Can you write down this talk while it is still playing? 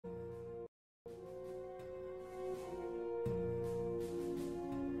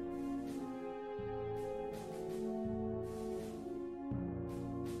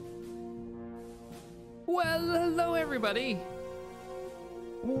Well, hello everybody.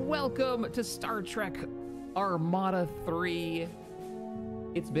 Welcome to Star Trek Armada 3.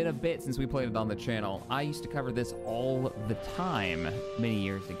 It's been a bit since we played it on the channel. I used to cover this all the time many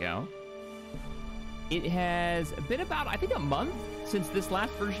years ago. It has been about, I think, a month since this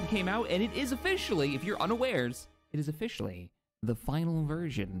last version came out, and it is officially, if you're unawares, it is officially the final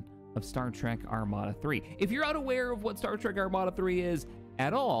version of Star Trek Armada 3. If you're unaware of what Star Trek Armada 3 is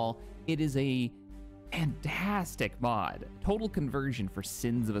at all, it is a fantastic mod. Total conversion for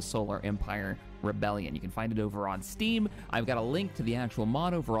Sins of a Solar Empire Rebellion. You can find it over on Steam. I've got a link to the actual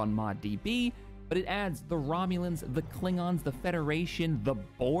mod over on ModDB, but it adds the Romulans, the Klingons, the Federation, the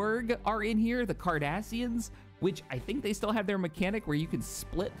Borg are in here, the Cardassians, which I think they still have their mechanic where you can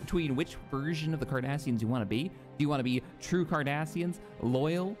split between which version of the Cardassians you want to be. Do you want to be true Cardassians,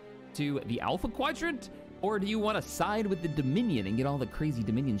 loyal to the Alpha Quadrant? Or do you want to side with the Dominion and get all the crazy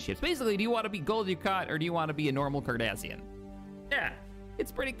Dominion ships? Basically, do you want to be Gul Dukat or do you want to be a normal Cardassian? Yeah,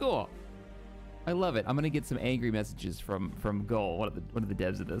 it's pretty cool. I love it. I'm gonna get some angry messages from Gul, one of the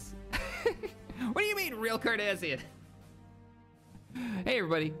devs of this. What do you mean, real Cardassian? Hey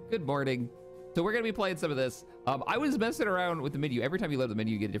everybody, good morning. So we're gonna be playing some of this. I was messing around with the menu. Every time you load the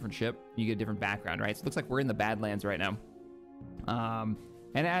menu, you get a different ship, you get a different background, right? So it looks like we're in the Badlands right now.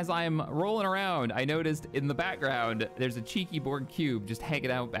 And as I'm rolling around, I noticed in the background, there's a cheeky Borg cube just hanging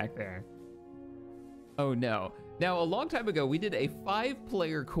out back there. Oh no. Now, a long time ago, we did a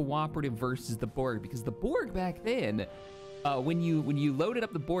 5-player cooperative versus the Borg, because the Borg back then, when you loaded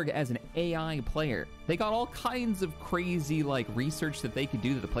up the Borg as an AI player, they got all kinds of crazy like research that they could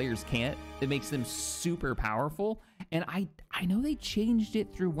do that the players can't, that makes them super powerful. And I know they changed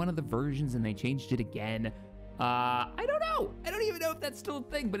it through one of the versions and they changed it again. I don't know. I don't even know if that's still a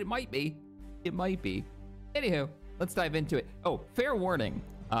thing, but it might be. It might be. Anywho, let's dive into it. Oh, fair warning.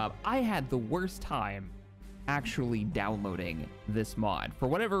 I had the worst time actually downloading this mod. For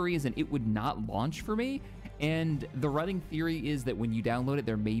whatever reason, it would not launch for me. And the running theory is that when you download it,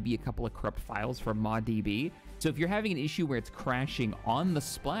 there may be a couple of corrupt files from ModDB. So if you're having an issue where it's crashing on the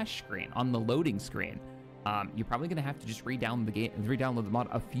splash screen, on the loading screen, you're probably gonna have to just re-download the mod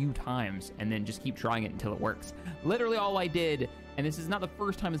a few times and then just keep trying it until it works. Literally all I did, and this is not the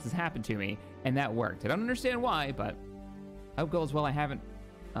first time this has happened to me, and that worked. I don't understand why, but I hope it goes well. I haven't,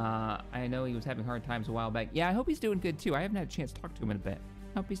 I know he was having hard times a while back. Yeah, I hope he's doing good too. I haven't had a chance to talk to him in a bit.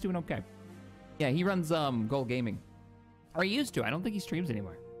 I hope he's doing okay. Yeah, he runs Gold Gaming. Or he used to. I don't think he streams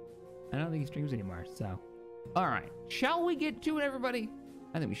anymore. So, all right. Shall we get to it, everybody?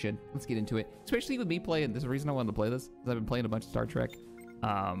 I think we should. Let's get into it. Especially with me playing. There's a reason I wanted to play this, because I've been playing a bunch of Star Trek.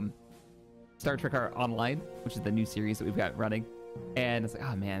 Star Trek Online, which is the new series that we've got running. And it's like,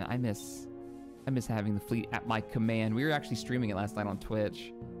 oh man, I miss having the fleet at my command. We were actually streaming it last night on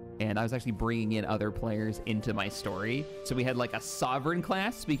Twitch, and I was actually bringing in other players into my story. So we had like a Sovereign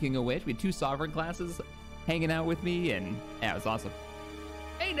class, speaking of which, we had 2 Sovereign classes hanging out with me, and yeah, it was awesome.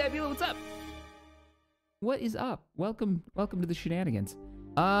 Hey Nebula, what's up? What is up? Welcome to the shenanigans.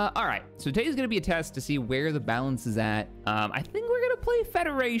 All right, so today's gonna be a test to see where the balance is at. I think we're gonna play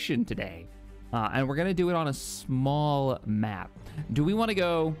Federation today, and we're gonna do it on a small map. Do we wanna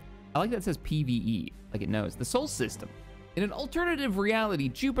go, I like that it says PvE, like it knows. The Sol System. In an alternative reality,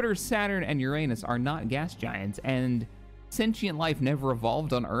 Jupiter, Saturn, and Uranus are not gas giants, and sentient life never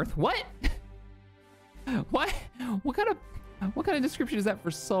evolved on Earth. What? What? What kind of description is that for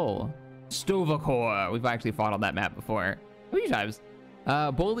Sol? Stovacor. We've actually fought on that map before. A few times.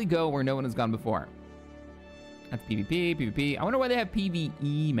 Boldly go where no one has gone before. That's PvP. I wonder why they have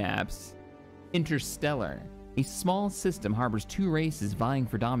PvE maps. Interstellar. A small system harbors 2 races vying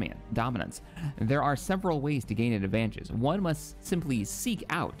for dominance. There are several ways to gain advantages. One must simply seek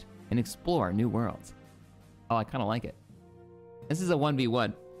out and explore new worlds. Oh, I kind of like it. This is a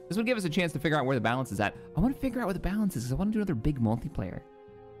 1v1. This would give us a chance to figure out where the balance is at. I want to figure out where the balance is because I want to do another big multiplayer.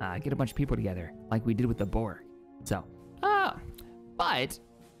 Get a bunch of people together like we did with the Borg. So, but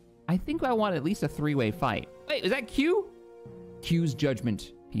I think I want at least a 3-way fight. Wait, is that Q? Q's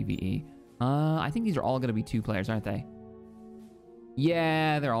Judgment PvE. I think these are all gonna be 2 players, aren't they?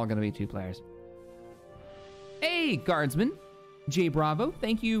 Yeah, they're all gonna be 2 players. Hey, Guardsman. J Bravo,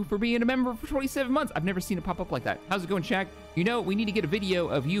 thank you for being a member for 27 months. I've never seen it pop up like that. How's it going, Shaq? You know, we need to get a video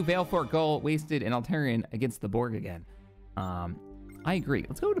of you, Valefort, Gull, Wasted, and Altarian against the Borg again. I agree.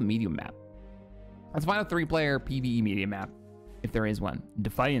 Let's go to medium map. Let's find a 3-player PvE medium map, if there is one.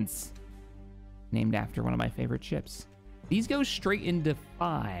 Defiance, named after one of my favorite ships. These go straight into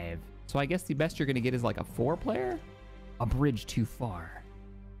 5, so I guess the best you're gonna get is like a 4-player? A bridge too far.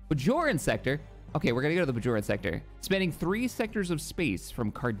 Bajoran sector. Okay, we're gonna go to the Bajoran sector. Spanning 3 sectors of space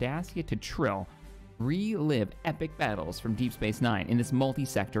from Cardassia to Trill, Relive epic battles from Deep Space Nine in this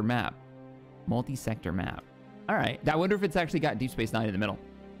multi-sector map. Multi-sector map. All right. I wonder if it's actually got Deep Space Nine in the middle.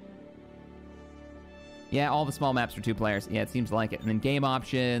 Yeah, all the small maps for 2 players. Yeah, it seems like it. And then game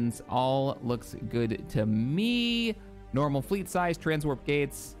options, all looks good to me. Normal fleet size, transwarp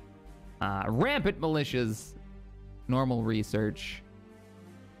gates, rampant militias, normal research.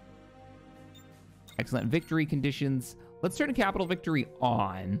 Excellent victory conditions. Let's turn capital victory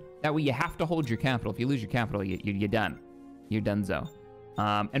on. That way you have to hold your capital. If you lose your capital, you're done. You're donezo.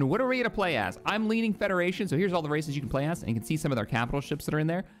 And what are we gonna play as? I'm leaning Federation, so here's all the races you can play as, and you can see some of their capital ships that are in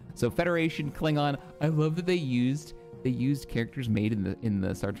there. So Federation, Klingon. I love that they used characters made in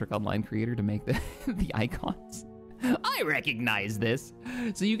the Star Trek Online creator to make the the icons. I recognize this.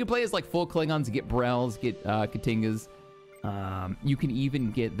 So you can play as like full Klingons, get Brels, get Katingas. You can even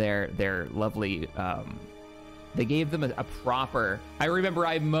get their lovely. They gave them a proper. I remember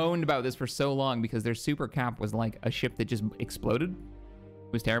I moaned about this for so long because their super cap was like a ship that just exploded.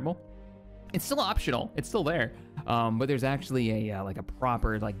 It was terrible. It's still optional. It's still there. But there's actually a like a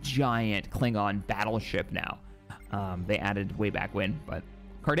proper like giant Klingon battleship now. They added way back when. But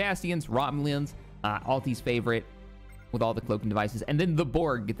Cardassians, Romulans, Alti's favorite with all the cloaking devices, and then the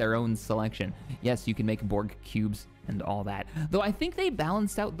Borg get their own selection. Yes, you can make Borg cubes and all that. Though I think they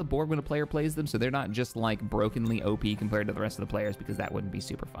balanced out the Borg when a player plays them, so they're not just like brokenly OP compared to the rest of the players, because that wouldn't be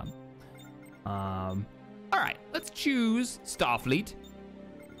super fun. All right, let's choose Starfleet.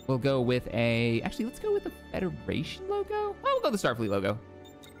 We'll go with actually, let's go with the Federation logo. Oh, we'll go with the Starfleet logo.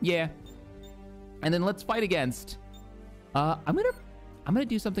 Yeah. And then let's fight against, I'm gonna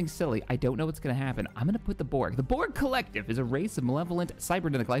do something silly. I don't know what's gonna happen. I'm gonna put the Borg. The Borg Collective is a race of malevolent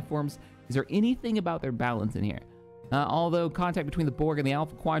cybernetic life forms. Is there anything about their balance in here? Although contact between the Borg and the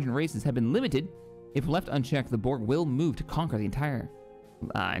Alpha Quadrant races have been limited, if left unchecked, the Borg will move to conquer the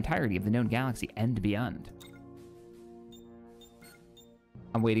entirety of the known galaxy and beyond.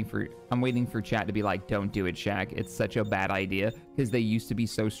 I'm waiting for chat to be like, don't do it, Shaq. It's such a bad idea, because they used to be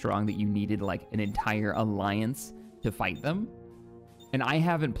so strong that you needed like an entire alliance to fight them. And I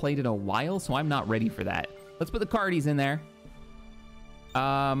haven't played in a while, so I'm not ready for that. Let's put the Cardis in there.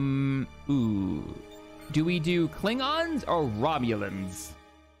 Ooh. Do we do Klingons or Romulans?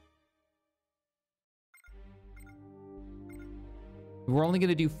 We're only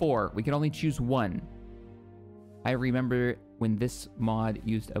gonna do 4. We can only choose 1. I remember when this mod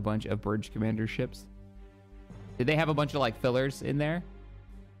used a bunch of Burge Commander ships. Did they have a bunch of like fillers in there?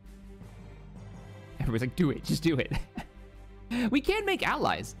 Everybody's like, do it, just do it. We can make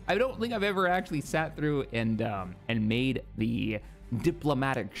allies. I don't think I've ever actually sat through and made the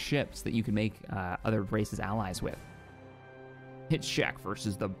diplomatic ships that you can make other races allies with. Hit Shaq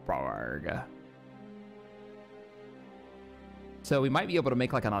versus the Borg. So we might be able to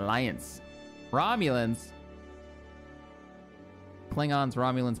make like an alliance. Romulans. Klingons,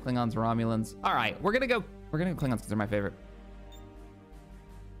 Romulans, Klingons, Romulans. All right, we're gonna go Klingons because they're my favorite.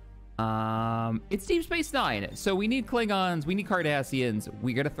 It's Deep Space Nine, so we need Klingons, we need Cardassians.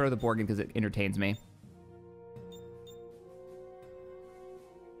 We gotta throw the Borg in because it entertains me.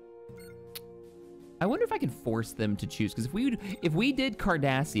 I wonder if I can force them to choose, because if we did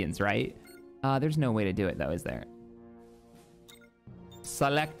Cardassians, right? There's no way to do it though, is there?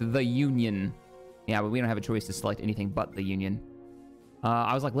 Select the Union. Yeah, but we don't have a choice to select anything but the Union.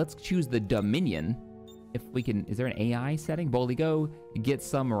 I was like, let's choose the Dominion. If we can, is there an AI setting? Boldly go, get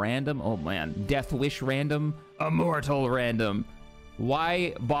some random. Oh man, Death Wish random, Immortal random.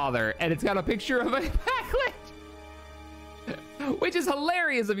 Why bother? And it's got a picture of a Packlet, which is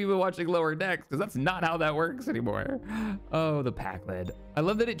hilarious if you've been watching Lower Decks, because that's not how that works anymore. Oh, the Packlet. I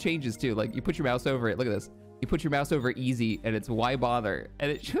love that it changes too. Like you put your mouse over it. Look at this. You put your mouse over easy, and it's why bother,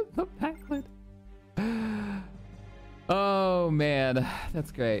 and it shows the Packlet. Oh man,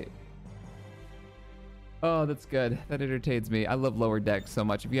 that's great. Oh, that's good. That entertains me. I love Lower Decks so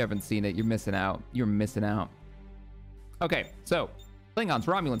much. If you haven't seen it, you're missing out. You're missing out. Okay, so Klingons,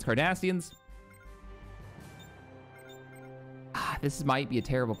 Romulans, Cardassians. This might be a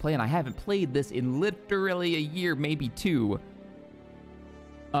terrible plan. I haven't played this in literally a year, maybe 2.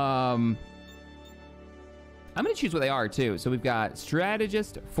 I'm gonna choose what they are too. So we've got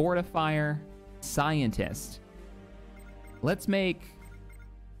strategist, fortifier, scientist. Let's make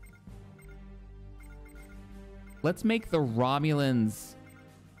the Romulans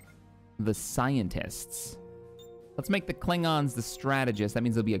the scientists. Let's make the Klingons the strategists. That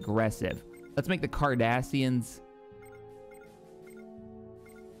means they'll be aggressive. Let's make the Cardassians.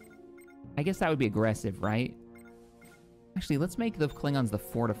 I guess that would be aggressive, right? Actually, let's make the Klingons the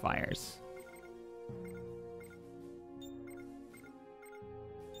fortifiers.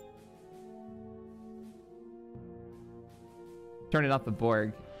 Turning off the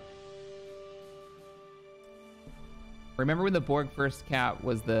Borg. Remember when the Borg first cap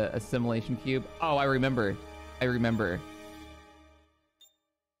was the assimilation cube? Oh, I remember. I remember.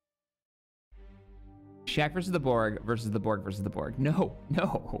 Shaq versus the Borg versus the Borg versus the Borg. No,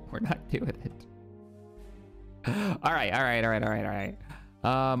 no, we're not doing it. All right.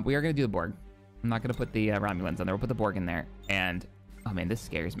 We are gonna do the Borg. I'm not gonna put the Romulans on there. We'll put the Borg in there. And, oh man, this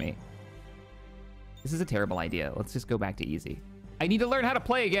scares me. This is a terrible idea. Let's just go back to easy. I need to learn how to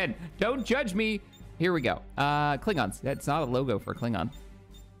play again. Don't judge me. Here we go. Klingons. That's not a logo for Klingon.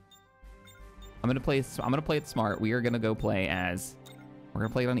 I'm gonna play it smart. We are gonna go play as. We're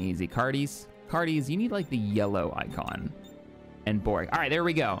gonna play it on easy. Cardies. Cardies. You need like the yellow icon. And Borg. All right, there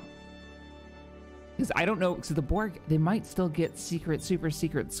we go. Because I don't know. So the Borg, they might still get secret, super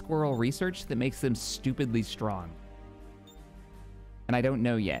secret squirrel research that makes them stupidly strong. And I don't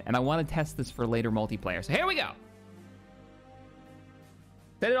know yet. And I want to test this for later multiplayer. So here we go.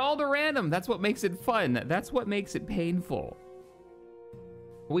 Set it all to random. That's what makes it fun. That's what makes it painful.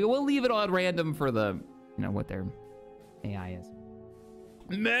 We will leave it all at random for the, you know, what their AI is.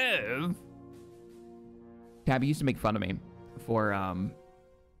 Mev. Tabby used to make fun of me for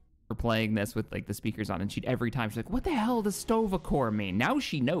playing this with like the speakers on, and she'd every time she's like, "What the hell does Stovacore mean?" Now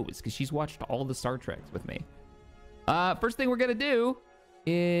she knows because she's watched all the Star Treks with me. First thing we're gonna do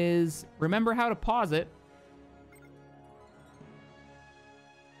is remember how to pause it.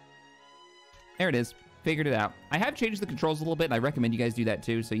 There it is. Figured it out. I have changed the controls a little bit, and I recommend you guys do that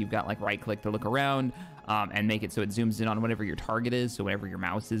too. So you've got like right click to look around and make it so it zooms in on whatever your target is. So whenever your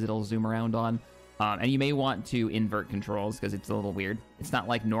mouse is, it'll zoom around on. And you may want to invert controls because it's a little weird. It's not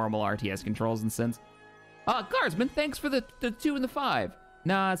like normal RTS controls in a sense. Guardsman, thanks for the 2 and the 5.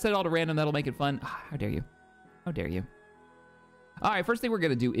 Nah, set it all to random. That'll make it fun. How dare you? How dare you? All right, first thing we're going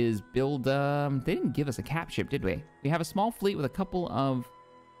to do is build... they didn't give us a cap ship, did we? We have a small fleet with a couple of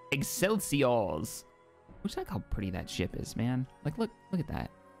Excelsiors. Which, like how pretty that ship is, man. Like, look at that.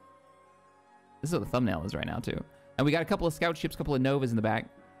 This is what the thumbnail is right now, too. And we got a couple of scout ships, a couple of Novas in the back.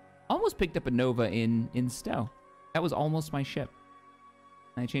 Almost picked up a Nova in Stowe. That was almost my ship.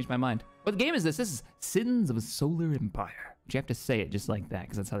 And I changed my mind. What game is this? This is Sins of a Solar Empire. But you have to say it just like that,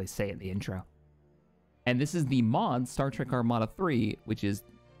 because that's how they say it in the intro. And this is the mod Star Trek Armada 3, which is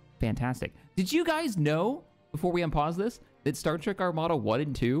fantastic. Did you guys know, before we unpause this, that Star Trek Armada 1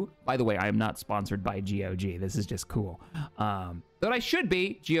 and 2, by the way, I am not sponsored by GOG. This is just cool. But I should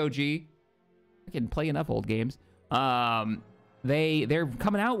be, GOG. I can play enough old games. They're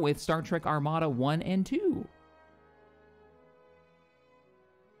coming out with Star Trek Armada 1 and 2.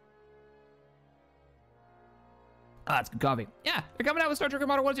 Ah, it's good coffee. Yeah, they're coming out with Star Trek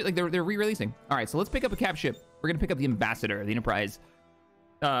Armada 1 and 2. Like, they're re-releasing. All right, so let's pick up a cap ship. We're going to pick up the Ambassador, the Enterprise.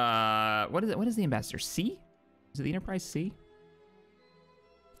 What is it? What is the Ambassador? C? Is it the Enterprise C?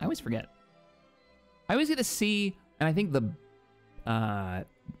 I always forget. I always get the C, and I think the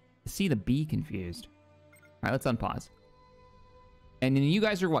C, the B confused. All right, let's unpause. And then you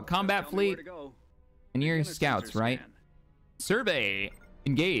guys are what? Combat fleet? And you're scouts, right? Survey.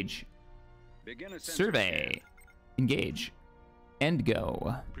 Engage. Survey. Engage. And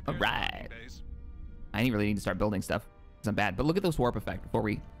go. All right. I didn't really need to start building stuff. It's not bad. But look at this warp effect before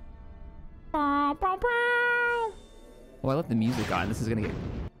we... Oh, I left the music on. This is going to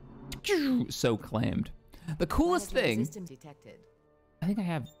get so claimed. The coolest thing... I think I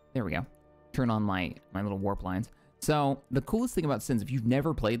have... There we go. Turn on my little warp lines. So the coolest thing about Sins, if you've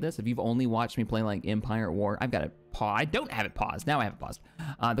never played this, if you've only watched me play like Empire at War, I've got it paused. I don't have it paused. Now I have it paused.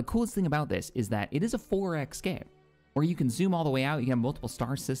 The coolest thing about this is that it is a 4X game where you can zoom all the way out. You can have multiple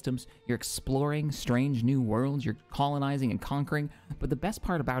star systems. You're exploring strange new worlds. You're colonizing and conquering. But the best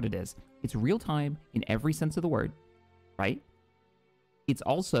part about it is it's real time in every sense of the word, right? It's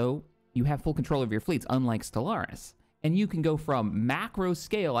also, you have full control of your fleets, unlike Stellaris. And you can go from macro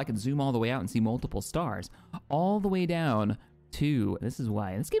scale, I can zoom all the way out and see multiple stars, all the way down to, this is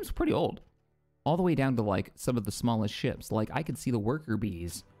why, this game's pretty old, all the way down to like some of the smallest ships. Like I could see the worker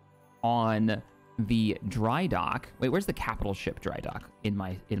bees on the dry dock. Wait, where's the capital ship dry dock in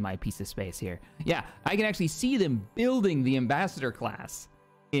my piece of space here? Yeah, I can actually see them building the Ambassador class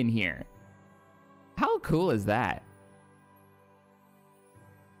in here. How cool is that?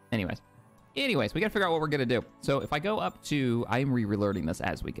 Anyways, we gotta figure out what we're gonna do. So if I go up to, I'm re-learning this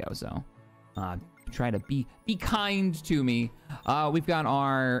as we go, so try to be kind to me. We've got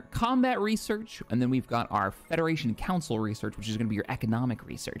our combat research, and then we've got our Federation Council research, which is gonna be your economic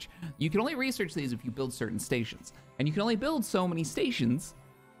research. You can only research these if you build certain stations, and you can only build so many stations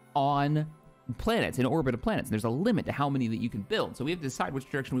on planets, in orbit of planets. And there's a limit to how many that you can build. So we have to decide which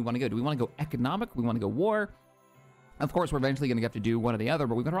direction we want to go. Do we want to go economic? We want to go war? Of course, we're eventually going to have to do one or the other,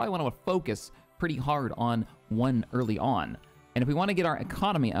 but we probably want to focus pretty hard on one early on. And if we want to get our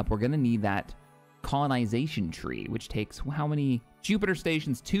economy up, we're going to need that colonization tree, which takes how many Jupiter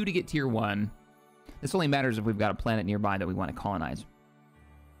stations? 2 to get tier 1. This only matters if we've got a planet nearby that we want to colonize.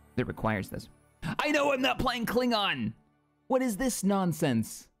 That requires this. I know I'm not playing Klingon! What is this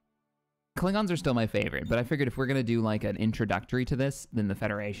nonsense? Klingons are still my favorite, but I figured if we're going to do like an introductory to this, then the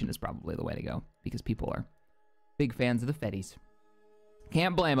Federation is probably the way to go, because people are big fans of the Feddies.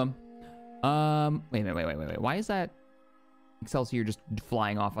 Can't blame them. Wait. Why is that Excelsior just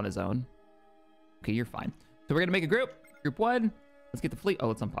flying off on his own? Okay, you're fine. So we're gonna make a group. Group 1. Let's get the fleet. Oh,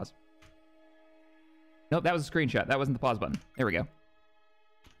 let's unpause. Nope, that was a screenshot. That wasn't the pause button. There we go.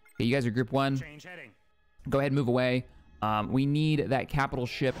 Okay, you guys are group 1. Change heading. Go ahead and move away. We need that capital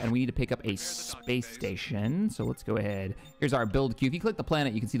ship, and we need to pick up a space station. So let's go ahead. Here's our build queue. If you click the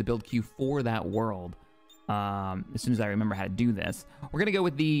planet, you can see the build queue for that world. As soon as I remember how to do this. We're gonna go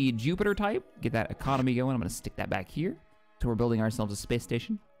with the Jupiter type, get that economy going. I'm gonna stick that back here. So we're building ourselves a space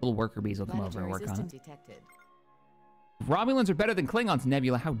station. Little worker bees will come over and work on it. Detected. Romulans are better than Klingons,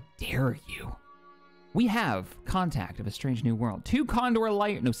 Nebula. How dare you? We have contact of a strange new world. 6 Condor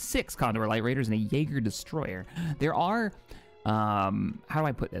Light Raiders and a Jaeger destroyer. There are, how do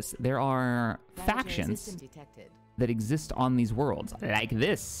I put this? There are factions that exist on these worlds, like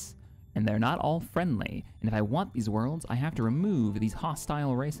this. And they're not all friendly. And if I want these worlds, I have to remove these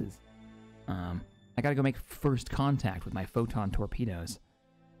hostile races. I gotta go make first contact with my photon torpedoes.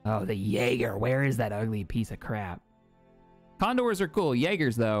 Oh, the Jaeger. Where is that ugly piece of crap? Condors are cool.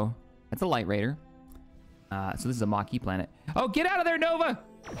 Jaegers, though, that's a light raider. So this is a Maquis planet. Oh, get out of there, Nova!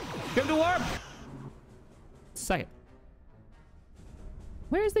 Come to warp! Second.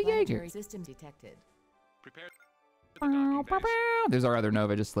 Where's the Jaeger? System detected. Prepare. There's our other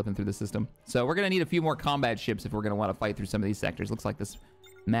Nova just slipping through the system. So we're gonna need a few more combat ships if we're gonna want to fight through some of these sectors. Looks like this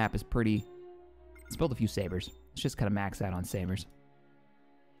map is pretty... Let's build a few sabers. Let's just kind of max out on sabers.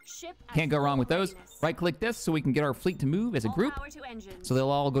 Can't go wrong with those. Right-click this so we can get our fleet to move as a group. So they'll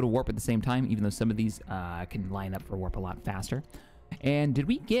all go to warp at the same time, even though some of these can line up for warp a lot faster. And did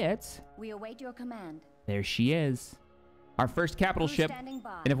we get... We await your command. There she is. Our first capital ship.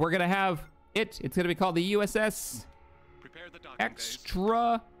 And if we're gonna have it's gonna be called the USS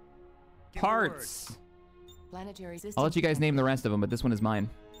Extra Parts. I'll let you guys name the rest of them, but this one is mine.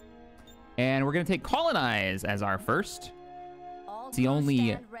 And we're gonna take Colonize as our first. It's the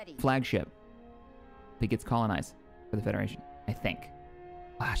only flagship that gets colonized for the Federation, I think.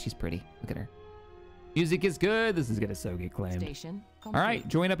 Wow, she's pretty. Look at her. Music is good. This is gonna so get claimed. All right,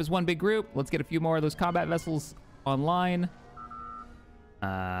 join up as one big group. Let's get a few more of those combat vessels online.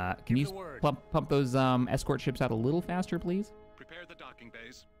 Can you pump those escort ships out a little faster, please? Prepare the docking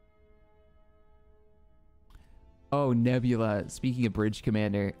bays. Oh, Nebula. Speaking of Bridge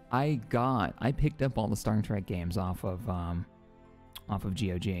Commander, I picked up all the Star Trek games off of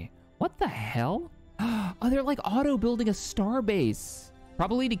GOG. What the hell? Oh, they're like auto building a star base,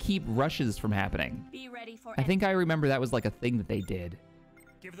 probably to keep rushes from happening. Be ready for I think I remember that was like a thing that they did.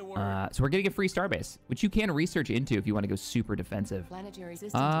 Give the word. So we're getting a free starbase, which you can research into if you want to go super defensive.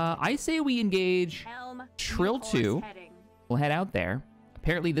 I say we engage Trill 2. We'll head out there.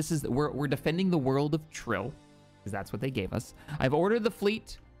 Apparently this is, we're defending the world of Trill, because that's what they gave us. I've ordered the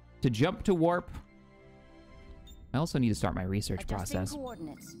fleet to jump to warp. I also need to start my research process.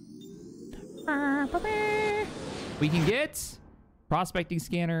 We can get prospecting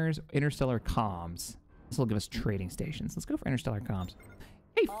scanners, interstellar comms. This will give us trading stations. Let's go for interstellar comms.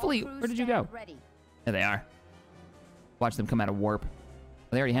 Hey, fleet, where did you go? There they are. Watch them come out of warp.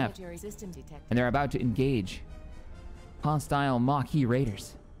 They already have. And they're about to engage hostile Maquis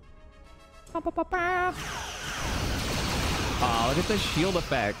raiders. Oh, look at the shield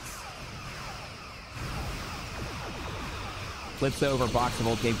effects. Flips over, box of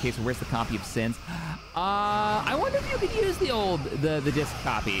old game case. Where's the copy of Sins? I wonder if you could use the disc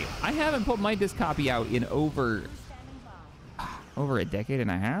copy. I haven't put my disc copy out in over a decade and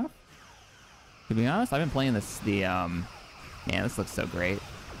a half. To be honest, I've been playing this. Man, this looks so great.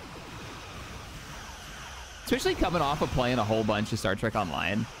 Especially coming off of playing a whole bunch of Star Trek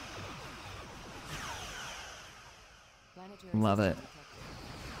Online. Love it.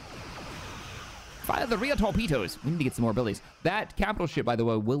 Fire the rear torpedoes. We need to get some more abilities. That capital ship, by the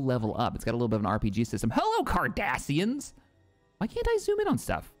way, will level up. It's got a little bit of an RPG system. Hello, Cardassians. Why can't I zoom in on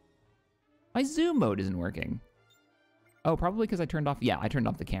stuff? My zoom mode isn't working. Oh, probably because I turned off... Yeah, I turned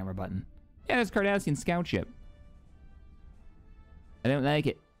off the camera button. Yeah, it's Cardassian scout ship. I don't like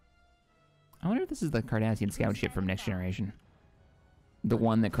it. I wonder if this is the Cardassian scout ship from Next Generation. The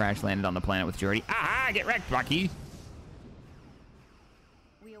one that crash landed on the planet with Geordi. Ah, get wrecked, Bucky.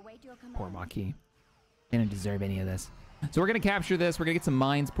 We await your Poor command. Maquis. They don't deserve any of this. So we're gonna capture this. We're gonna get some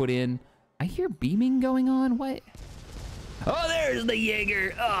mines put in. I hear beaming going on. What? Oh, there's the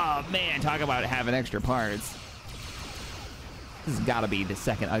Jaeger. Oh man, talk about having extra parts. This has got to be the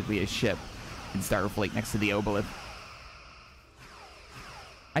second ugliest ship in Starfleet next to the Obelith.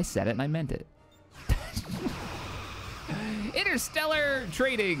 I said it and I meant it. Interstellar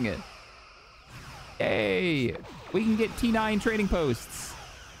trading. Yay! We can get T9 trading posts.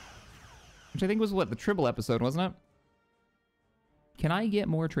 Which I think was what, the Tribble episode, wasn't it? Can I get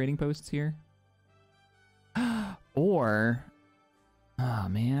more trading posts here? Or, oh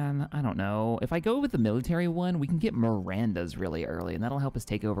man, I don't know. If I go with the military one, we can get Mirandas really early, and that'll help us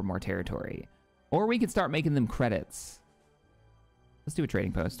take over more territory. Or we could start making them credits. Let's do a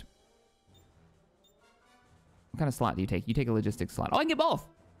trading post. What kind of slot do you take? You take a logistics slot. Oh, I can get both!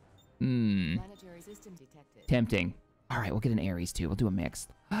 Planetary system detected. Tempting. All right, we'll get an Ares too. We'll do a mix.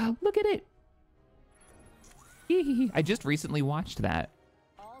 Look at it. I just recently watched that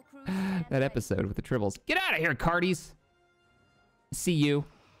All crews stand that episode with the Tribbles. Get out of here, Cardies. See you,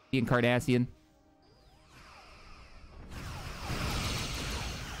 being Cardassian.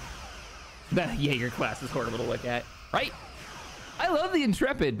 The Jaeger class is horrible to look at, right? I love the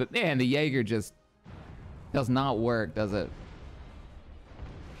Intrepid, but man, the Jaeger just does not work, does it?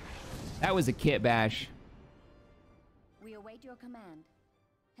 That was a kit bash. We await your command.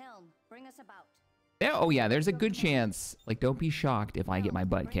 Helm, bring us about. Yeah, oh yeah, there's a good chance. Like, don't be shocked if I get my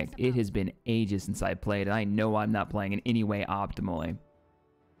butt kicked. It has been ages since I played, and I know I'm not playing in any way optimally.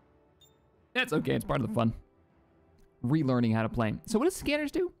 That's okay, it's part of the fun. Relearning how to play. So what does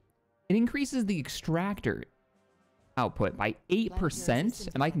scanners do? It increases the extractor output by 8%,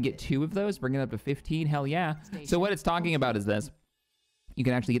 and I can get 2 of those, bring it up to 15, hell yeah. So what it's talking about is this. You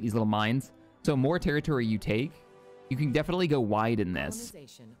can actually get these little mines. So more territory you take, you can definitely go wide in this.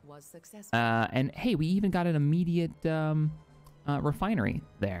 Was successful. And hey, we even got an immediate refinery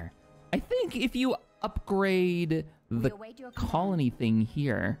there. I think if you upgrade the colony thing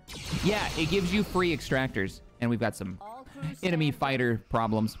here, yeah, it gives you free extractors. And we've got some All crews enemy stand fighter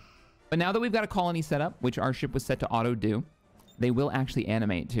problems. But now that we've got a colony set up, which our ship was set to auto do, they will actually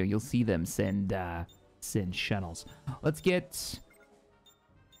animate too. You'll see them send shuttles. Let's get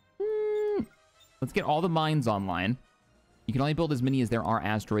all the mines online. You can only build as many as there are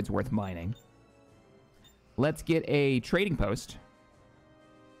asteroids worth mining. Let's get a trading post,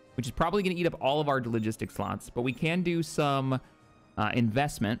 which is probably going to eat up all of our logistic slots, but we can do some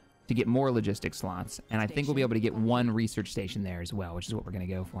investment to get more logistic slots, and I think we'll be able to get 1 research station there as well, which is what we're going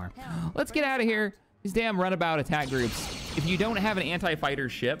to go for. Let's get out of here. These damn runabout attack groups. If you don't have an anti-fighter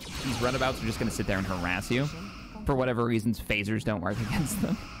ship, these runabouts are just going to sit there and harass you. For whatever reasons, phasers don't work against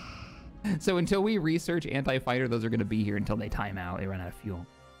them. So until we research anti-fighter, those are going to be here until they time out. They run out of fuel.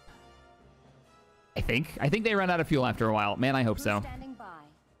 I think they run out of fuel after a while. Man, I hope crews so. standing by.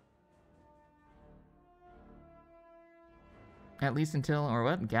 At least until, or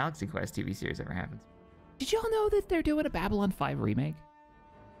what, Galaxy Quest TV series ever happens. Did y'all know that they're doing a Babylon 5 remake?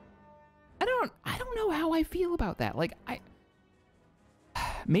 I don't know how I feel about that. Like,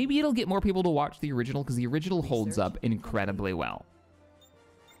 maybe it'll get more people to watch the original, because the original holds up incredibly well.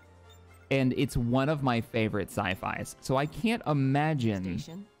 And it's one of my favorite sci-fis. So I can't imagine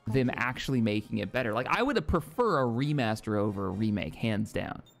them actually making it better. Like, I would prefer a remaster over a remake, hands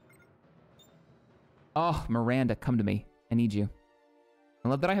down. Oh, Miranda, come to me. I need you. I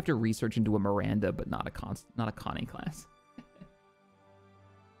love that I have to research into a Miranda, but not a Connie class.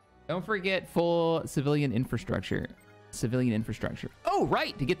 Don't forget full civilian infrastructure. Civilian infrastructure. Oh,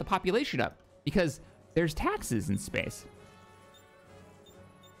 right, to get the population up, because there's taxes in space.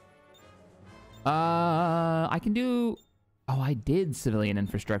 I can do. Oh, I did civilian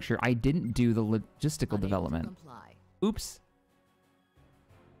infrastructure. I didn't do the logistical development. Oops.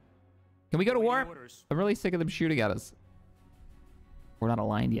 Can we go to war? I'm really sick of them shooting at us. We're not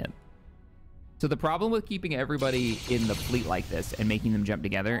aligned yet. So the problem with keeping everybody in the fleet like this and making them jump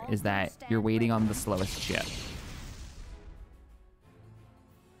together is that you're waiting on the slowest ship.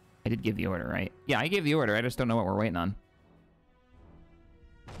 I did give the order, right? Yeah, I gave the order. I just don't know what we're waiting on.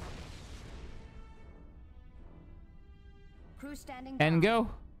 Crew standing And by. go.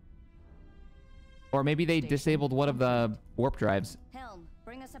 Or maybe they disabled one of the warp drives. Helm,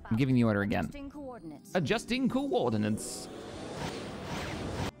 bring us about. I'm giving the order again. Adjusting coordinates. Adjusting coordinates.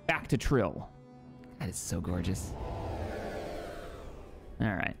 Back to Trill. That is so gorgeous. All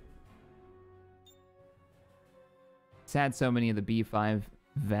right. Sad so many of the B5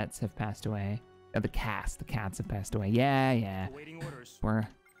 vets have passed away. The cats have passed away. Yeah. Awaiting orders. We're...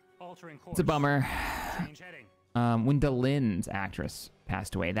 Altering course. It's a bummer. Change heading. When Delen's actress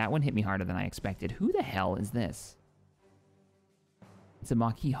passed away, that one hit me harder than I expected. Who the hell is this? It's a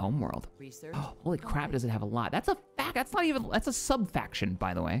Maquis homeworld. Research. Oh, holy crap, does it have a lot? That's a fact. That's not even, that's a sub-faction,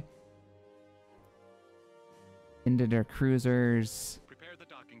 by the way. Into their cruisers. Prepare the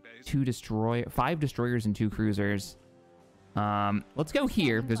docking bays. 5 destroyers and 2 cruisers. Let's go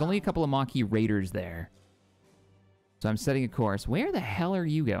here. There's only a couple of Maquis raiders there. So I'm setting a course. Where the hell are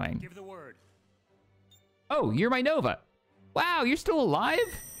you going? Give the word. Oh, you're my Nova. Wow, you're still alive?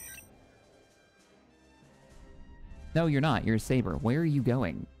 No, you're not. You're a Saber. Where are you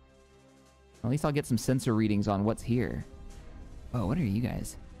going? At least I'll get some sensor readings on what's here. Oh, what are you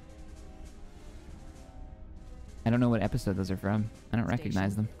guys? I don't know what episode those are from. I don't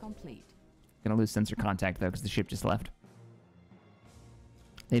recognize them. Complete. Gonna lose sensor contact, though, because the ship just left.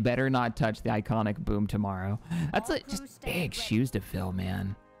 They better not touch the iconic Boom Tomorrow. That's just big shoes to fill,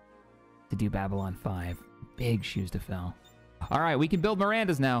 man. To do Babylon 5. Big shoes to fill. All right, we can build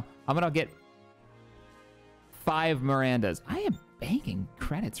Mirandas now. I'm gonna get 5 Mirandas. I am banking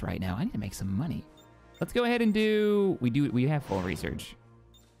credits right now. I need to make some money. Let's go ahead and do... We have full research.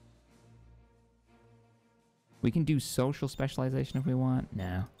 We can do social specialization if we want.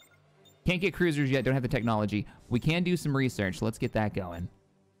 No. Can't get cruisers yet. Don't have the technology. We can do some research. Let's get that going.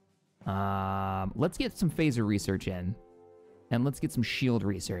 Let's get some phaser research in. And let's get some shield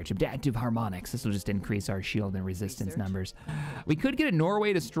research. Adaptive harmonics. This will just increase our shield and resistance numbers. We could get a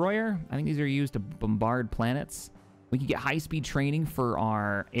Norway destroyer. I think these are used to bombard planets. We could get high-speed training for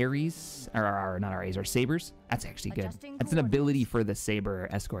our Ares. Or not our Ares, our Sabers. That's actually good. That's an ability for the Saber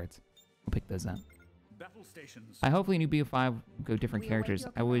escorts. We'll pick those up. Battle stations. I hopefully New BO5 go different characters.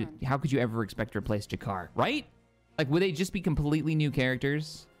 How could you ever expect to replace Jakar, right? Like, would they just be completely new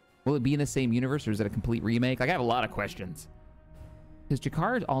characters? Will it be in the same universe, or is it a complete remake? Like, I have a lot of questions. Because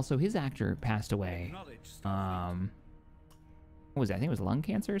Jakar also, his actor passed away. What was that? I think it was lung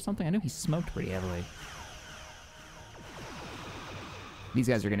cancer or something. I know he smoked pretty heavily. These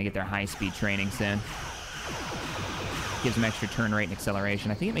guys are going to get their high-speed training soon. Gives them extra turn rate and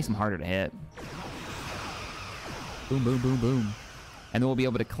acceleration. I think it makes them harder to hit. Boom, boom, boom, boom. And then we'll be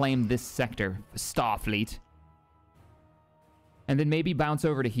able to claim this sector, Starfleet. And then maybe bounce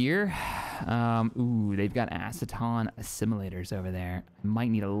over to here. Ooh, they've got aceton assimilators over there.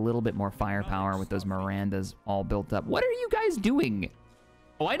 Might need a little bit more firepower with those Mirandas all built up. What are you guys doing?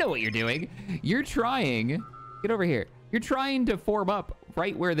 Oh, I know what you're doing. You're trying... Get over here. You're trying to form up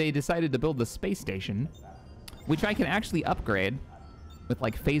right where they decided to build the space station, which I can actually upgrade with,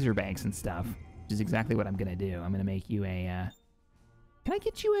 like, phaser banks and stuff, which is exactly what I'm going to do. I'm going to make you a... Can I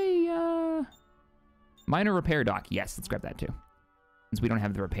get you a... minor repair dock? Yes, let's grab that, too. Since we don't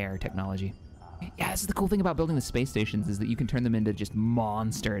have the repair technology. Yeah, this is the cool thing about building the space stations, is that you can turn them into just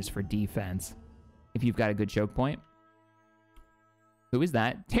monsters for defense if you've got a good choke point. Who is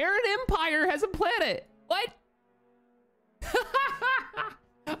that? Terran Empire has a planet! What?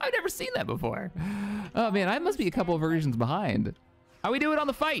 I've never seen that before. Oh man, I must be a couple of versions behind. How we doing on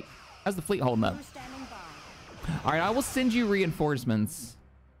the fight? How's the fleet holding up? All right, I will send you reinforcements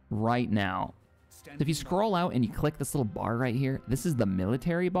right now. If you scroll out and you click this little bar right here, this is the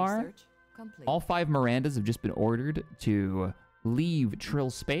military bar. All 5 Mirandas have just been ordered to leave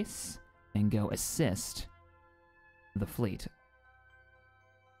Trill space and go assist the fleet.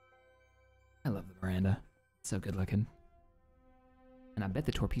 I love the Miranda. It's so good looking. And I bet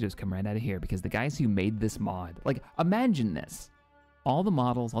the torpedoes come right out of here, because the guys who made this mod, like, imagine this. All the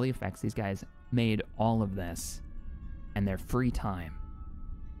models, all the effects, these guys made all of this in their free time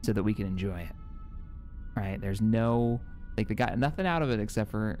so that we can enjoy it. Right? There's no, like, they got nothing out of it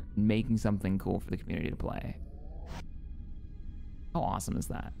except for making something cool for the community to play. How awesome is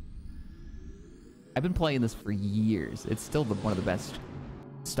that? I've been playing this for years. It's still one of the best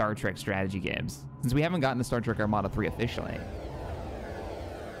Star Trek strategy games, since we haven't gotten to Star Trek Armada 3 officially.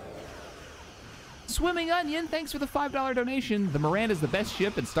 Swimming Onion, thanks for the $5 donation. The Miranda's the best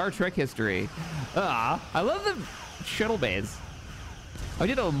ship in Star Trek history. I love the shuttle bays. I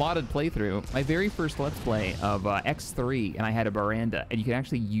did a modded playthrough, my very first Let's Play of X3, and I had a Miranda, and you can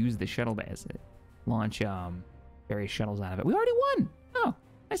actually use the shuttle bays. Launch various shuttles out of it. We already won! Oh,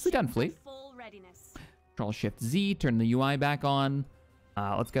 nicely done, fleet. Full readiness. Control-Shift-Z, turn the UI back on.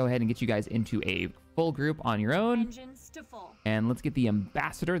 Let's go ahead and get you guys into a full group on your own. Engines to full. And let's get the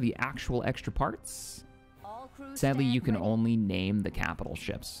ambassador, the actual extra parts. All crews Sadly, you stand can ready. only name the capital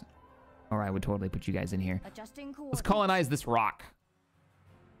ships. Or I would totally put you guys in here. Adjusting Let's coordinates. colonize this rock.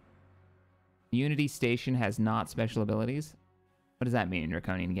 Unity Station has not special abilities. What does that mean in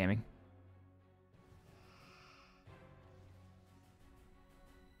Draconian Gaming?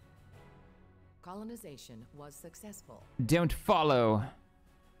 Colonization was successful. Don't follow.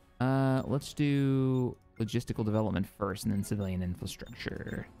 Let's do logistical development first and then civilian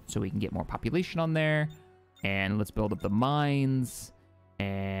infrastructure so we can get more population on there. And let's build up the mines.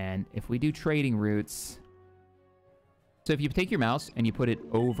 And if we do trading routes, so if you take your mouse and you put it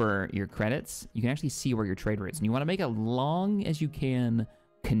over your credits, you can actually see where your trade routes. And you want to make as long as you can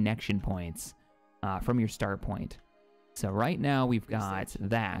connection points from your start point. So right now we've got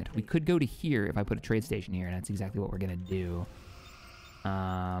that. We could go to here if I put a trade station here, and that's exactly what we're gonna do.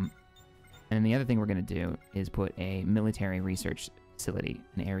 And the other thing we're gonna do is put a military research facility,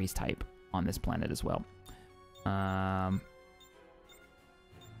 an Ares type, on this planet as well.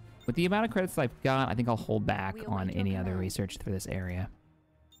 With the amount of credits I've got, I think I'll hold back on any other research for this area.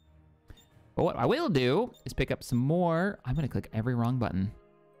 But what I will do is pick up some more. I'm gonna click every wrong button.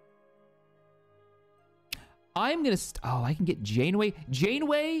 I'm gonna, I can get Janeway.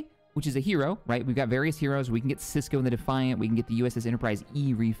 Janeway, which is a hero, right? We've got various heroes. We can get Cisco and the Defiant. We can get the USS Enterprise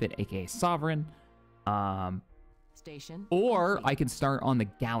E refit, aka Sovereign. Station. Or complete. I can start on the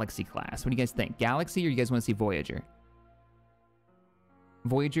Galaxy class. What do you guys think? Galaxy, or you guys want to see Voyager?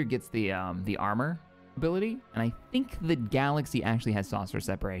 Voyager gets the armor ability, and I think the Galaxy actually has saucer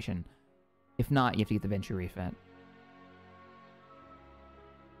separation. If not, you have to get the Venture refit.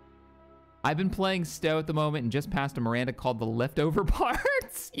 I've been playing Stowe at the moment and just passed a Miranda called The Leftover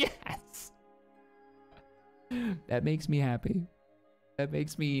Parts. Yes. That makes me happy. That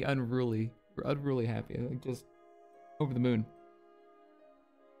makes me unruly happy. I'm like just over the moon.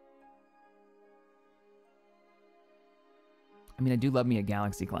 I mean, I do love me a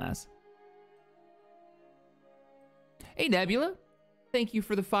Galaxy class. Hey, Nebula. Thank you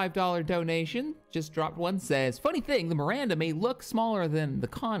for the $5 donation. Just dropped one. Says, funny thing, the Miranda may look smaller than the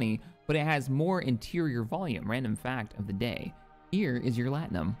Connie, but it has more interior volume. Random fact of the day. Here is your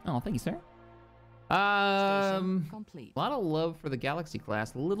Latinum. Oh, thank you, sir. Complete. A lot of love for the Galaxy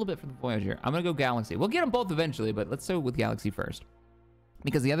class, a little bit for the Voyager. I'm gonna go Galaxy. We'll get them both eventually, but let's go with Galaxy first.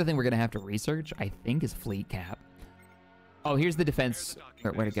 Because the other thing we're gonna have to research, I think, is fleet cap. Oh, here's the defense.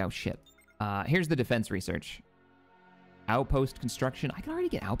 Where'd it go? Shit. Here's the defense research. Outpost construction. I can already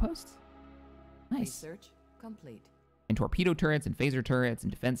get outposts. Nice. Research complete. And torpedo turrets and phaser turrets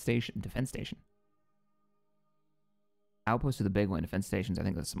and defense station. Outposts are the big one. Defense stations, I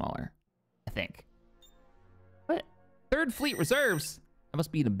think, are smaller. I think. What? Third Fleet Reserves. That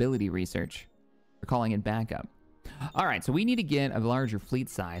must be an ability research. We're calling it backup. All right, so we need to get a larger fleet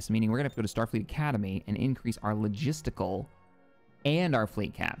size, meaning we're gonna have to go to Starfleet Academy and increase our logistical and our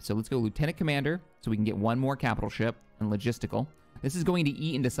fleet cap. So let's go Lieutenant Commander, so we can get one more capital ship and logistical. This is going to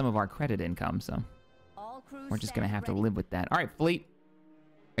eat into some of our credit income, so All crews we're just gonna have to ready. live with that. All right, fleet,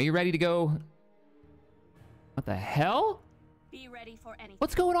 are you ready to go? What the hell? Be ready for anything.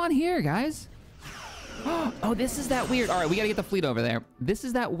 What's going on here, guys? Oh, this is that weird. All right, we gotta get the fleet over there. This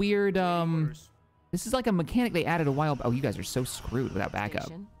is that weird, this is like a mechanic they added a while. Oh, you guys are so screwed without backup.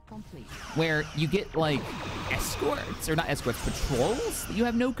 Station complete. Where you get like escorts, or not escorts, patrols that you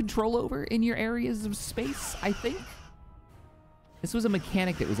have no control over in your areas of space, I think. This was a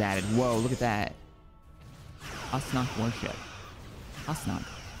mechanic that was added. Whoa, look at that. Osnok warship. Osnok.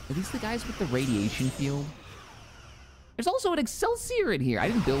 Are these the guys with the radiation field? There's also an Excelsior in here. I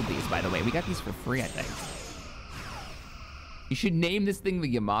didn't build these, by the way. We got these for free, I think. You should name this thing the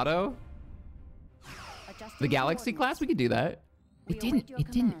Yamato. The Galaxy class, we could do that. It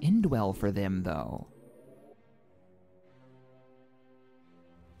didn't end well for them though.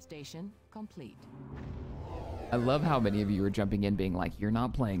 Station complete. I love how many of you are jumping in being like, you're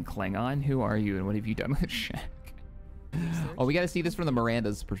not playing Klingon? Who are you and what have you done with Shaq? Oh, we gotta see this from the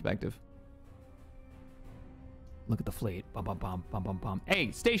Miranda's perspective. Look at the fleet. Bum bum bum bum bum bum.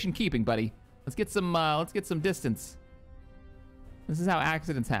 Hey, station keeping, buddy. Let's get some distance. This is how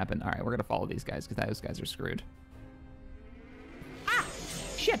accidents happen. All right, we're gonna follow these guys because those guys are screwed. Ah,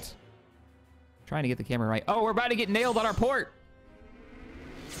 shit. Trying to get the camera right. Oh, we're about to get nailed on our port.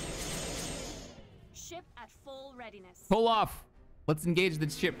 Ship at full readiness. Pull off. Let's engage the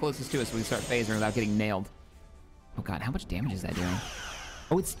ship closest to us so we can start phasing without getting nailed. Oh god, how much damage is that doing?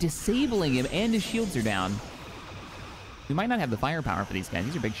 Oh, it's disabling him and his shields are down. We might not have the firepower for these guys.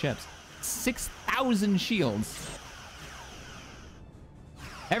 These are big ships. 6,000 shields.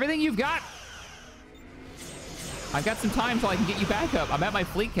 Everything you've got. I've got some time till I can get you back up. I'm at my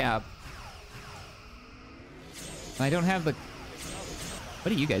fleet cap. And I don't have the... What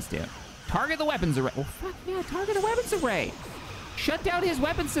do you guys do? Target the weapons array. Well, fuck yeah, target a weapons array. Shut down his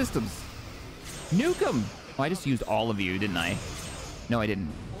weapon systems. Nuke him. Oh, I just used all of you, didn't I? No, I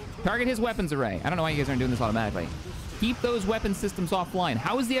didn't. Target his weapons array. I don't know why you guys aren't doing this automatically. Keep those weapon systems offline.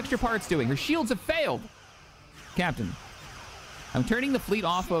 How is the extra parts doing? Her shields have failed. Captain, I'm turning the fleet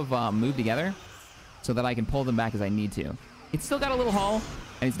off of move together so that I can pull them back as I need to. It's still got a little hull,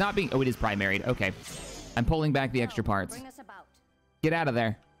 and it's not being... Oh, it is primaried. Okay. I'm pulling back the extra parts. Bring us about. Get out of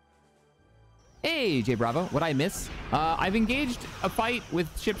there. Hey, J Bravo. What'd I miss? I've engaged a fight with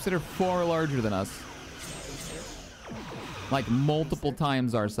ships that are far larger than us. Like multiple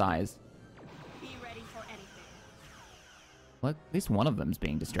times our size. Be ready for anything. Look, at least one of them's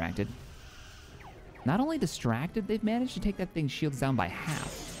being distracted. Not only distracted, they've managed to take that thing's shields down by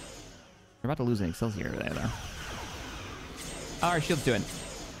half. We're about to lose an Excelsior over there, though. Oh, our shield's doing...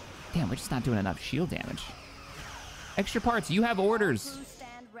 Damn, we're just not doing enough shield damage. Extra parts, you have orders. Crew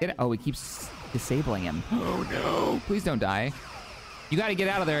stand Get ready. it. Oh, it keeps disabling him. Oh, no. Please don't die. You got to get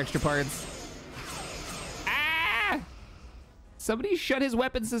out of there, extra parts. Ah! Somebody shut his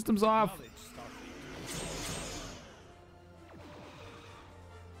weapon systems off.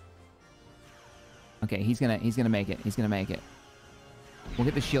 Okay, he's gonna make it. He's gonna make it. We'll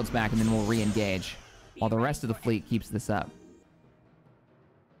get the shields back and then we'll re-engage while the rest of the fleet keeps this up.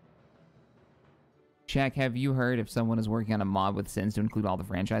 Check, have you heard if someone is working on a mod with sins to include all the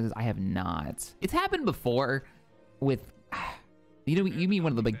franchises? I have not. It's happened before with, you know, you mean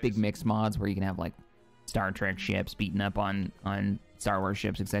one of the big mix mods where you can have like Star Trek ships beating up on Star Wars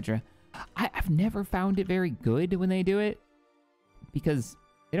ships, etc. I've never found it very good when they do it because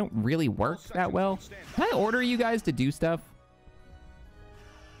they don't really work that well. Can I order you guys to do stuff?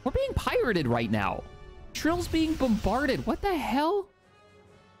 We're being pirated right now. Trill's being bombarded. What the hell?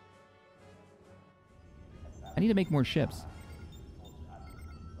 I need to make more ships.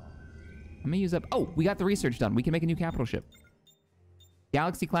 I'm gonna use up... Oh, we got the research done. We can make a new capital ship.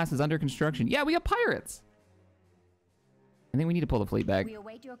 Galaxy class is under construction. Yeah, we got pirates. I think we need to pull the fleet back. We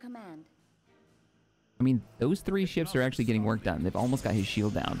await your command. I mean, those 3 ships are actually getting work done. They've almost got his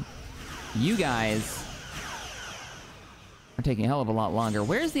shield down. You guys are taking a hell of a lot longer.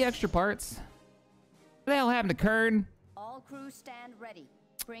 Where's the extra parts? What the hell happened to Kern? All crew stand ready.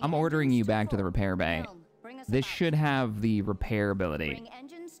 Bring I'm ordering engines you back to the full. repair bay. Helm, bring us This about. should have the repair ability. Bring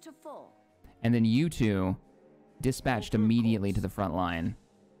engines to full. And then you two dispatched immediately to the front line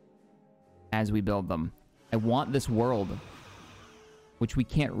as we build them. I want this world, which we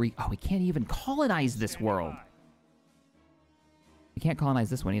can't Oh, we can't even colonize this world. We can't colonize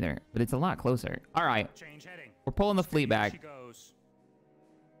this one either, but it's a lot closer. All right, Change heading. we're pulling the fleet Here she back. goes.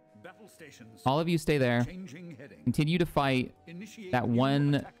 Battle stations. All of you stay there. Changing heading. Continue to fight Initiate that new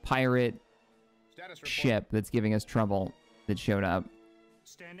one attack. pirate Status report. ship that's giving us trouble that showed up.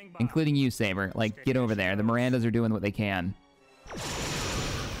 Standing by. Including you, Saber. Like, get over there. The Mirandas are doing what they can.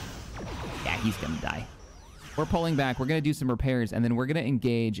 Yeah, he's gonna die. We're pulling back. We're gonna do some repairs, and then we're gonna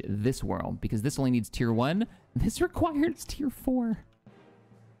engage this world, because this only needs tier 1. This requires tier 4.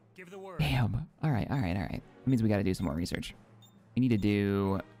 Give the word. Damn. All right. That means we gotta do some more research. We need to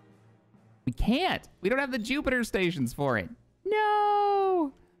do... We can't! We don't have the Jupiter stations for it.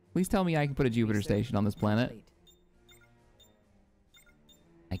 No! Please tell me I can put a Jupiter Research station on this planet. complete.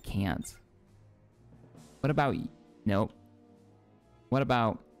 I can't. What about... Nope. What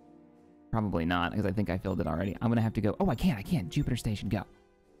about... Probably not, because I think I filled it already. I'm gonna have to go... Oh, I can't. Jupiter station, go.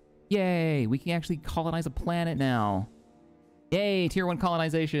 Yay! We can actually colonize a planet now. Yay! Tier 1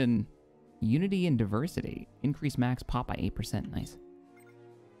 colonization. Unity and diversity. Increase max pop by 8%. Nice.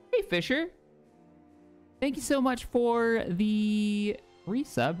 Hey, Fisher. Thank you so much for the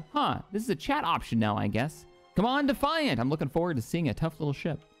resub. Huh. This is a chat option now, I guess. Come on, Defiant. I'm looking forward to seeing a tough little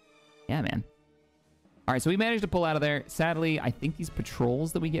ship. Yeah, man. All right, so we managed to pull out of there. Sadly, I think these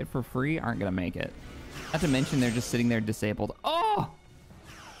patrols that we get for free aren't going to make it. Not to mention they're just sitting there disabled. Oh!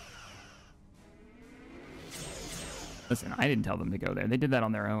 Listen, I didn't tell them to go there. They did that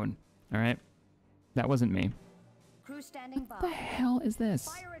on their own. All right? That wasn't me. Crew standing by. What the hell is this?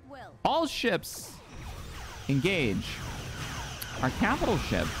 Fire at will. All ships engage. Our capital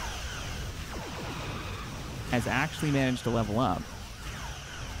ship has actually managed to level up.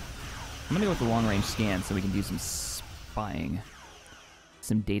 I'm gonna go with the long-range scan so we can do some spying,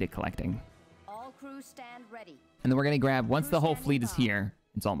 some data collecting. All crew stand ready. And then we're gonna grab, once the whole fleet is here,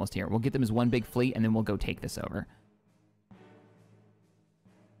 it's almost here, we'll get them as one big fleet and then we'll go take this over.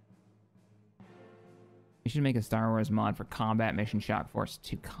 We should make a Star Wars mod for Combat Mission Shock Force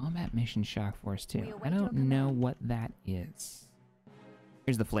 2. Combat Mission Shock Force 2. I don't know what that is.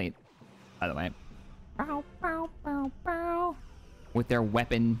 Here's the fleet, by the way. Bow, bow, bow, bow. With their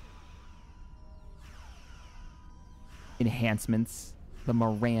weapon enhancements. The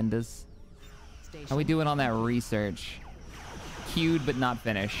Mirandas. How we doing on that research? Queued but not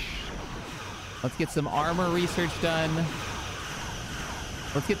finished. Let's get some armor research done.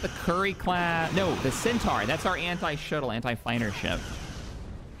 Let's get the Curry class. No, the Centaur. That's our anti-shuttle, anti-fighter ship.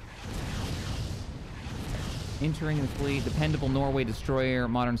 Entering the fleet, dependable Norway destroyer,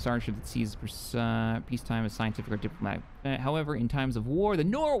 modern starship that sees peacetime as scientific or diplomatic. However, in times of war, the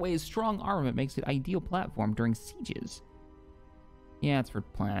Norway's strong armament makes it ideal platform during sieges. Yeah, it's for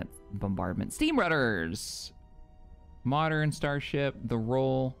planet bombardment. Steam runners. Modern starship, the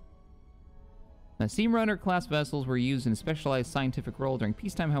role. The Steam Runner class vessels were used in a specialized scientific role during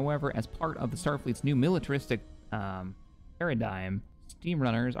peacetime. However, as part of the Starfleet's new militaristic paradigm, Steam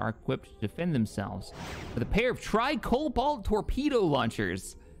Runners are equipped to defend themselves with a pair of tri-cobalt torpedo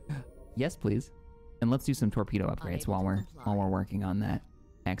launchers. Yes, please. And let's do some torpedo upgrades while we're working on that.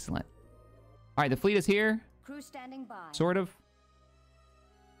 Excellent. All right, the fleet is here. Crew standing by. Sort of.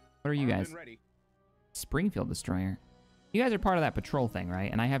 What are you guys? Ready. Springfield destroyer. You guys are part of that patrol thing,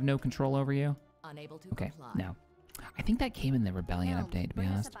 right? And I have no control over you? Unable to Okay, comply. no. I think that came in the Rebellion Helm, update, to be bring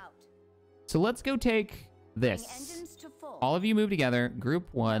us honest. about. So let's go take Bring this. engines to full. All of you move together. Group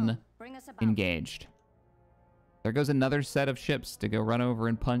 1 Helm, bring us about. engaged. There goes another set of ships to go run over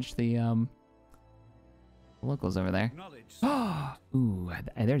and punch the locals over there. Acknowledge. Ooh,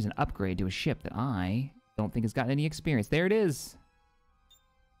 there's an upgrade to a ship that I don't think has gotten any experience. There it is.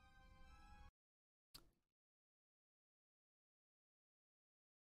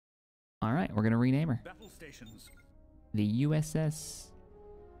 All right, we're gonna rename her. Battle stations. The USS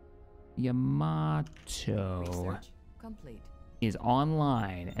Yamato Research complete. is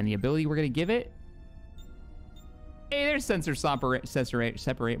online, and the ability we're gonna give it. Hey, there's separation.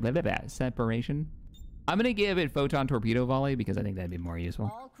 I'm gonna give it photon torpedo volley because I think that'd be more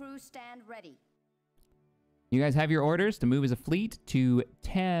useful. All crew stand ready. You guys have your orders to move as a fleet to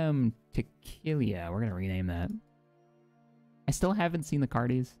Temtikilia. We're gonna rename that. I still haven't seen the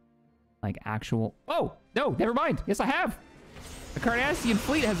Cardies. Like actual... Oh! No! Never mind! Yes, I have! The Cardassian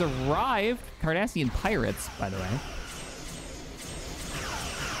fleet has arrived. Cardassian pirates, by the way.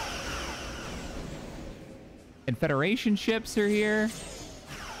 And Federation ships are here.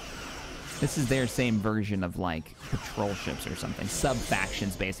 This is their same version of, like, patrol ships or something.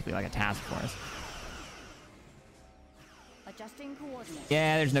 Sub-factions, basically, like a task force. Adjusting coordinates.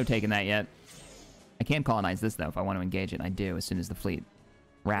 Yeah, there's no taking that yet. I can colonize this, though, if I want to engage it, and I do as soon as the fleet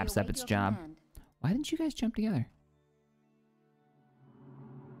wraps up its job. Command. Why didn't you guys jump together?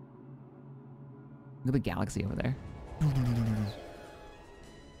 Look at the galaxy over there.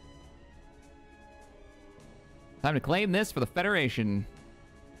 Time to claim this for the Federation.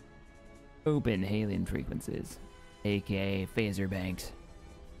 Open Halion frequencies, aka phaser banks.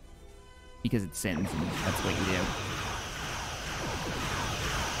 Because it's sins, and that's what you do.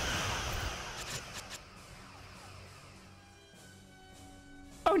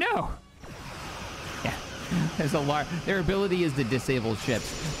 Oh no! Yeah, there's a lot. Their ability is to disable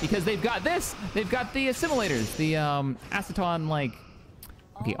ships because they've got this. They've got the assimilators, the aceton. Like,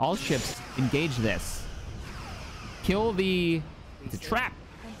 okay, all ships engage this. Kill the. It's a trap.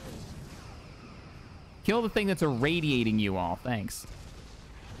 Kill the thing that's irradiating you all. Thanks.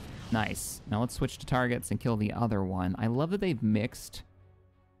 Nice. Now let's switch to targets and kill the other one. I love that they've mixed.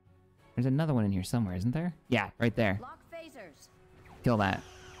 There's another one in here somewhere, isn't there? Yeah, right there. Lock phasers. Kill that.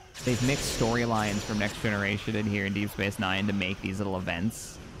 They've mixed storylines from Next Generation in here in Deep Space Nine to make these little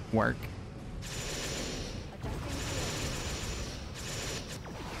events work.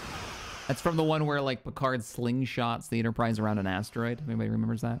 That's from the one where, like, Picard slingshots the Enterprise around an asteroid. Anybody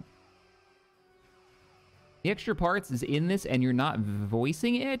remembers that? The extra parts is in this and you're not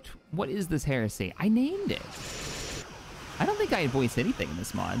voicing it? What is this heresy? I named it. I don't think I voiced anything in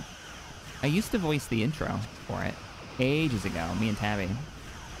this mod. I used to voice the intro for it ages ago, me and Tabby.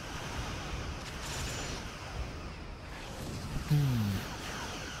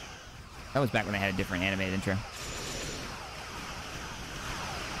 That was back when I had a different animated intro.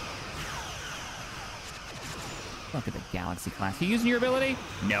 Look at the Galaxy class. You using your ability?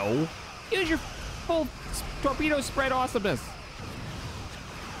 No. Use your full torpedo spread awesomeness.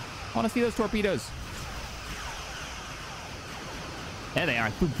 I want to see those torpedoes. There they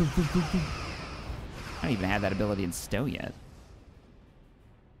are. Boom, boom, boom, boom, boom. I don't even have that ability in stow yet.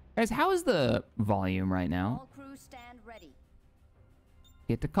 Guys, how is the volume right now? All crew stand ready.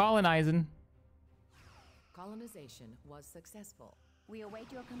 Get to colonizing. Colonization was successful. We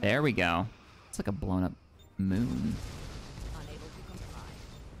await your command. There we go. It's like a blown up moon. Unable to comply.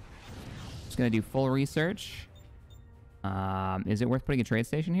 Just gonna do full research. Is it worth putting a trade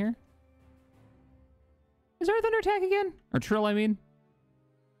station here? Is Earth under attack again? Or Trill, I mean.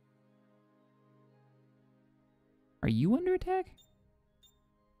 Are you under attack?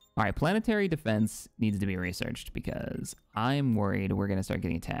 All right, planetary defense needs to be researched because I'm worried we're going to start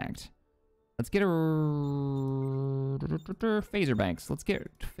getting attacked. Let's get a phaser banks. Let's get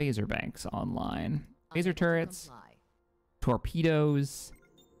phaser banks online. Phaser turrets, torpedoes,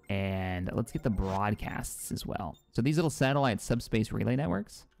 and let's get the broadcasts as well. So these little satellite subspace relay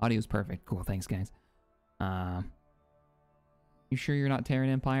networks. Audio is perfect. Cool, thanks guys. You sure you're not Terran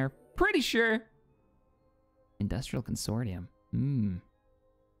Empire? Pretty sure. Industrial consortium.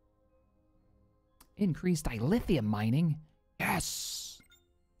 Increased dilithium mining. Yes.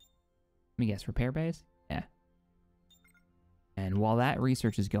 Let me guess, repair base? Yeah. And while that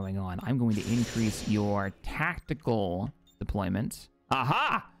research is going on, I'm going to increase your tactical deployment.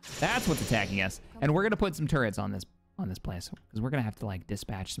 Aha! That's what's attacking us. And we're gonna put some turrets on this place because we're gonna have to like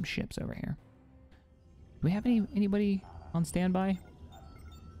dispatch some ships over here. Do we have anybody on standby?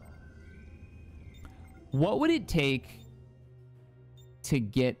 What would it take to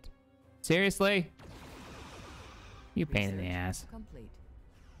get... Seriously? You pain in the ass. Complete.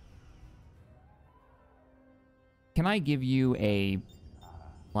 Can I give you a...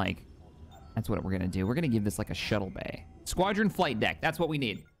 Like... That's what we're gonna do. We're gonna give this like a shuttle bay. Squadron flight deck. That's what we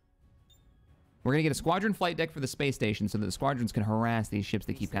need. We're gonna get a squadron flight deck for the space station so that the squadrons can harass these ships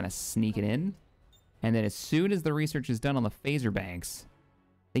that keep kind of sneaking in. And then as soon as the research is done on the phaser banks,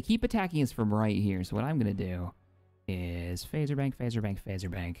 they keep attacking us from right here. So what I'm gonna do is phaser bank, phaser bank,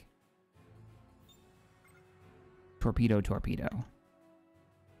 phaser bank. Torpedo, torpedo.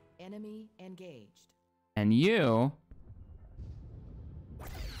 Enemy engaged. And you...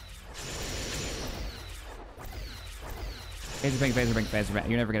 Phaser bank, phaser bank, phaser bank.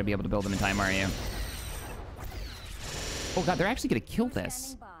 You're never gonna be able to build them in time, are you? Oh god, they're actually gonna kill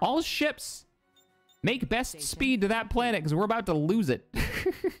this. All ships make best speed to that planet because we're about to lose it.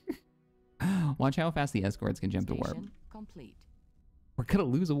 Watch how fast the escorts can jump to warp. Complete. We're gonna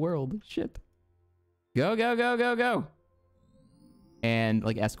lose a world. Shit. Go, go, go, go, go. And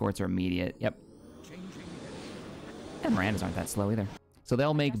like escorts are immediate. Yep. And Mirandas aren't that slow either. So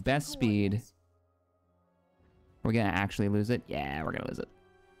they'll make best speed. We're gonna actually lose it? Yeah, we're gonna lose it.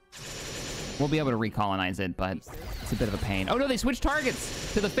 We'll be able to recolonize it, but it's a bit of a pain. Oh no, they switched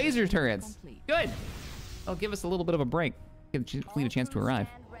targets to the phaser turrets. Good. They'll give us a little bit of a break. Give the fleet a chance to arrive.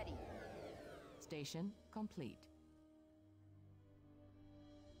 Station complete.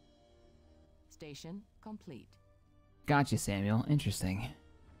 Station complete. Gotcha, Samuel. Interesting.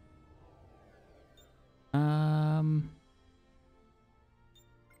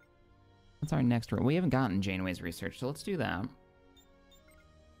 What's our next row? We haven't gotten Janeway's research, so let's do that.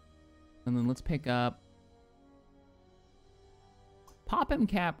 And then let's pick up... Pop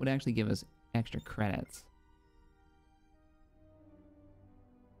MCAP would actually give us extra credits.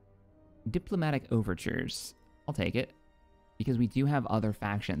 Diplomatic overtures. I'll take it. Because we do have other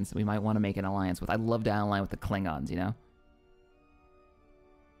factions that we might want to make an alliance with. I'd love to ally with the Klingons, you know?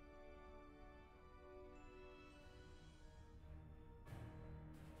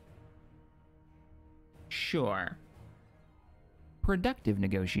 Sure. Productive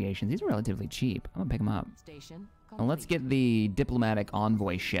negotiations. These are relatively cheap. I'm gonna pick them up. Station And let's get the diplomatic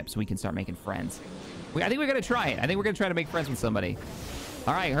envoy ship so we can start making friends. I think we're gonna try it. I think we're gonna try to make friends with somebody.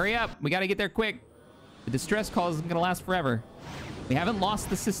 All right, hurry up. We gotta get there quick. The distress call isn't gonna last forever. We haven't lost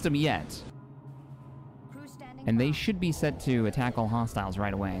the system yet. And they should be set to attack all hostiles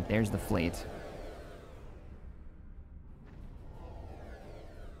right away. There's the fleet.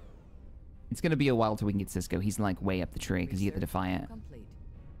 It's gonna be a while till we can get Cisco. He's like way up the tree because you get the Defiant. complete.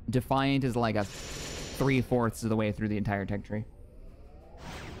 Defiant is like a 3/4 of the way through the entire tech tree.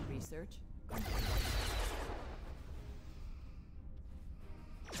 Research.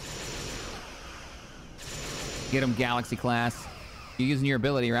 Get him Galaxy class. You're using your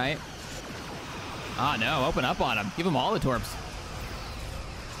ability, right? Ah, no. Open up on him. Give him all the torps.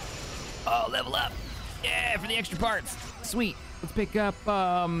 Oh, level up. Yeah, for the extra parts. Sweet. Let's pick up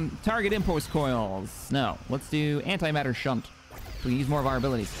target impulse coils. No, let's do antimatter shunt. So we can use more of our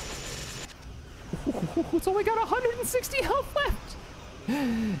abilities. It's only got 160 health left.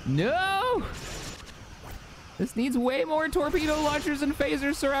 No. This needs way more torpedo launchers and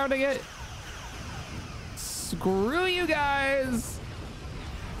phasers surrounding it. Screw you guys.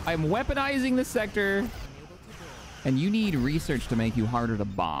 I'm weaponizing this sector. And you need research to make you harder to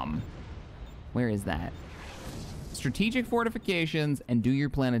bomb. Where is that? Strategic fortifications and do your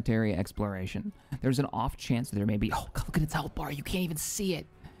planetary exploration. There's an off chance that there may be... Oh, God, look at its health bar. You can't even see it.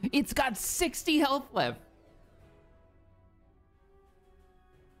 It's got 60 health left.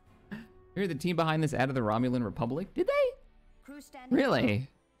 You're the team behind this added the Romulan Republic? Did they? Really?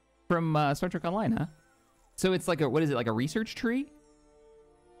 From Star Trek Online, huh? So it's like a... What is it? Like a research tree?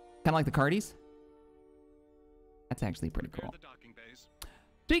 Kind of like the Cardis. That's actually pretty Prepare cool. the docking bays.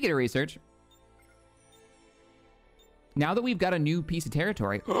 Speaking of research, now that we've got a new piece of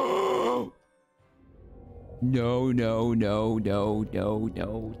territory. No, no, no, no, no,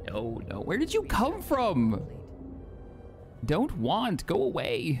 no, no. Where did you come from? Complete. Don't want. Go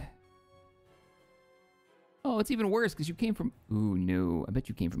away. Oh, it's even worse because you came from... Ooh, no. I bet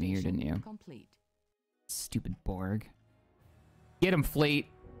you came from here, didn't you? Complete. Stupid Borg. Get him, fleet.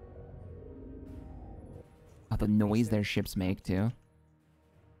 Oh, the noise their ships make, too.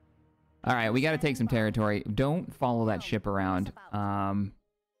 All right, we got to take some territory. Don't follow that ship around.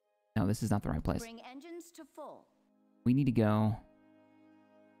 No, this is not the right place. Bring engines to full. We need to go...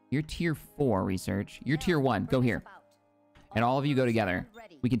 You're tier 4 research. You're tier 1. Go here. And all of you go together.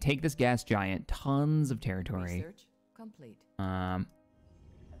 We can take this gas giant. Tons of territory. Research complete.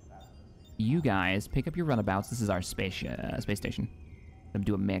 You guys pick up your runabouts. This is our space station. I'm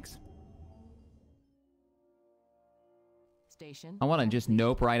do a mix. Station. I want to just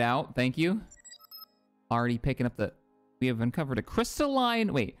nope right out. Thank you. Already picking up the... We have uncovered a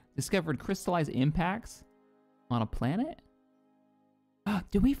crystalline... Wait. Discovered crystallized impacts on a planet?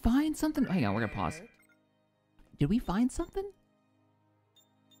 Did we find something? Hang on, we're gonna pause. Did we find something?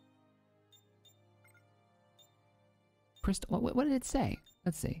 What did it say?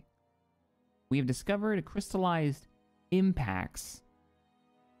 Let's see. We have discovered crystallized impacts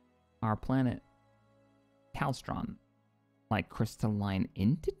on our planet Calstron. Like crystalline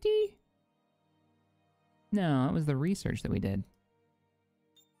entity? No, that was the research that we did.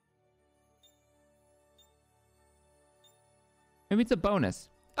 Maybe it's a bonus.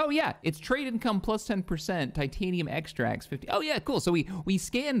 Oh yeah, it's trade income plus 10%, titanium extracts 50. Oh yeah, cool. So we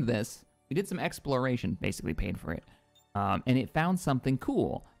scanned this. We did some exploration, basically paid for it. And it found something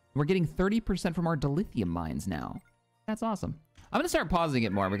cool. We're getting 30% from our dilithium mines now. That's awesome. I'm gonna start pausing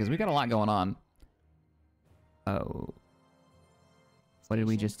it more because we got a lot going on. Oh. What did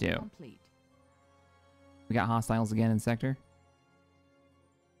we just do? Complete. We got hostiles again in sector.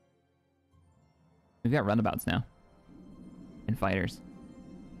 We've got runabouts now. And fighters.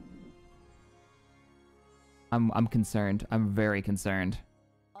 I'm concerned. I'm very concerned.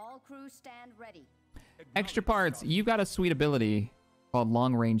 All crew stand ready. Extra parts. You got a sweet ability called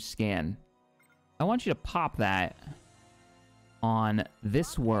long range scan. I want you to pop that on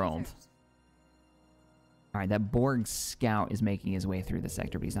this world. All right, that Borg scout is making his way through the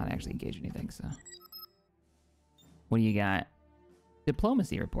sector, but he's not actually engaged in anything, so. What do you got?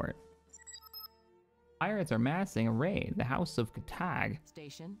 Diplomacy report. Pirates are massing a raid. The House of Katag.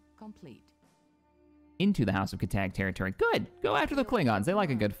 Station complete. Into the House of Katag territory. Good. Go after the Klingons. They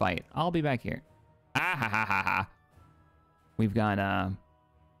like a good fight. I'll be back here. Ah ha ha ha ha. We've got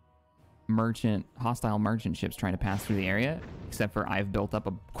hostile merchant ships trying to pass through the area. Except for I've built up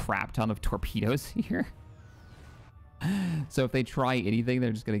a crap ton of torpedoes here. So if they try anything,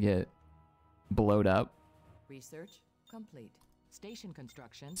 they're just gonna get blowed up. Research complete. Station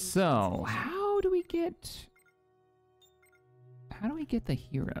construction. So how do we get the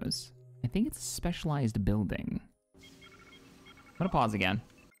heroes? I think it's a specialized building. I'm gonna pause again.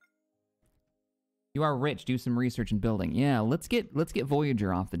 You are rich. Do some research in building. Yeah, let's get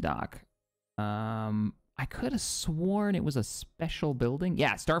Voyager off the dock. I could have sworn it was a special building.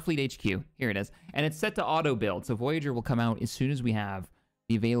 Yeah, Starfleet HQ. Here it is. And it's set to auto build, so Voyager will come out as soon as we have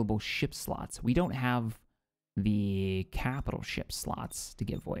the available ship slots. We don't have the capital ship slots to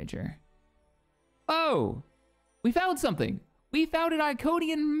give Voyager. Oh! We found something! We found an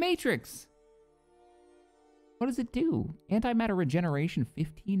Iconian matrix! What does it do? Antimatter regeneration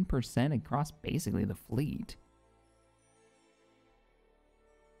 15% across basically the fleet.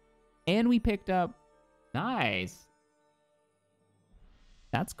 And we picked up... Nice!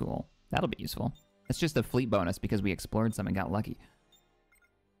 That's cool. That'll be useful. That's just a fleet bonus because we explored some and got lucky.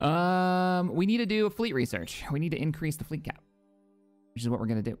 We need to do a fleet research. We need to increase the fleet cap, which is what we're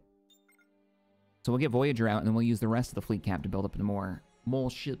gonna do. So we'll get Voyager out and then we'll use the rest of the fleet cap to build up into more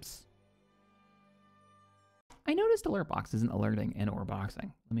ships. I noticed alert box isn't alerting and or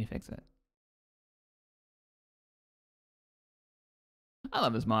boxing. Let me fix it. I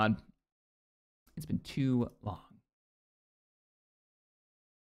love this mod. It's been too long.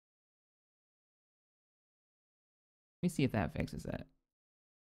 Let me see if that fixes it.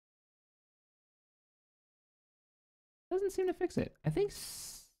 Doesn't seem to fix it. I think...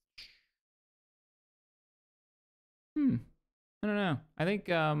 I don't know. I think,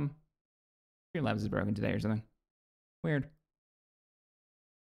 Streamlabs is broken today or something. Weird.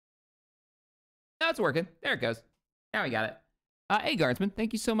 No, it's working. There it goes. Now we got it. Hey, Guardsman,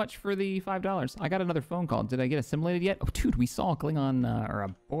 thank you so much for the $5. I got another phone call. Did I get assimilated yet? Oh, dude, we saw a Klingon, or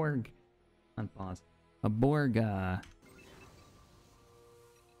a Borg. Unpause. A Borg,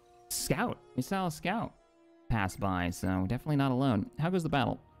 scout. We saw a scout pass by, so definitely not alone. How goes the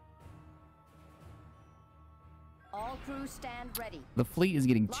battle? All crews stand ready. The fleet is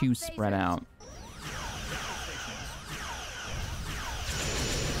getting too Lost spread phasers. out.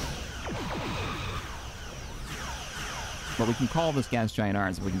 But we can call this gas giant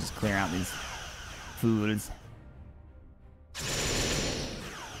ours if we can just clear out these foods.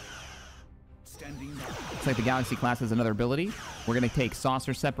 Standing by. Looks like the Galaxy class has another ability. We're going to take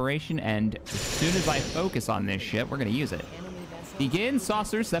saucer separation, and as soon as I focus on this ship, we're going to use it. Enemy vessel. Begin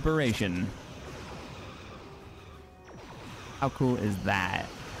saucer separation. How cool is that?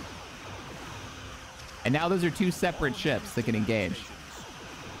 And now those are two separate ships that can engage.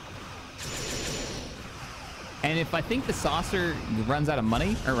 And if I think the saucer runs out of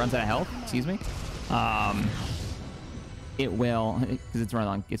money, or runs out of health, excuse me, it will, because it's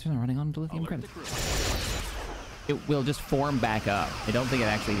running on lithium credits. It will just form back up. I don't think it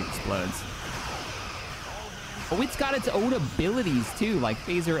actually explodes. Oh, it's got its own abilities too, like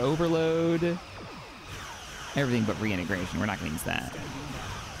phaser overload. Everything but reintegration. We're not going to use that.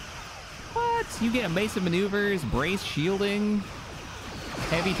 What? You get evasive maneuvers, brace shielding,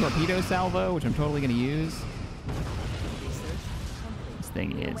 heavy torpedo salvo, which I'm totally going to use. This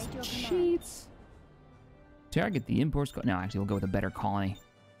thing is cheats. Target the imports. No, actually, we'll go with a better colony.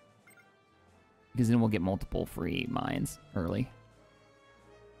 Because then we'll get multiple free mines early.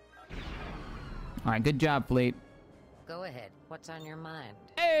 All right, good job, fleet. Go ahead. What's on your mind?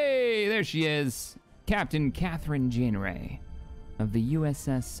 Hey, there she is. Captain Catherine Janeway of the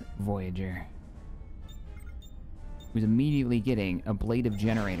USS Voyager. Who's immediately getting a blade of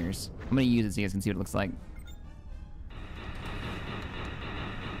generators. I'm going to use it so you guys can see what it looks like.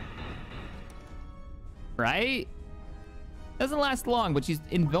 Right? Doesn't last long, but she's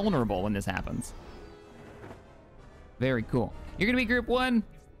invulnerable when this happens. Very cool. You're going to be Group 1.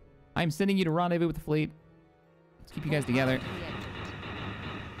 I'm sending you to rendezvous with the fleet. Let's keep you guys together.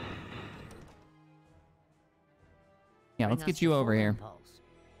 Yeah, let's get you over here.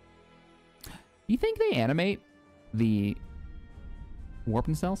 Do you think they animate the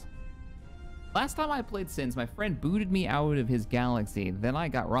warp cells? Last time I played Sins, my friend booted me out of his galaxy. Then I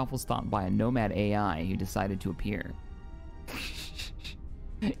got raffle stomped by a nomad AI who decided to appear.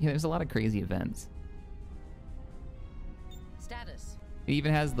 Yeah, there's a lot of crazy events. Status. It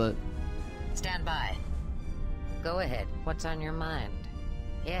even has the... Stand by. Go ahead. What's on your mind?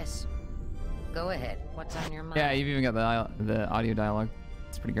 Yes. Go ahead. What's on your mind? Yeah, you've even got the audio dialogue.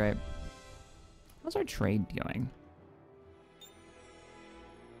 It's pretty great. How's our trade going?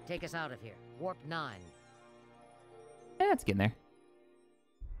 Take us out of here. Warp 9. Yeah, it's getting there.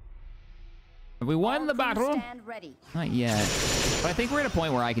 Have we won All the crews battle? stand ready. Not yet. But I think we're at a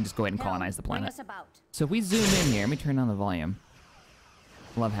point where I can just go ahead and colonize the Bring planet. us about. So if we zoom in here, let me turn down the volume.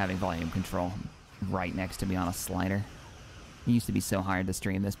 Love having volume control right next to me on a slider. It used to be so hard to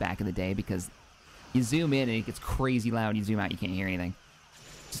stream this back in the day because you zoom in and it gets crazy loud. You zoom out, you can't hear anything.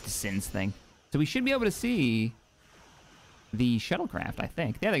 Just a Sins thing. So we should be able to see the shuttlecraft, I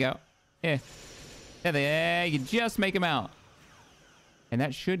think. There they go. Yeah. There you just make them out. And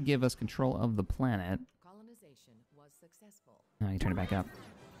that should give us control of the planet. Colonization was successful. Oh, you turn it back up.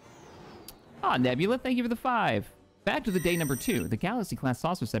 Ah, Nebula, thank you for the 5. Back to the day number 2. The Galaxy-class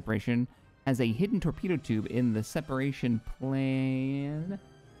saucer separation has a hidden torpedo tube in the separation plan.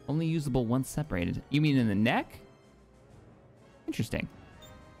 Only usable once separated. You mean in the neck? Interesting.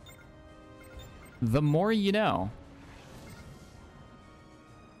 The more you know.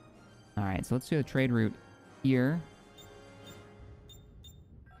 All right, so let's do a trade route here.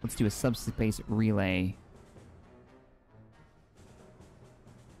 Let's do a subspace relay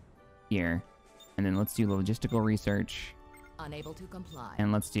here. And then let's do logistical research. Unable to comply.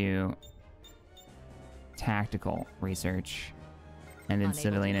 And let's do tactical research. And then Unable to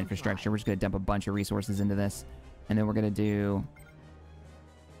civilian comply. infrastructure. We're just going to dump a bunch of resources into this. And then we're going to do...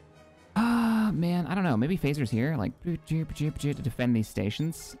 man, I don't know. Maybe phasers here, like, to defend these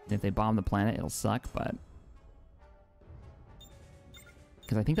stations. If they bomb the planet, it'll suck, but...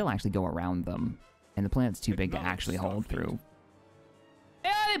 Because I think they'll actually go around them. And the planet's too big to actually hold through.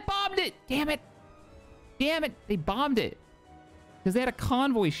 Yeah, they bombed it! Damn it! Damn it! They bombed it! Because they had a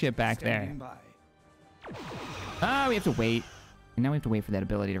convoy ship back there. Ah, we have to wait. And now we have to wait for that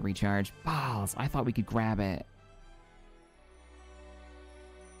ability to recharge. Balls, I thought we could grab it.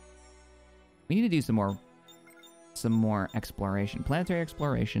 We need to do some more exploration. Planetary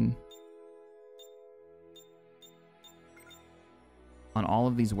exploration. on all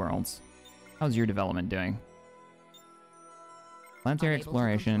of these worlds. How's your development doing? Planetary Unable to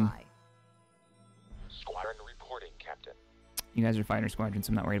exploration. comply. Squadron reporting, Captain. You guys are fighter squadrons,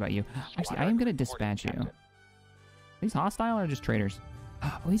 so I'm not worried about you. Actually, I am going to dispatch you. Are these hostile or just traders?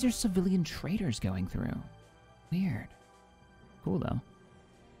 Oh, these are civilian traders going through. Weird. Cool, though.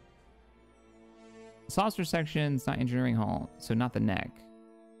 Saucer section, it's not engineering hull, so not the neck.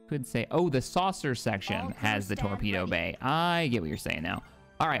 Could say, oh, the saucer section has the torpedo bay. I get what you're saying now.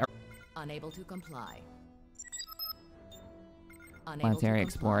 All right. Unable to comply. Unable to Planetary comply.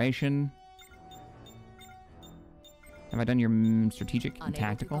 exploration. Have I done your strategic and Unable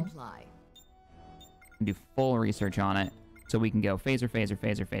tactical? to comply. Do full research on it so we can go phaser, phaser,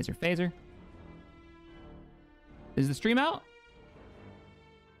 phaser, phaser, phaser. Is the stream out?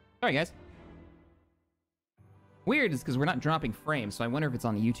 Sorry, guys. Weird is because we're not dropping frames, so I wonder if it's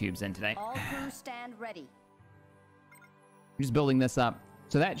on the YouTube's end today. All crew stand ready. I'm just building this up.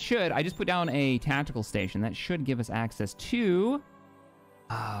 So that should, I just put down a tactical station. That should give us access to...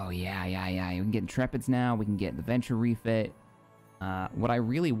 Oh, yeah. We can get Intrepids now. We can get the Venture refit. What I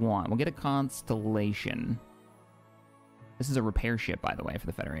really want, we'll get a Constellation. This is a repair ship, by the way, for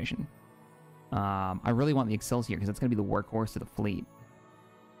the Federation. I really want the Excelsior because that's going to be the workhorse of the fleet.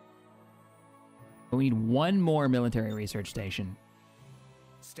 But we need one more military research station.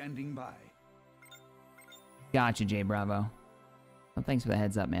 Standing by. Gotcha, J Bravo. Well, thanks for the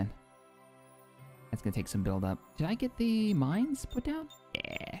heads up, man. That's going to take some build up. Did I get the mines put down?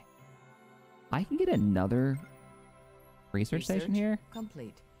 Yeah. I can get another research station here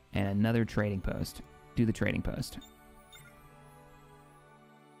Complete. and another trading post. Do the trading post.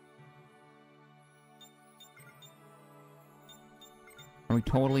 Are we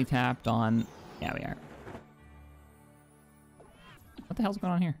totally tapped on? Yeah, we are. What the hell's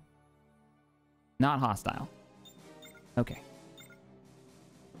going on here? Not hostile. Okay.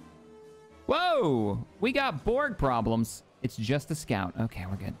 Whoa! We got Borg problems. It's just a scout. Okay,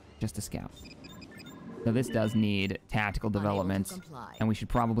 we're good. Just a scout. So this does need tactical developments, comply. and we should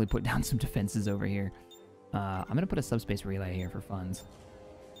probably put down some defenses over here. I'm going to put a subspace relay here for funds.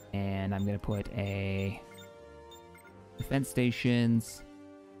 And I'm going to put a defense stations,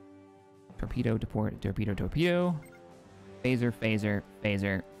 torpedo, torpedo, torpedo, phaser, phaser,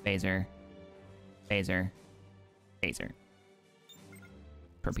 phaser, phaser, phaser, phaser,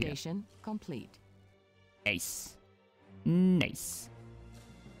 torpedo. Station complete. Nice. Nice.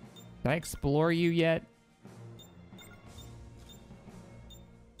 Did I explore you yet?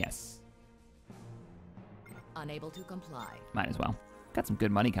 Yes. Unable to comply. Might as well. Got some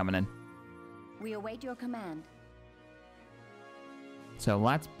good money coming in. We await your command. So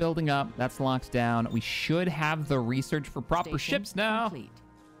that's building up. That's locked down. We should have the research for proper Station ships now. Complete.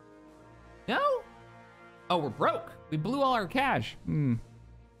 No? Oh, we're broke. We blew all our cash.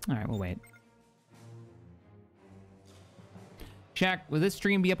 All right, we'll wait. Shaq, will this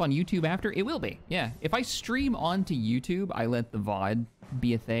stream be up on YouTube after? It will be, yeah. If I stream onto YouTube, I let the VOD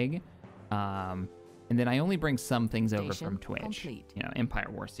be a thing. And then I only bring some things over Station from Twitch. complete. You know, Empire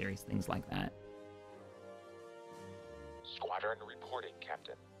War series, things like that. Squadron reporting,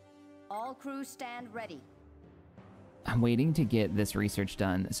 Captain. All crew stand ready. I'm waiting to get this research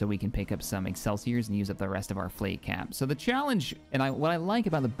done so we can pick up some Excelsiors and use up the rest of our fleet cap. So the challenge, and what I like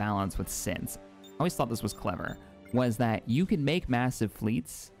about the balance with synths, I always thought this was clever, was that you can make massive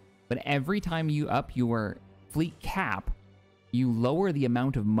fleets, but every time you up your fleet cap, you lower the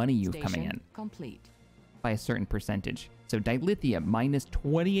amount of money you have coming in Complete. by a certain percentage. So dilithium minus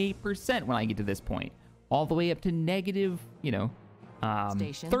 28% when I get to this point, all the way up to negative, you know,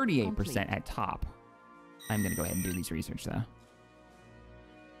 Station 38% complete. at top. I'm gonna go ahead and do these research though.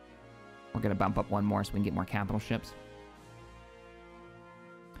 We're gonna bump up one more so we can get more capital ships.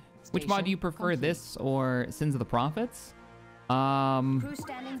 Which mod Station do you prefer, complete. this or Sins of the Prophets? Crew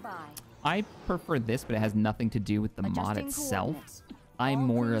standing by. I prefer this, but it has nothing to do with the mod Adjusting itself. coordinates. I'm All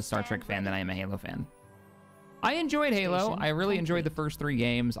more crews a Star Trek stand fan than I ready. am a Halo fan. I enjoyed Halo. Station I really enjoyed the complete. first 3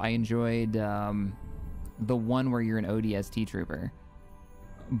 games. I enjoyed the one where you're an ODST trooper.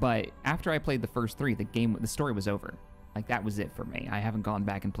 But after I played the first 3, the story was over. Like, that was it for me. I haven't gone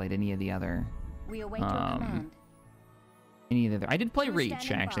back and played any of the other... We await your command. Any of the other... I did play Crew Reach,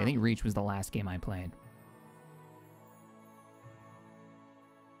 standing actually. I by. think Reach was the last game I played.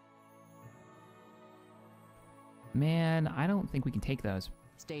 Man, I don't think we can take those.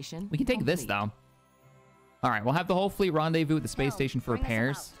 Station We can take this, complete. though. All right, we'll have the whole fleet rendezvous at the space Helm, station for bring us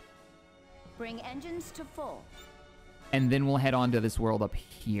repairs. about. Bring engines to full. And then we'll head on to this world up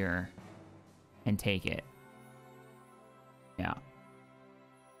here and take it. Yeah.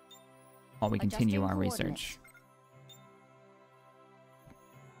 While we continue Adjusting our research.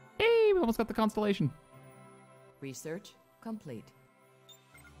 almost got the constellation. Research complete.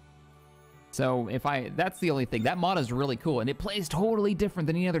 So that's the only thing. That mod is really cool, and it plays totally different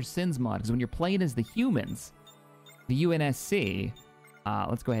than any other Sins mod, because when you're playing as the humans, the UNSC,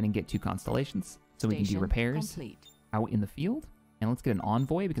 let's go ahead and get 2 constellations so we can do repairs out in the field. And let's get an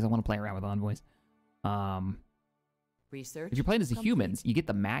envoy, because I want to play around with envoys. Research if you're playing as the humans, you get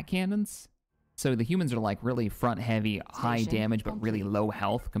the mat cannons. So the humans are like really front heavy, high damage, but really low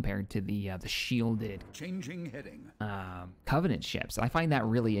health compared to the shielded Changing heading. Covenant ships. I find that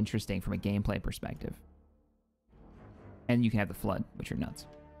really interesting from a gameplay perspective. And you can have the flood, which are nuts.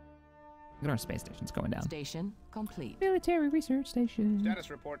 Look at our space stations going down. Station complete. Military research station. Status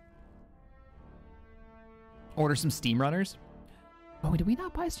report. Order some steam runners. Oh, did we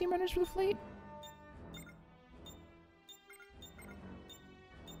not buy steam runners for the fleet?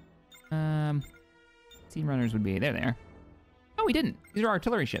 Steam runners would be there. They are. Oh, we didn't. These are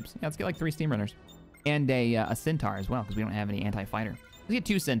artillery ships. Yeah, let's get like 3 steam runners. And a centaur as well, because we don't have any anti-fighter. Let's get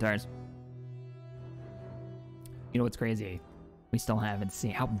 2 centaurs. You know what's crazy? We still haven't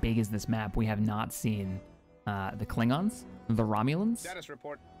seen, how big is this map? We have not seen the Klingons, the Romulans Status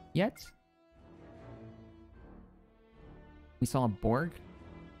report. yet. We saw a Borg.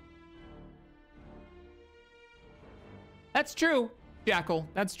 That's true, Jackal.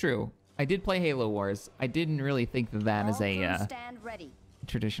 That's true. I did play Halo Wars. I didn't really think that that is a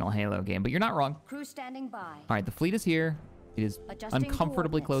traditional Halo game, but you're not wrong. Crew standing by. All right, the fleet is here. It is Adjusting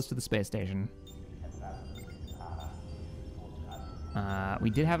uncomfortably coordinates. close to the space station. We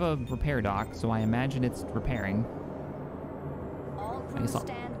did have a repair dock, so I imagine it's repairing. All crew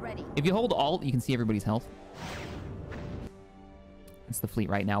stand ready. If you hold Alt, you can see everybody's health. It's the fleet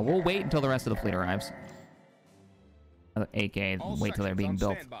right now. We'll wait until the rest of the fleet arrives. AK, wait till they're being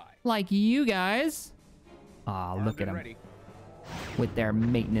built. Like you guys. Aw, look at them. With their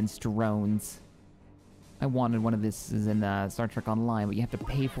maintenance drones. I wanted one of this in Star Trek Online, but you have to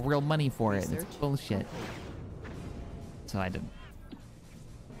pay for real money for it. It's bullshit. So I did.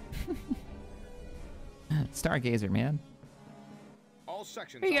 Stargazer, man. All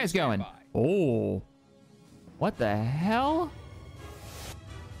sections. Where you guys going? Oh. What the hell?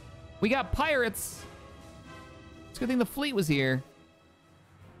 We got pirates. It's a good thing the fleet was here.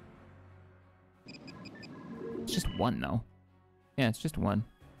 It's just one, though. Yeah, it's just one.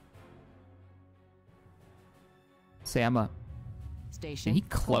 Say, I'm a... Station Did he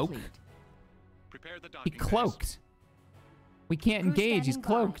cloak? complete. Prepare the He docking cloaked. We can't Crew engage. He's standing by.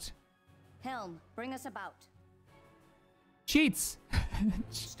 cloaked. Helm, bring us about. Cheats.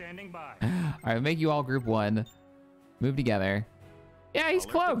 Standing by. All right, make you all group 1. Move together. Yeah, he's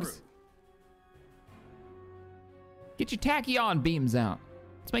Alert the cloaked. crew. Get your tachyon beams out.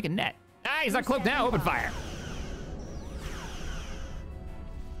 Let's make a net. Ah, he's not cloaked now. Open fire.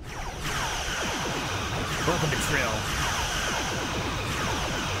 Welcome to Trill.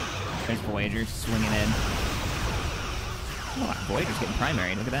 There's Voyager swinging in. Oh, Voyager's getting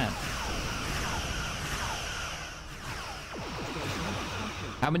primary. Look at that.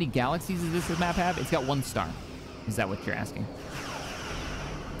 How many galaxies does this map have? It's got 1 star. Is that what you're asking?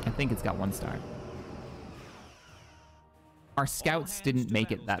 I think it's got 1 star. Our scouts didn't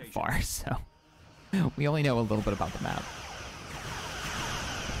make it that far, so we only know a little bit about the map.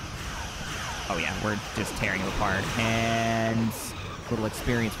 Oh yeah, we're just tearing it apart. And a little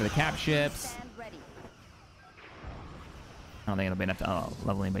experience for the cap ships. Stand ready. I don't think it'll be enough to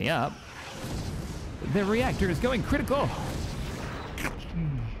level anybody up. The reactor is going critical.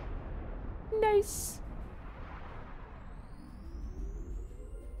 Nice.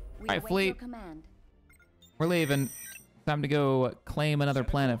 We All right, await fleet. your command. We're leaving. Time to go claim another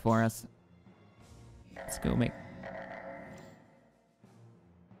planet for us. Let's go make...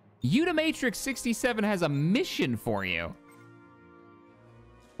 Unimatrix 67 has a mission for you.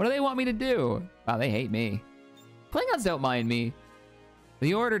 What do they want me to do? Wow, they hate me. Klingons don't mind me.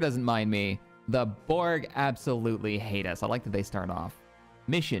 The Order doesn't mind me. The Borg absolutely hate us. I like that they start off.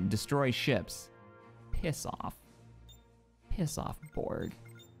 Mission, destroy ships. Piss off. Piss off, Borg.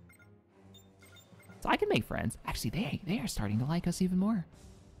 So I can make friends. Actually, they are starting to like us even more.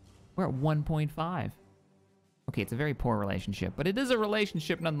 We're at 1.5. Okay, it's a very poor relationship, but it is a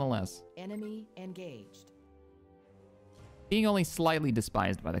relationship nonetheless. Enemy engaged. Being only slightly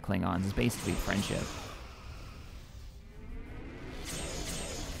despised by the Klingons is basically friendship.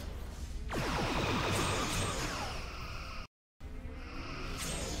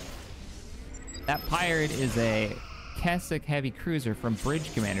 That pirate is a Keswick heavy cruiser from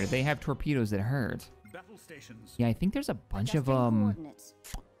Bridge Commander. They have torpedoes that hurt. Battle stations. Yeah, I think there's a bunch of Adjusting coordinates.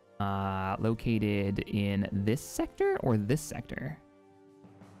 located in this sector or this sector.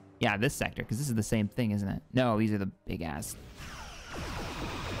 Yeah, this sector, because this is the same thing, isn't it? No, these are the big-ass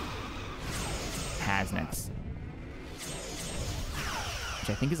Hasnets.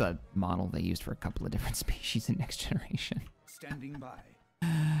 Which I think is a model they used for a couple of different species in Next Generation. Standing by.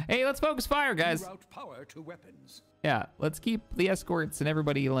 Hey, let's focus fire, guys. Route power to weapons. Yeah, let's keep the escorts and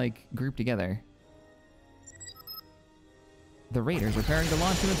everybody, like, grouped together. The Raiders are preparing to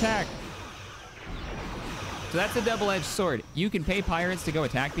launch an attack. So that's a double-edged sword. You can pay pirates to go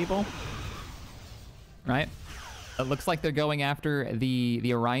attack people, right? It looks like they're going after the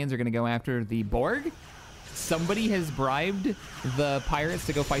Orions are going to go after the Borg. Somebody has bribed the pirates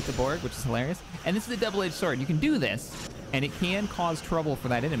to go fight the Borg, which is hilarious. And this is a double-edged sword. You can do this, and it can cause trouble for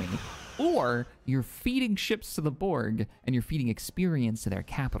that enemy. Or you're feeding ships to the Borg, and you're feeding experience to their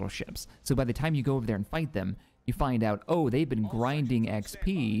capital ships. So by the time you go over there and fight them, you find out, oh, they've been grinding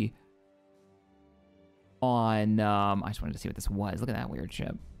XP on, I just wanted to see what this was. Look at that weird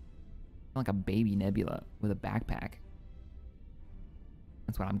ship. Like a baby nebula with a backpack.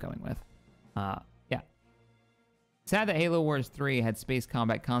 That's what I'm going with. Yeah. Sad that Halo Wars 3 had space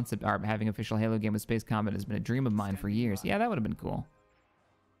combat concept art. Having official Halo game with space combat has been a dream of mine for years. Yeah, that would have been cool.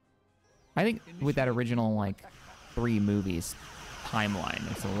 I think with that original, like, 3 movies timeline,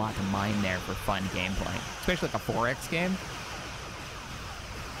 there's a lot to mine there for fun gameplay. Especially like a 4X game.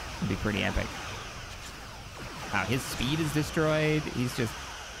 It'd be pretty epic. Wow, his speed is destroyed. He's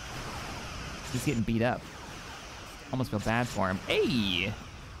getting beat up. Almost feel bad for him. Hey!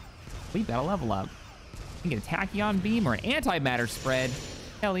 We've got a level up. You can get a tachyon beam or an antimatter spread.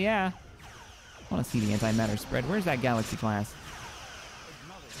 Hell yeah. I want to see the antimatter spread. Where's that galaxy class?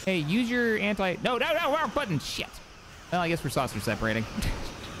 Hey, use your anti... No, wrong button. Shit. Well, I guess we're saucer separating.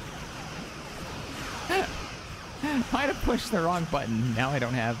 Might have pushed the wrong button. Now I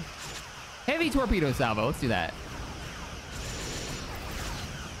don't have... Heavy torpedo salvo. Let's do that.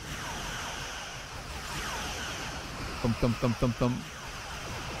 Thump, thump, thump, thump, thump.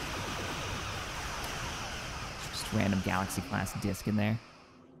 Just random galaxy class disc in there.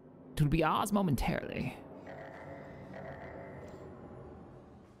 It will be ours momentarily.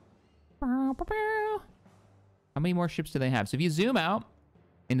 How many more ships do they have? So if you zoom out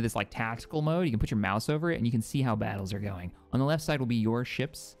into this like tactical mode, you can put your mouse over it and you can see how battles are going. On the left side will be your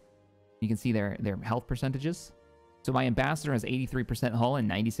ships. You can see their health percentages. So my Ambassador has 83% hull and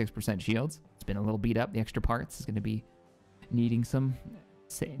 96% shields. It's been a little beat up. The extra parts is going to be needing some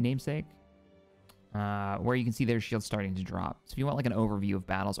namesake. Where you can see their shields starting to drop. So if you want like an overview of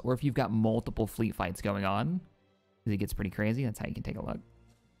battles, or if you've got multiple fleet fights going on, because it gets pretty crazy, that's how you can take a look.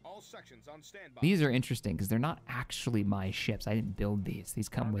 All sections on standby. These are interesting because they're not actually my ships. I didn't build these. These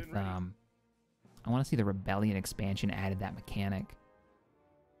come with, I want to see the Rebellion expansion added that mechanic.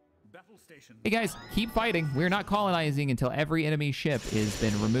 Battle station. Hey guys, keep fighting. We're not colonizing until every enemy ship has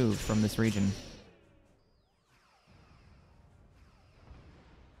been removed from this region.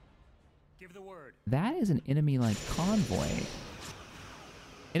 Give the word. That is an enemy-like convoy.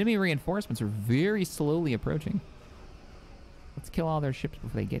 Enemy reinforcements are very slowly approaching. Let's kill all their ships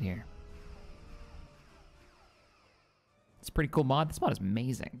before they get here. It's a pretty cool mod. This mod is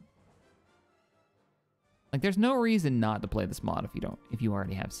amazing. Like, there's no reason not to play this mod if you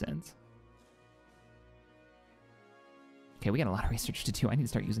already have Sins. Okay, we got a lot of research to do. I need to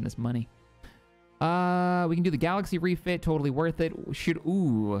start using this money. We can do the Galaxy refit. Totally worth it.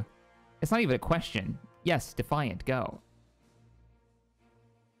 Ooh. It's not even a question. Yes, Defiant, go.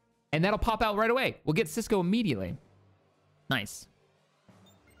 And that'll pop out right away. We'll get Cisco immediately. Nice.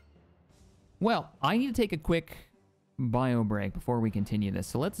 Well, I need to take a quick bio break before we continue this.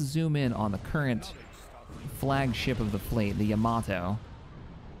 So let's zoom in on the current flagship of the fleet, the Yamato.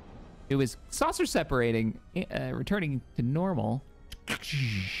 It was saucer separating, returning to normal.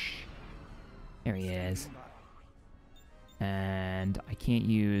 There he is. And I can't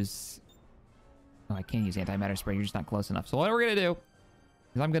use... Oh, I can't use antimatter spray. You're just not close enough. So what we're going to do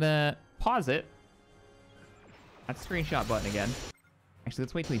is I'm going to pause it. That screenshot button again. Actually,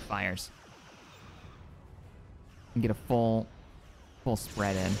 let's wait till he fires. And get a full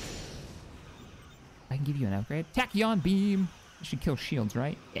spread in. I can give you an upgrade. Tachyon beam. You should kill shields,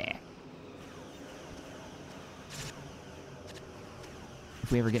 right? Yeah.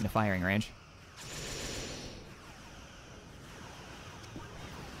 If we ever get into firing range.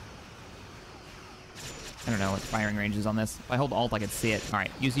 I don't know what the firing range is on this. If I hold Alt, I can see it. All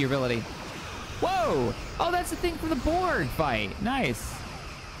right, use your ability. Whoa! Oh, that's the thing for the Borg fight. Nice.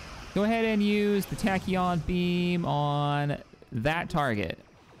 Go ahead and use the Tachyon beam on that target.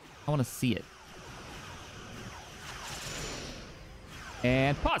 I want to see it.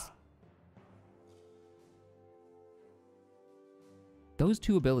 And pause. Those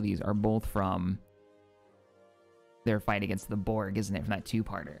two abilities are both from their fight against the Borg, isn't it? From that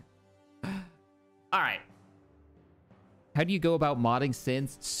two-parter. All right. How do you go about modding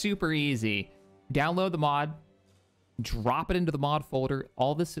synths? Super easy. Download the mod, drop it into the mod folder.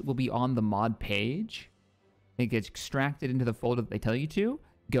 All this will be on the mod page. It gets extracted into the folder that they tell you to.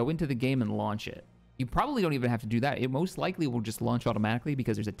 Go into the game and launch it. You probably don't even have to do that. It most likely will just launch automatically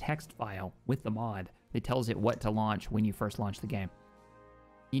because there's a text file with the mod that tells it what to launch when you first launch the game.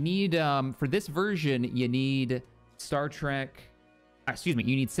 You need, for this version, you need Star Trek, you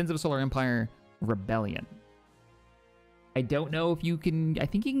need Sins of a Solar Empire Rebellion. I don't know if you can, I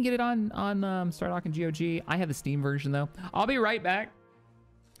think you can get it on Stardock and GOG. I have the Steam version though. I'll be right back.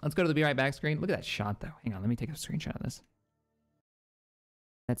 Let's go to the be right back screen. Look at that shot though. Hang on, let me take a screenshot of this.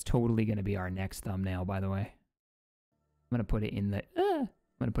 That's totally gonna be our next thumbnail, by the way. I'm gonna put it in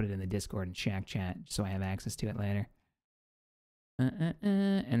the Discord and Shack chat so I have access to it later. And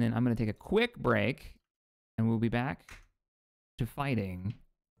then I'm gonna take a quick break. And we'll be back to fighting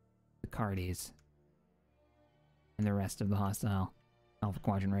the Cardis and the rest of the hostile Alpha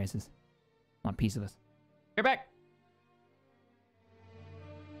Quadrant races. Want a piece of us. Get back!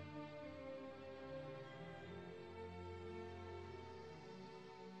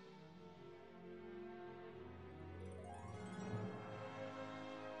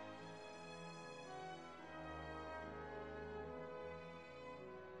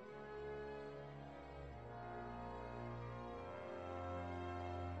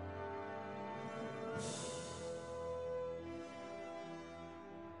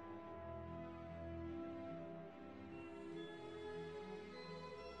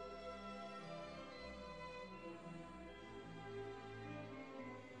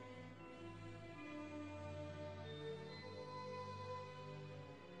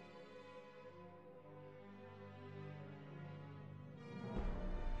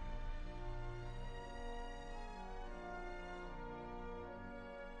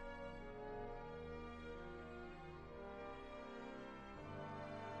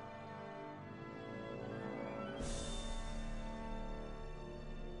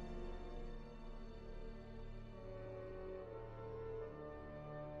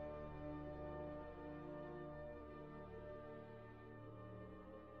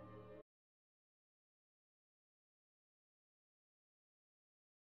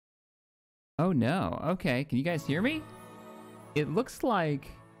 Oh no, okay, can you guys hear me? It looks like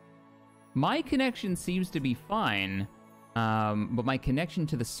my connection seems to be fine, but my connection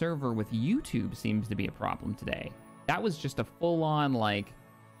to the server with YouTube seems to be a problem today. That was just a full-on, like,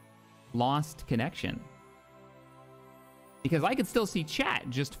 lost connection. Because I could still see chat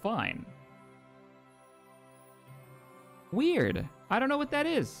just fine. Weird. I don't know what that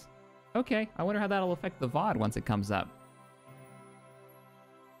is. Okay, I wonder how that'll affect the VOD once it comes up.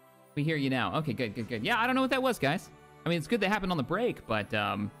 We hear you now. Okay, good. Yeah, I don't know what that was, guys. I mean, it's good that happened on the break, but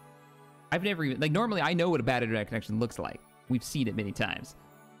I've never even, like, normally I know what a bad internet connection looks like. We've seen it many times.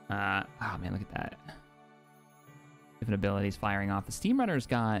 Oh man, look at that. Different abilities firing off. The Steam Runner's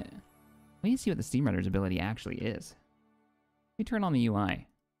got, let me see what the Steam Runner's ability actually is. Let me turn on the UI.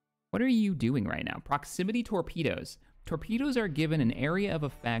 What are you doing right now? Proximity torpedoes. Torpedoes are given an area of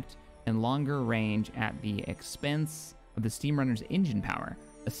effect and longer range at the expense of the Steam Runner's engine power.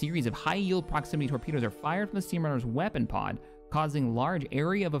 A series of high-yield proximity torpedoes are fired from the Steam Runner's weapon pod, causing large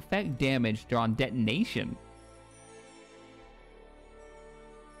area of effect damage on detonation.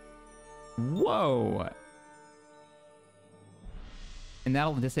 Whoa! And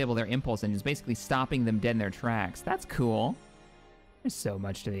that'll disable their impulse engines, basically stopping them dead in their tracks. That's cool. There's so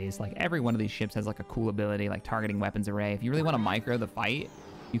much to these. Like, every one of these ships has, like, a cool ability, like targeting weapons array. If you really want to micro the fight,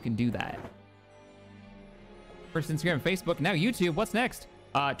 you can do that. First Instagram and Facebook, now YouTube. What's next?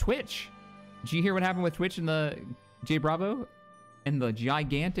 Twitch. Did you hear what happened with Twitch and the J Bravo and the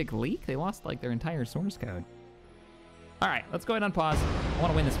gigantic leak? They lost like their entire source code. All right, let's go ahead and unpause. I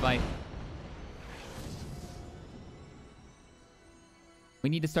want to win this fight. We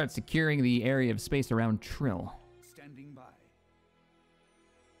need to start securing the area of space around Trill. Standing by.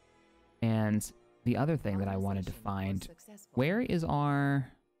 And the other thing that I wanted to find, where is our...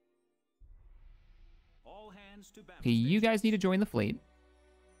 All hands to battle. Okay, you guys need to join the fleet.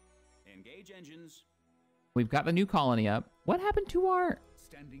 Engage engines. We've got the new colony up. What happened to our...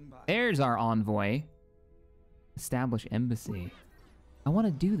 Standing by. There's our envoy. Establish embassy. I want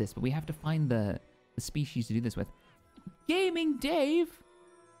to do this, but we have to find the species to do this with. Gaming Dave!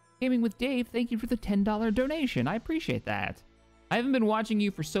 Gaming with Dave, thank you for the $10 donation. I appreciate that. I haven't been watching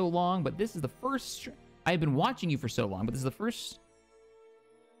you for so long, but this is the first... I've been watching you for so long, but this is the first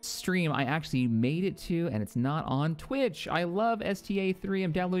stream I actually made it to, and it's not on Twitch. I love STA3.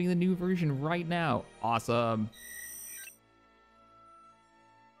 I'm downloading the new version right now. Awesome.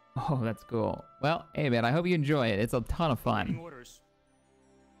 Oh, that's cool. Well, hey man, I hope you enjoy it. It's a ton of fun. Orders.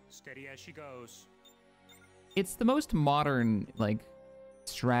 Steady as she goes. It's the most modern, like,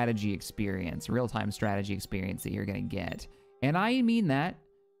 strategy experience, real-time strategy experience that you're gonna get. And I mean that,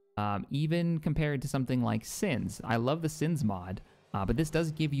 even compared to something like Sins. I love the Sins mod, but this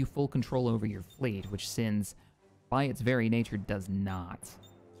does give you full control over your fleet, which Sins, by its very nature, does not.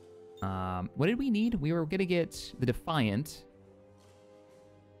 What did we need? We were gonna get the Defiant.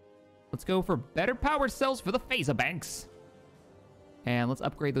 Let's go for better power cells for the phaser banks. And let's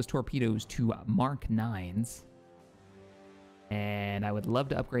upgrade those torpedoes to Mark 9s. And I would love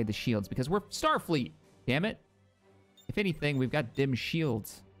to upgrade the shields because we're Starfleet, damn it. If anything, we've got dim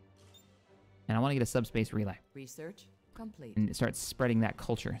shields. And I want to get a subspace relay. Research complete. And start spreading that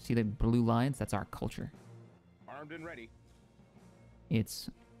culture. See the blue lines? That's our culture. Armed and ready. It's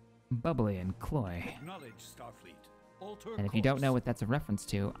bubbly and cloy. Acknowledge Starfleet. Alter And if you don't course. know what that's a reference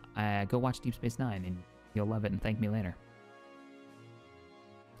to, go watch Deep Space Nine and you'll love it and thank me later.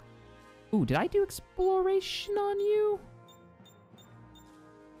 Ooh, did I do exploration on you?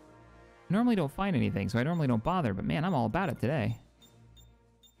 I normally don't find anything, so I normally don't bother, but man, I'm all about it today.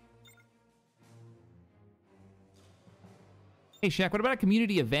 Hey, Shaq, what about a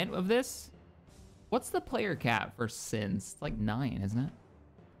community event of this? What's the player cap for Sins? It's like 9, isn't it?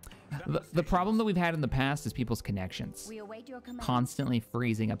 The problem that we've had in the past is people's connections. We await your command. Constantly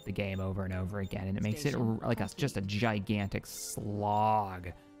freezing up the game over and over again, and it makes it like just a gigantic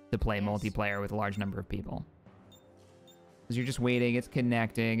slog to play multiplayer with a large number of people. Because you're just waiting, it's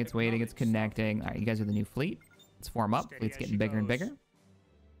connecting, it's waiting, it's connecting. All right, you guys are the new fleet. Let's form up. Fleet's getting bigger and bigger.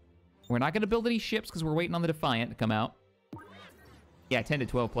 We're not going to build any ships because we're waiting on the Defiant to come out. Yeah, 10 to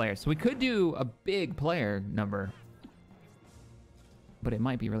 12 players. So we could do a big player number, but it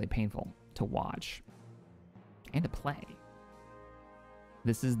might be really painful to watch and to play.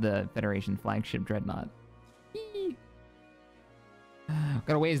 This is the Federation flagship dreadnought. Eee.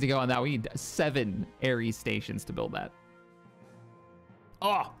 Got a ways to go on that. We need 7 Ares stations to build that.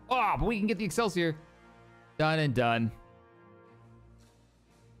 Oh, but we can get the Excelsior. Done and done.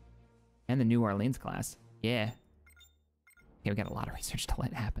 And the New Orleans class. Yeah. Okay, we got a lot of research to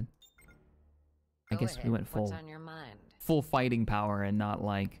let happen. I guess we went What's on your mind? full fighting power and not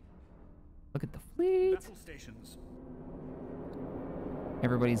like, look at the fleet. Battle stations.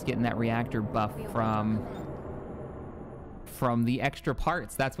 Everybody's getting that reactor buff We await your command. from the extra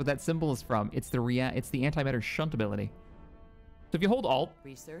parts. That's what that symbol is from. It's the antimatter shunt ability. So if you hold Alt,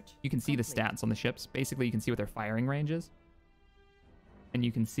 Research you can see the complete. stats on the ships. Basically, you can see what their firing range is. And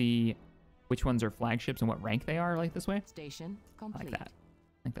you can see which ones are flagships and what rank they are, like this way. Station I complete. like that.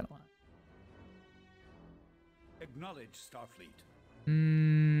 I like that a lot. Acknowledge Starfleet.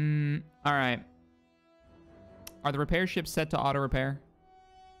 All right. Are the repair ships set to auto repair?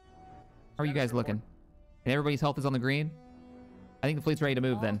 How are you guys looking? And everybody's health is on the green? I think the fleet's ready to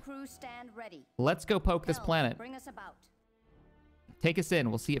move All then. crews stand ready. Let's go poke this Helm, planet. Bring us about. Take us in.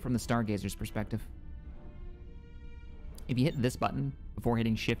 We'll see it from the Stargazer's perspective. If you hit this button before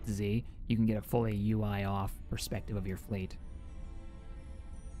hitting Shift Z, you can get a fully UI off perspective of your fleet.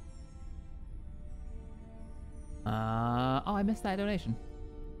 Oh, I missed that donation.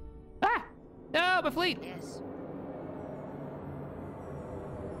 Ah! No, my fleet! Yes.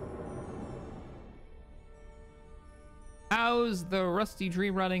 How's the Rusty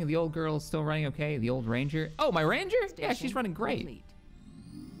Dream running? The old girl is still running okay? The old Ranger? Oh, my Ranger? Yeah, she's Station running great. complete.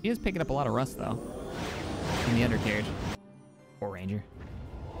 She is picking up a lot of rust, though. In the undercarriage. Poor Ranger.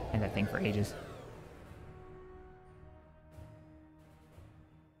 And that thing for ages.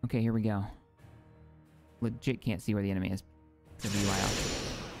 Okay, here we go. Legit can't see where the enemy is. It's a UI off.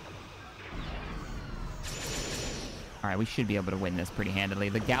 Alright, we should be able to win this pretty handily.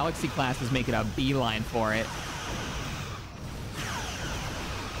 The Galaxy class is making a beeline for it.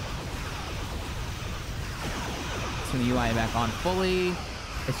 Turn the UI back on fully.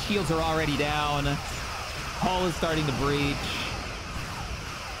 The shields are already down. Hull is starting to breach.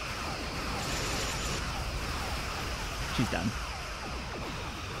 She's done.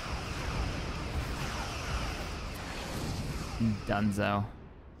 Dunzo.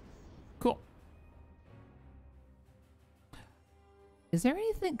 Cool. Is there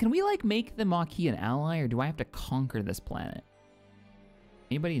anything? Can we like make the Maquis an ally, or do I have to conquer this planet?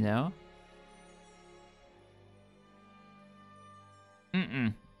 Anybody know?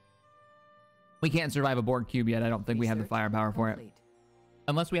 We can't survive a Borg cube yet. I don't think we have the Research firepower for it. complete.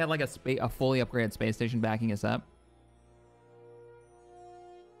 Unless we had like a fully upgraded space station backing us up.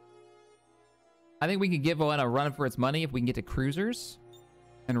 I think we could give one a run for its money if we can get to cruisers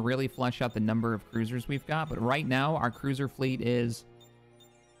and really flesh out the number of cruisers we've got. But right now, our cruiser fleet is...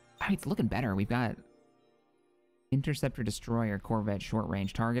 I mean, it's looking better. We've got Interceptor Destroyer, Corvette, short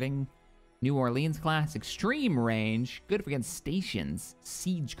range targeting, New Orleans class, extreme range, good against stations,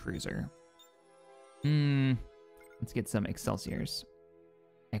 siege cruiser. Let's get some Excelsiors.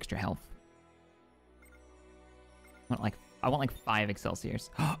 Extra health. I want like 5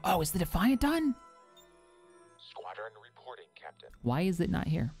 Excelsiors. Oh, is the Defiant done? Squadron reporting, Captain. Why is it not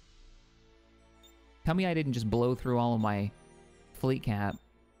here? Tell me I didn't just blow through all of my fleet cap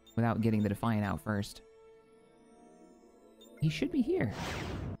without getting the Defiant out first. He should be here.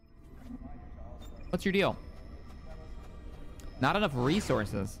 What's your deal? Not enough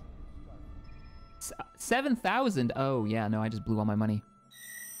resources. 7,000. Oh, yeah, no, I just blew all my money.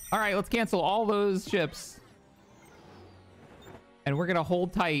 All right, let's cancel all those ships. And we're going to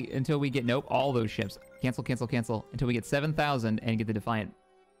hold tight until we get... Nope, all those ships. Cancel, cancel, cancel. Until we get 7,000 and get the Defiant.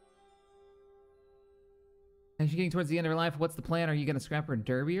 As you're getting towards the end of her life, what's the plan? Are you going to scrap her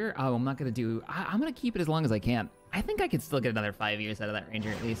derbier? Oh, I'm not going to do... I'm going to keep it as long as I can. I think I could still get another 5 years out of that Ranger,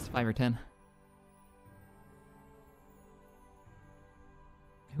 at least. 5 or 10.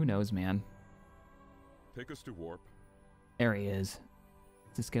 Who knows, man? Take us to warp. There he is.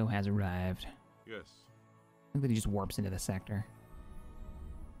 Cisco has arrived. Yes. I think that he just warps into the sector.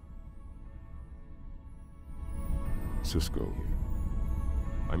 Cisco here.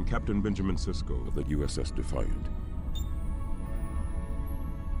 I'm Captain Benjamin Cisco of the USS Defiant.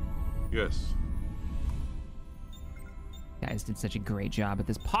 Yes. Guys did such a great job at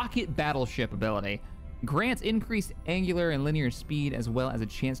this pocket battleship ability. Grants increased angular and linear speed as well as a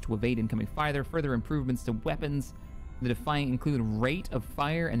chance to evade incoming fire. Further improvements to weapons. The Defiant include rate of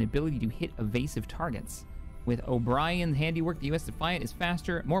fire and ability to hit evasive targets. With O'Brien's handiwork, the US Defiant is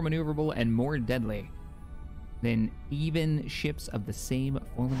faster, more maneuverable, and more deadly than even ships of the same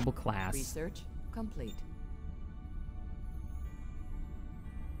formidable class. Research complete.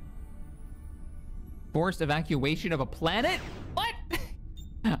 Forced evacuation of a planet? What?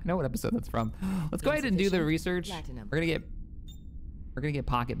 I know what episode that's from. Let's go ahead and do the research. Platinum. We're gonna get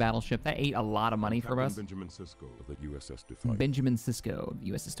pocket battleship. That ate a lot of money from us. Benjamin Cisco of the USS Defiant. Benjamin Cisco of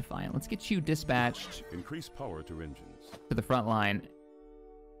the USS Defiant. Let's get you dispatched Increase power to engines. to the front line.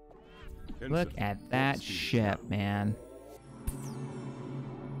 Look at that ship, man.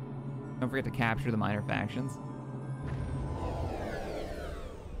 Don't forget to capture the minor factions.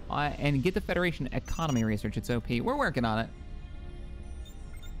 And get the Federation economy research. It's OP. We're working on it.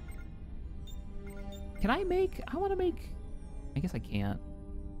 Can I make... I want to make... I guess I can't.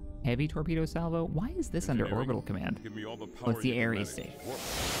 Heavy torpedo salvo? Why is this under orbital command? Give me all the power. Oh, it's the Ares station.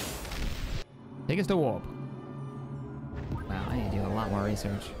 Take us to warp. Wow, I need to do a lot more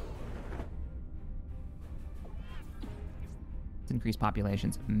research. Let's increase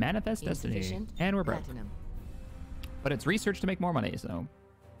populations. Manifest destiny. Insufficient. And we're broke. Platinum. But it's research to make more money, so...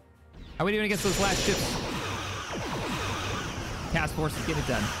 How are we doing against those last ships? Task force is getting it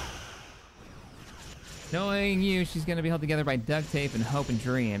done. Knowing you, she's gonna be held together by duct tape and hope and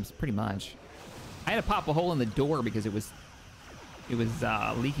dreams, pretty much. I had to pop a hole in the door because it was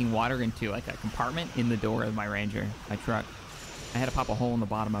leaking water into like a compartment in the door of my Ranger, my truck. I had to pop a hole in the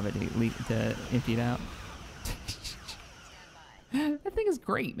bottom of it to empty it out. That thing is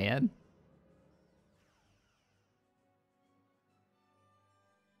great, man.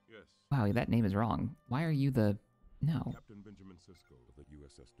 Yes. Wow, that name is wrong. Why are you the... No. Captain Benjamin Cisco of the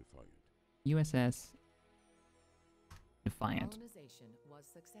USS Defiant. USS Defiant. Colonization was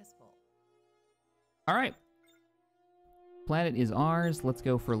successful. All right. Planet is ours. Let's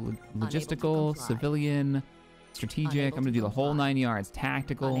go for logistical, comply. civilian, strategic. Unable I'm going to do to the whole comply. 9 yards.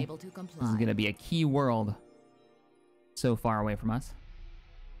 Tactical. Unable to This is comply. going to be a key world so far away from us.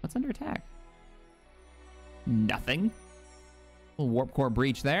 What's under attack? Nothing. Little warp core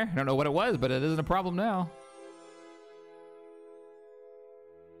breach there. I don't know what it was, but it isn't a problem now.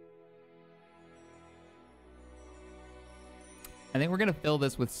 I think we're going to fill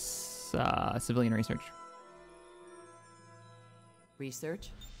this with civilian research.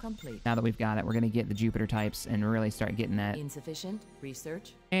 Research complete. Now that we've got it, we're going to get the Jupiter types and really start getting that. Insufficient.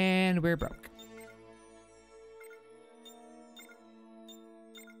 Research. And we're broke.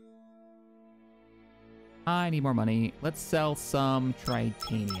 I need more money. Let's sell some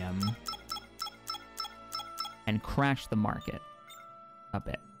titanium. And crash the market a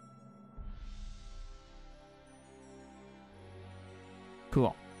bit.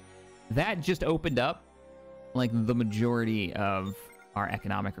 Cool. That just opened up like the majority of our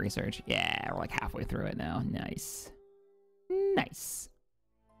economic research. Yeah, we're like halfway through it now. Nice. Nice.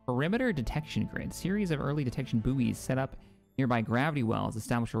 Perimeter detection grid. Series of early detection buoys set up nearby gravity wells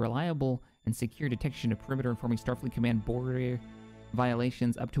establish a reliable and secure detection of perimeter informing Starfleet Command border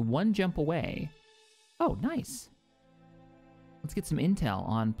violations up to 1 jump away. Oh, nice. Let's get some intel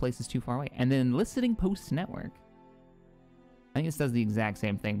on places too far away. And then listening posts network. I think this does the exact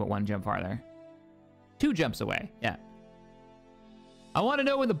same thing, but 1 jump farther. 2 jumps away, yeah. I want to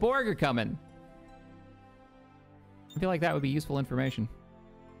know when the Borg are coming. I feel like that would be useful information.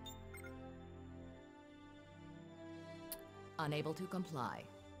 Unable to comply.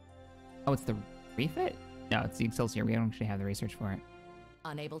 Oh, it's the refit? No, it's the Excelsior. We don't actually have the research for it.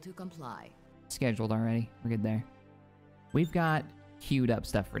 Unable to comply. Scheduled already. We're good there. We've got queued up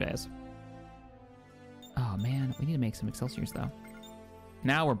stuff for days. Oh, man. We need to make some Excelsiors, though.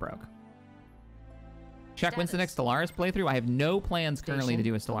 Now we're broke. Check, when's the next Stellaris playthrough? I have no plans currently to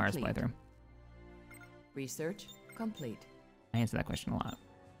do a Stellaris playthrough. Research complete. I answer that question a lot.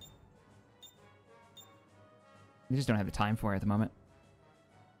 I just don't have the time for it at the moment.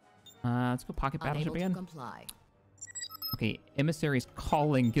 Let's go Pocket Battleship again. Comply. Okay, Emissary's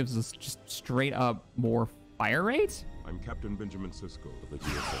calling gives us just straight up more fire rate? I'm Captain Benjamin Sisko of the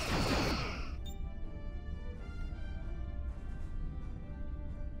USS.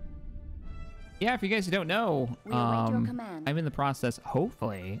 Yeah, if you guys don't know, We await your command. I'm in the process,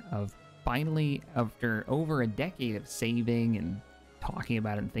 hopefully, of finally, after over a decade of saving and talking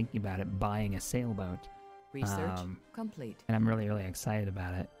about it and thinking about it, buying a sailboat. Research complete. And I'm really, really excited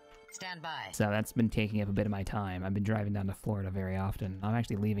about it. Stand by. So that's been taking up a bit of my time. I've been driving down to Florida very often. I'm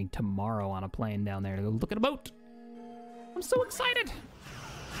actually leaving tomorrow on a plane down there to go look at a boat. I'm so excited.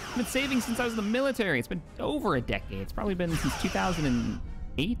 I've been saving since I was in the military. It's been over a decade. It's probably been since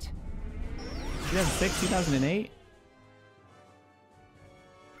 2008? 2006, 2008?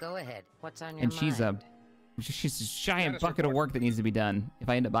 Go ahead. What's on your And mind? she's a giant bucket of work that needs to be done if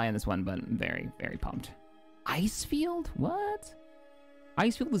I end up buying this one, but I'm very, very pumped. Icefield? What?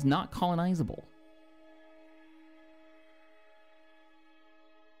 Icefield is not colonizable.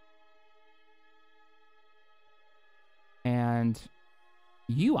 And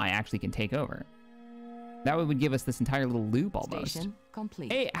I actually can take over. That would give us this entire little loop almost. Station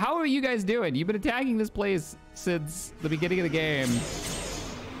complete. Hey, how are you guys doing? You've been attacking this place since the beginning of the game.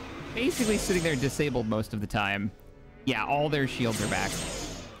 Basically sitting there disabled most of the time. Yeah, all their shields are back.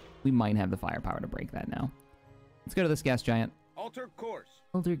 We might have the firepower to break that now. Let's go to this gas giant. Alter course.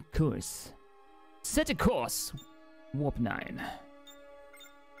 Alter course. Set a course. Warp 9.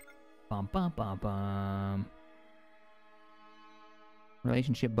 Bum bum bum bum.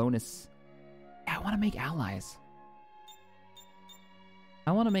 Relationship bonus. I want to make allies.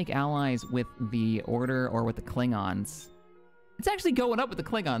 I want to make allies with the Order or with the Klingons. It's actually going up with the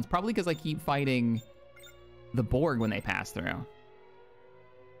Klingons, probably because I keep fighting the Borg when they pass through.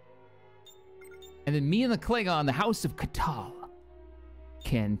 And then me and the Klingon, the House of Katal,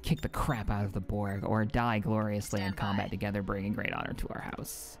 can kick the crap out of the Borg or die gloriously in combat together, bringing great honor to our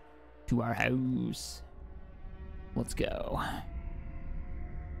house. To our house. Let's go.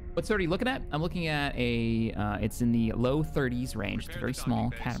 What sort are you looking at? I'm looking at a, it's in the low 30s range. It's a very small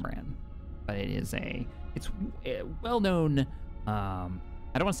catamaran, but it's a well-known, I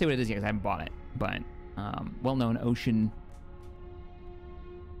don't want to say what it is yet because I haven't bought it, but well-known ocean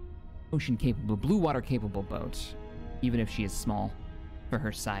capable, blue water capable boat, even if she is small for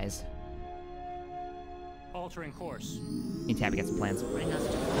her size. Altering course. Hey, Tabby got some plans. Bring us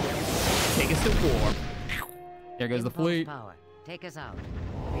to Take us to war. There goes the impulse fleet. power. Take us out.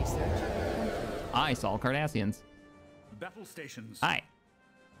 Research complete. I saw Cardassians. Battle stations. Hi.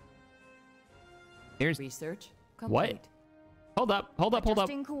 There's Research complete. what? Hold up.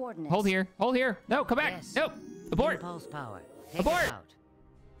 Adjusting coordinates. Hold here. No, come back. Yes. Nope. Abort. Impulse power. Take Abort. us out.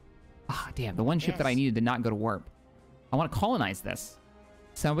 Ah, damn. The one ship that I Yes. needed did not go to warp. I want to colonize this.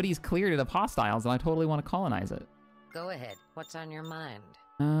 Somebody's cleared it of hostiles, and I totally want to colonize it. Go ahead. What's on your mind?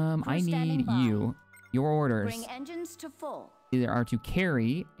 I standing need by. you. Your orders Bring engines to full. either are to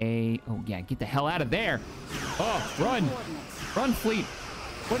carry a... Oh, yeah. Get the hell out of there. Oh, run. Coordinates. Run, fleet.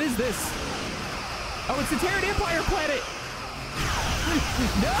 What is this? Oh, it's the Terran Empire planet.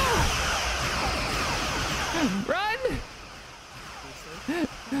 No! Run!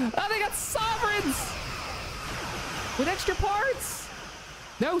 Oh, they got sovereigns! With extra parts!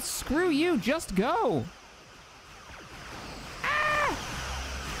 No, screw you, just go! Ah!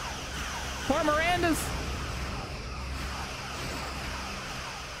 Poor Miranda's!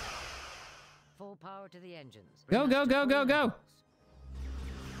 Full power to the engines. Go, Bring us go, to go, full go, go! impulse.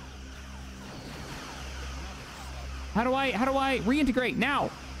 How do I reintegrate now?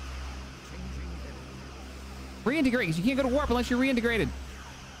 Reintegrate, because you can't go to warp unless you're reintegrated.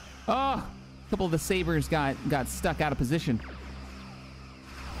 Oh, a couple of the sabers got stuck out of position.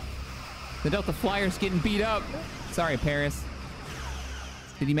 The Delta Flyer's getting beat up. Sorry, Paris.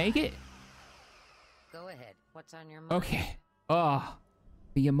 Did he make it? Go ahead. What's on your mind? Okay. Oh,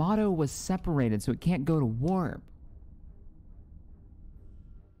 the Yamato was separated, so it can't go to warp.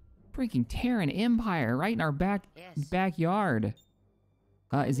 Freaking Terran Empire right in our backyard.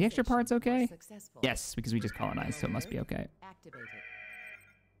 Is the extra parts okay? Yes, because we just colonized, so it must be okay. Activated.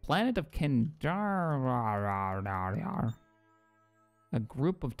 Planet of Kendar. A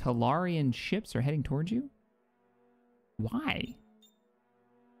group of Talarian ships are heading towards you? Why?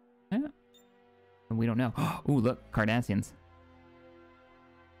 Huh? We don't know. Ooh, look, Cardassians.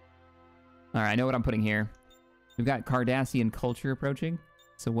 All right, I know what I'm putting here. We've got Cardassian culture approaching.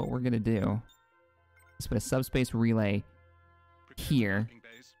 So what we're gonna do is put a subspace relay here.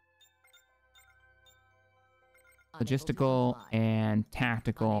 Logistical and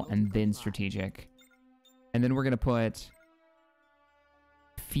tactical and then strategic. And then we're gonna put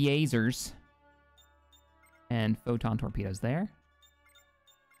phasers and photon torpedoes there.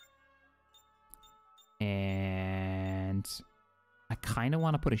 And I kind of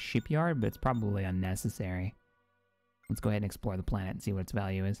want to put a shipyard, but it's probably unnecessary. Let's go ahead and explore the planet and see what its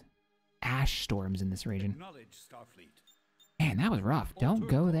value is. Ash storms in this region. Acknowledge, Starfleet. Man, that was rough. Don't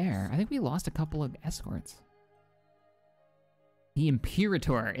go there. I think we lost a couple of escorts. The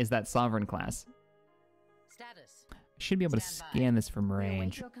Imperator is that sovereign class. Status. I should be able to scan this from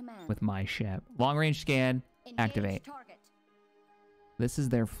range with my ship. Long range scan, activate. This is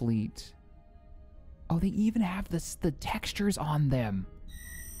their fleet. Oh, they even have the textures on them.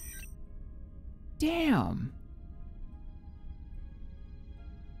 Damn.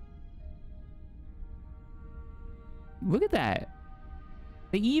 Look at that.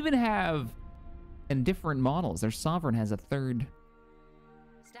 They even have in different models. Their sovereign has a third.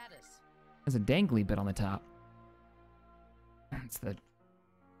 Status. Has a dangly bit on the top. That's the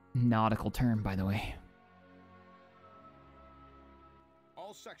nautical term, by the way.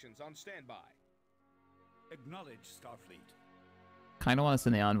 All sections on standby. Acknowledge, Starfleet. Kind of want to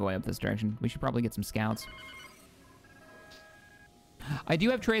send the envoy up this direction. We should probably get some scouts. I do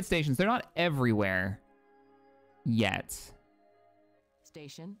have trade stations. They're not everywhere yet.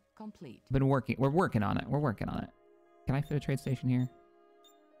 Station complete. We're working on it. We're working on it. Can I fit a trade station here?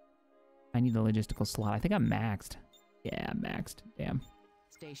 I need the logistical slot. I think I'm maxed. Yeah, I'm maxed. Damn.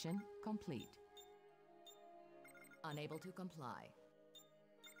 Station complete. Unable to comply.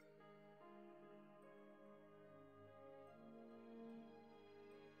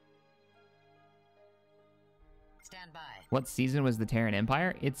 Stand by. What season was the Terran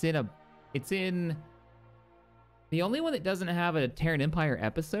Empire? It's in. The only one that doesn't have a Terran Empire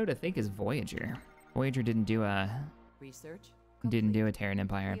episode, I think, is Voyager. Voyager didn't do a Terran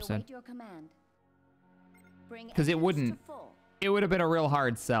Empire episode. Because it would have been a real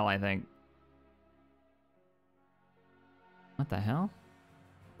hard sell, I think. What the hell?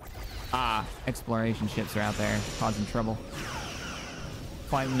 Ah, exploration ships are out there causing trouble.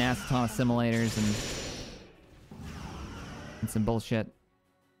 Fighting aceton assimilators and some bullshit.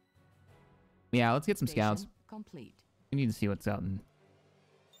 Yeah, let's get some scouts. Complete. We need to see what's out in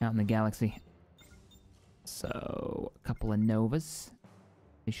the galaxy. So, a couple of Novas.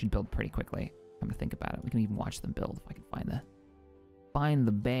 They should build pretty quickly. Come to think about it, we can even watch them build if I can find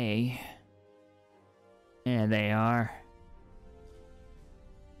the bay. And they are.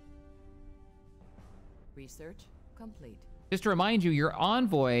 Research complete. Just to remind you, your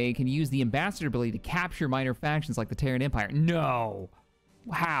envoy can use the ambassador ability to capture minor factions like the Terran Empire. No!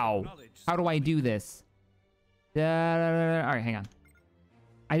 How? How do I do this? All right, hang on.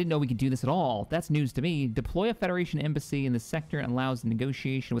 I didn't know we could do this at all. That's news to me. Deploy a Federation embassy in the sector and allows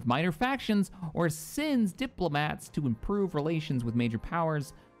negotiation with minor factions or sends diplomats to improve relations with major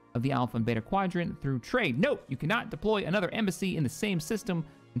powers of the Alpha and Beta Quadrant through trade. Note, you cannot deploy another embassy in the same system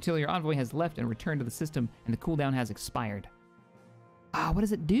until your envoy has left and returned to the system and the cooldown has expired. Ah, what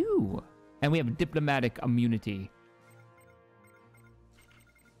does it do? And we have diplomatic immunity.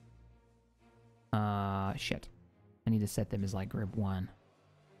 Shit. I need to set them as like group 1.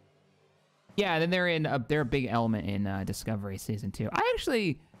 Yeah, then they're a big element in Discovery Season 2.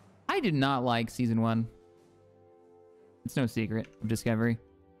 I did not like Season 1. It's no secret of Discovery.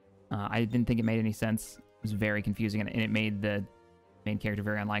 I didn't think it made any sense. It was very confusing, and it made the main character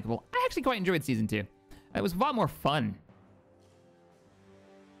very unlikable. I actually quite enjoyed Season 2. It was a lot more fun.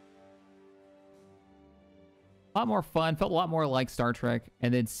 A lot more fun, felt a lot more like Star Trek,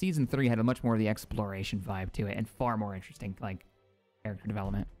 and then Season 3 had a much more of the exploration vibe to it, and far more interesting, like, character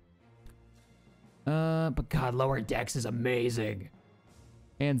development. But God, Lower Decks is amazing.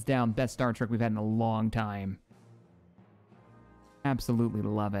 Hands down, best Star Trek we've had in a long time. Absolutely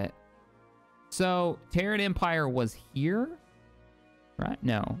love it. So, Terran Empire was here? Right?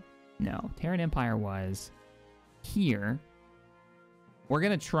 No. Terran Empire was here. We're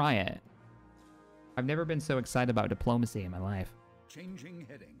gonna try it. I've never been so excited about diplomacy in my life. Changing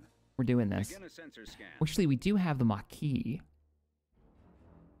heading. We're doing this. Begin a sensor scan. Actually, we do have the Maquis.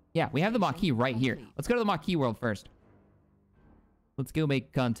 Yeah, we have the Maquis right here. Let's go to the Maquis world first. Let's go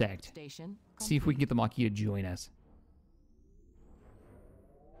make contact. Station See if we can get the Maquis to join us.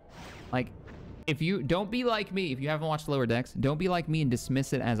 Like, if you don't be like me, if you haven't watched Lower Decks, don't be like me and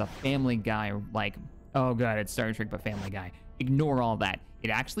dismiss it as a Family Guy, like, oh god, it's Star Trek but Family Guy. Ignore all that.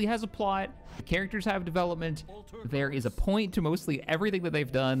 It actually has a plot. The characters have development. There is a point to mostly everything that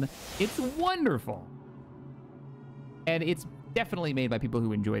they've done. It's wonderful. And it's definitely made by people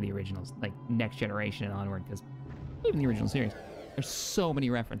who enjoy the originals, like Next Generation and onward, because even the original series, there's so many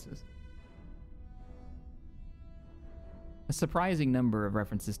references. A surprising number of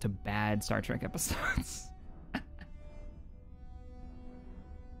references to bad Star Trek episodes.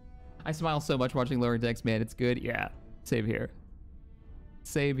 I smile so much watching Lower Decks, man. It's good. Yeah, same here.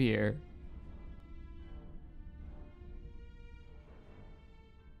 Same here.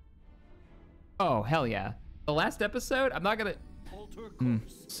 Oh, hell yeah. The last episode, I'm not gonna...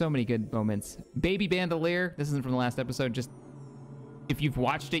 so many good moments. Baby Bandolier. This isn't from the last episode. Just, if you've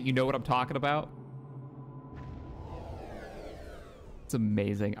watched it, you know what I'm talking about. It's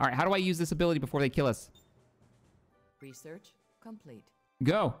amazing. All right, how do I use this ability before they kill us? Research complete.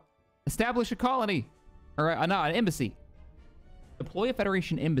 Go. Establish a colony. Or, no, an embassy. Deploy a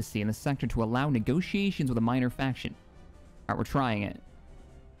Federation embassy in the sector to allow negotiations with a minor faction. All right, we're trying it.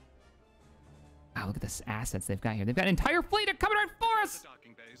 Wow, look at the assets they've got here. They've got an entire fleet coming right for us!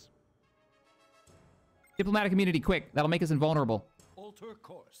 Diplomatic community, quick. That'll make us invulnerable. Alter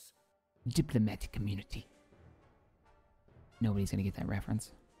course. Diplomatic community. Nobody's gonna get that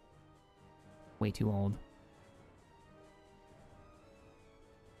reference. Way too old.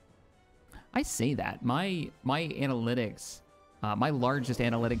 I say that. My analytics, my largest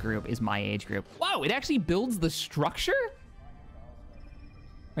analytic group is my age group. Whoa, it actually builds the structure?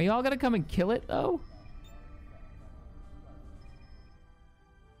 Are y'all gonna come and kill it, though?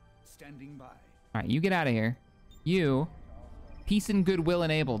 Standing by. All right, you get out of here. You, peace and goodwill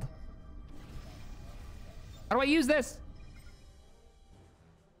enabled. How do I use this?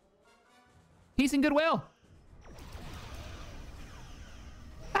 Peace and goodwill.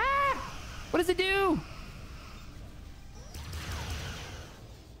 Ah! What does it do?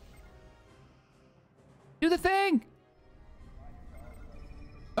 Do the thing.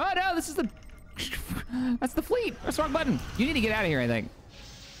 Oh no, this is the... That's the fleet. That's the wrong button. You need to get out of here, I think.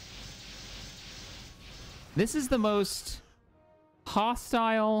 This is the most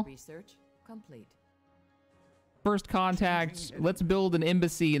hostile... Research complete. First contact, let's build an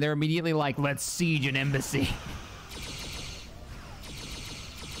embassy. And they're immediately like, let's siege an embassy.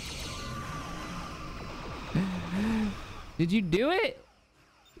 Did you do it?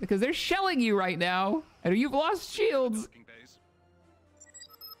 Because they're shelling you right now. And you've lost shields.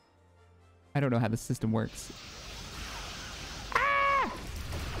 I don't know how the system works. Ah!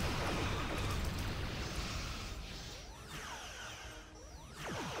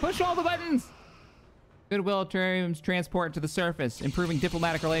 Push all the buttons. Goodwill terms transport to the surface, improving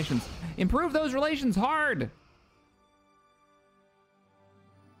diplomatic relations. Improve those relations hard.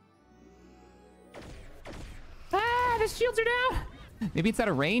 Ah, the shields are down. Maybe it's out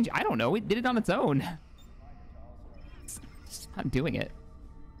of range. I don't know. It did it on its own. It's not doing it.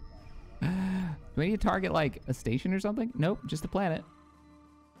 Do I need to target like a station or something? Nope, just a planet.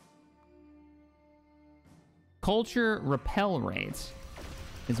 Culture repel rate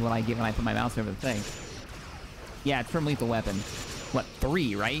is what I get when I put my mouse over the thing. Yeah, it's from Lethal Weapon. What,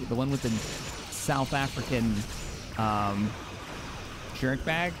 3, right? The one with the South African jerk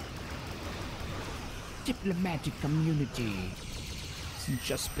bag? Diplomatic community has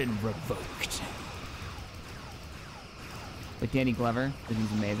just been revoked. With Danny Glover, because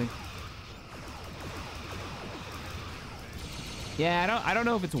he's amazing. Yeah, I don't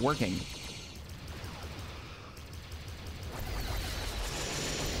know if it's working.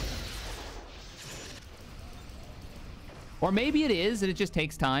 Or maybe it is, and it just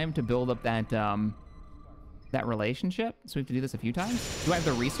takes time to build up that that relationship. So we have to do this a few times. Do I have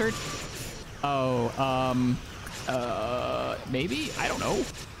the research? Oh, maybe? I don't know.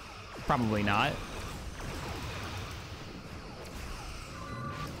 Probably not.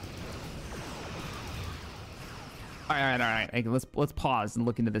 All right. Hey, let's pause and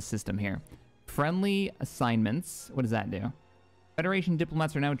look into this system here. Friendly assignments. What does that do? Federation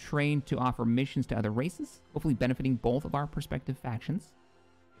diplomats are now trained to offer missions to other races, hopefully benefiting both of our respective factions.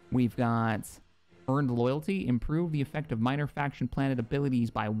 We've got earned loyalty, improve the effect of minor faction planet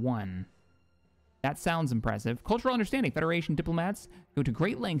abilities by 1. That sounds impressive. Cultural understanding. Federation diplomats go to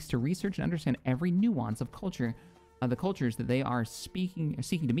great lengths to research and understand every nuance of culture, the cultures that they are seeking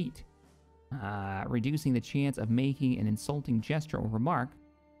to meet. Reducing the chance of making an insulting gesture or remark.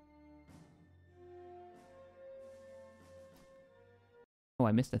 Oh,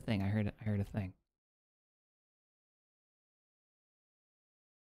 I missed a thing. I heard a thing.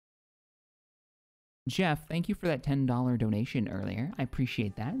 Jeff, thank you for that $10 donation earlier. I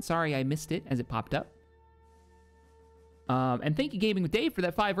appreciate that. Sorry I missed it as it popped up. And thank you, Gaming with Dave, for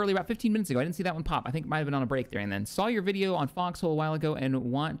that 5 earlier, about 15 minutes ago. I didn't see that one pop. I think it might have been on a break during then. Saw your video on Foxhole a while ago and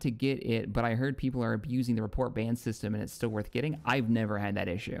want to get it, but I heard people are abusing the report ban system and it's still worth getting. I've never had that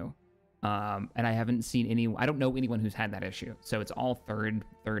issue. And I haven't seen I don't know anyone who's had that issue. So it's all third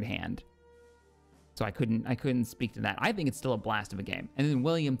hand. So I couldn't speak to that. I think it's still a blast of a game. And then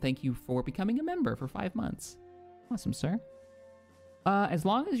William, thank you for becoming a member for 5 months. Awesome, sir. As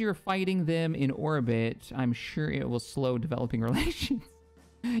long as you're fighting them in orbit, I'm sure it will slow developing relations.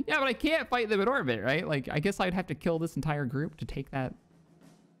 Yeah, but I can't fight them in orbit, right? Like, I guess I'd have to kill this entire group to take that.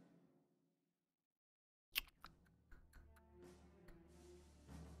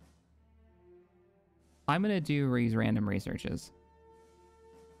 I'm gonna do these random researches.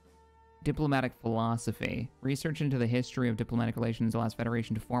 Diplomatic philosophy. Research into the history of diplomatic relations allows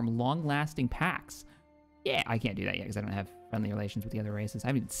Federation to form long-lasting pacts. Yeah, I can't do that yet because I don't have friendly relations with the other races. I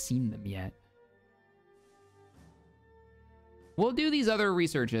haven't even seen them yet. We'll do these other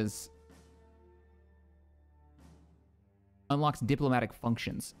researches. Unlocks diplomatic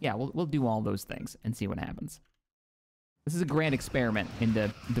functions. Yeah, we'll do all those things and see what happens. This is a grand experiment into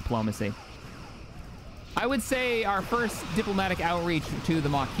diplomacy. I would say our first diplomatic outreach to the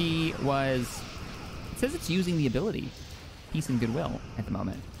Maquis was... It says it's using the ability. Peace and goodwill at the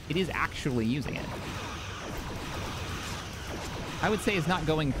moment. It is actually using it. I would say it's not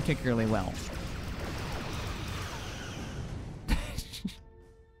going particularly well.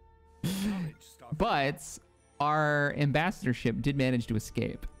 But our ambassadorship did manage to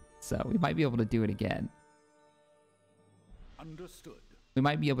escape. So we might be able to do it again. Understood. We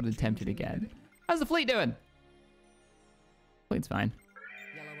might be able to attempt it again. How's the fleet doing? Fleet's fine.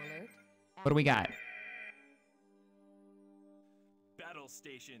 Yellow alert. What do we got? Battle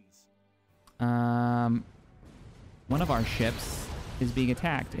stations. One of our ships is being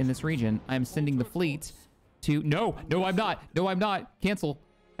attacked in this region. I'm sending the fleet to... No, I'm not. No, I'm not. Cancel.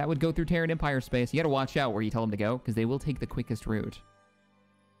 That would go through Terran Empire space. You gotta watch out where you tell them to go, because they will take the quickest route.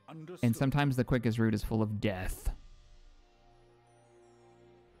 Understood. And sometimes the quickest route is full of death.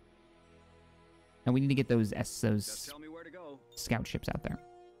 And we need to get those Just tell me where to go. scout ships out there.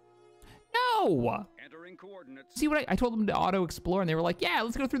 No! Entering coordinates. See what I told them to auto-explore, and they were like, yeah,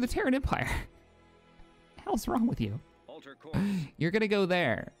 let's go through the Terran Empire. What the hell's wrong with you? Alter course. You're gonna go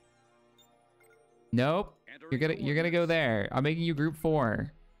there. Nope. You're gonna go there. I'm making you group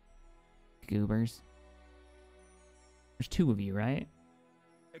 4. Goobers. There's 2 of you, right?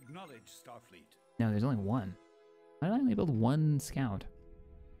 Acknowledge, Starfleet. No, there's only 1. Why did I only build 1 scout?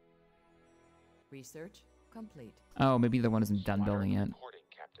 Research complete. Oh, maybe the one isn't done building yet. Reporting,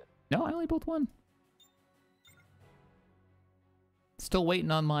 Captain. No, I only built 1. Still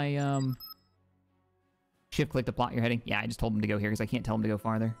waiting on my, shift click to plot your heading. Yeah, I just told him to go here because I can't tell him to go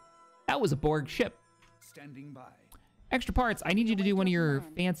farther. That was a Borg ship. Standing by. Extra parts. I need you to do one of your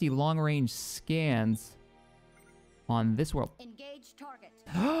fancy long-range scans on this world. Engage target.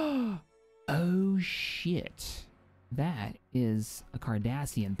 Oh, shit. That is a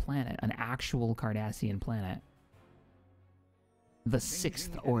Cardassian planet. An actual Cardassian planet. The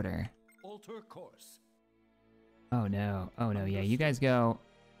 6th Order. Alter course. Oh, no. Oh, no. Yeah, you guys go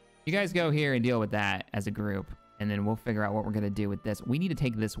here and deal with that as a group. And then we'll figure out what we're going to do with this. We need to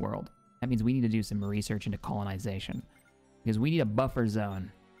take this world. That means we need to do some research into colonization. Because we need a buffer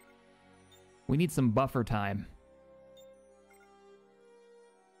zone. We need some buffer time.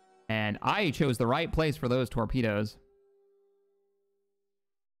 And I chose the right place for those torpedoes.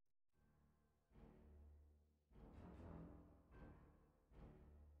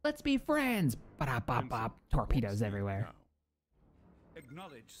 Let's be friends! Ba-da-ba-ba. Torpedoes everywhere.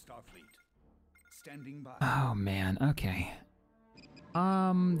 Acknowledge, Starfleet. Standing by. Oh, man. Okay.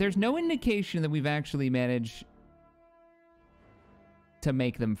 There's no indication that we've actually managed to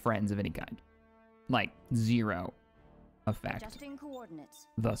make them friends of any kind. Like, 0 effect Adjusting coordinates.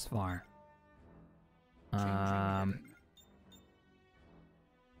 thus far. You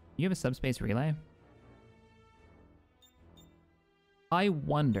have a subspace relay? I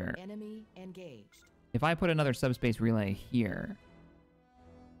wonder Enemy engaged. if I put another subspace relay here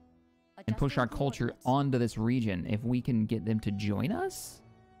and push our culture onto this region, if we can get them to join us?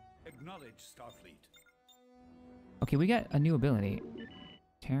 Acknowledge Starfleet. Okay, we got a new ability.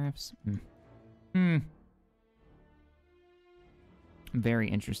 Tariffs. I'm very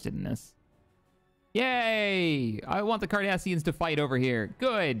interested in this. Yay! I want the Cardassians to fight over here.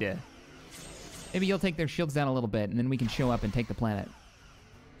 Good. Maybe you'll take their shields down a little bit, and then we can show up and take the planet.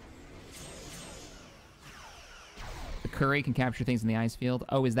 The Curry can capture things in the ice field.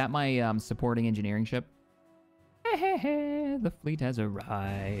 Oh, is that my supporting engineering ship? The fleet has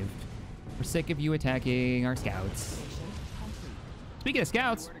arrived. We're sick of you attacking our scouts. Speaking of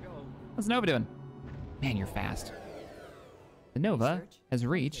scouts, what's Nova doing? Man, you're fast. The Nova has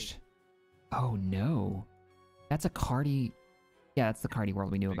reached... Oh, no. That's a Cardi... Yeah, that's the Cardi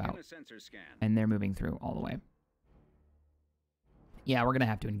world we knew about. And they're moving through all the way. Yeah, we're going to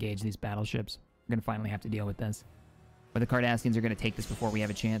have to engage these battleships. We're going to finally have to deal with this. Or the Cardassians are going to take this before we have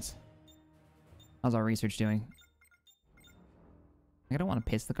a chance. How's our research doing? I don't want to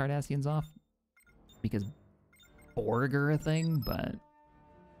piss the Cardassians off. Because Borg are a thing, but...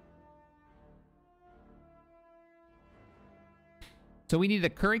 So we need a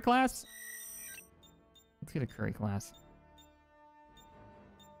Curry class? Let's get a Curry class.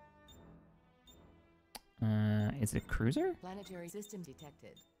 Is it a cruiser? Planetary system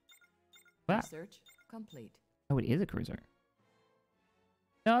detected. What? Research complete. Oh, it is a cruiser.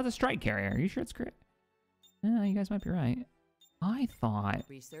 No, it's a strike carrier. Are you sure it's correct? No, you guys might be right. I thought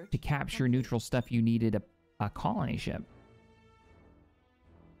to capture neutral stuff you needed a colony ship.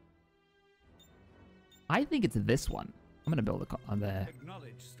 I think it's this one. I'm gonna build the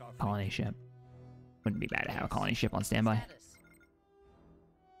colony ship. Wouldn't be bad to have a colony ship on standby.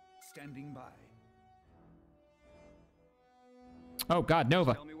 Standing by. Oh God,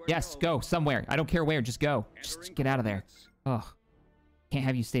 Nova. Yes, go somewhere. I don't care where, just go. Just get out of there. Ugh. Can't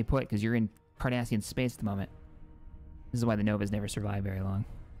have you stay put because you're in Cardassian space at the moment. This is why the Novas never survive very long.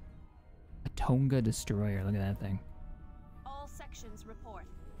 A Tonga destroyer, look at that thing. All sections report.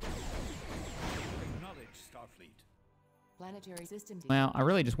 Acknowledge Starfleet. Planetary system detected. Well, I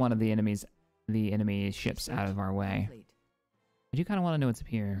really just wanted the enemy ships out of our way. I do kind of want to know what's up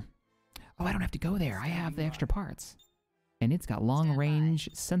here. Oh, I don't have to go there. I have the extra parts. And it's got long-range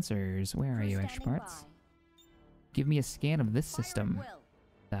sensors. Where are you, extra parts? Give me a scan of this system.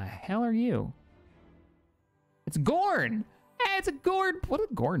 The hell are you? It's Gorn! Hey, it's a Gorn! What does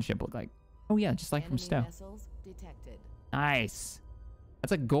a Gorn ship look like? Oh yeah, just like from Stowe. Nice.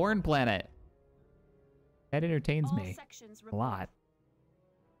 That's a Gorn planet. That entertains me a lot.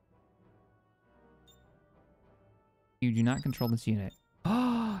 You do not control this unit.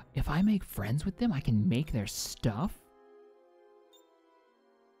 Oh, if I make friends with them, I can make their stuff?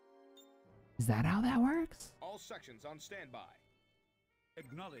 Is that how that works? All sections on standby.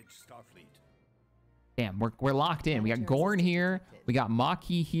 Acknowledge Starfleet. Damn, we're locked in. We got Gorn here, we got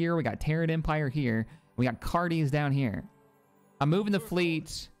Maquis here, we got Terran Empire here, we got Cardis down here. I'm moving the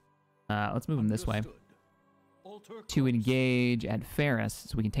fleet. Let's move them this way. To engage at Ferris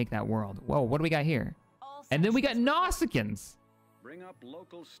so we can take that world. Whoa, what do we got here? And then we got Nausicaans. Bring up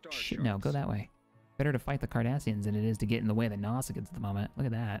local star Shit, no, go that way. Better to fight the Cardassians than it is to get in the way of the Nausicaans at the moment. Look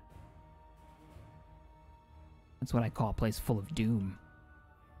at that. That's what I call a place full of doom.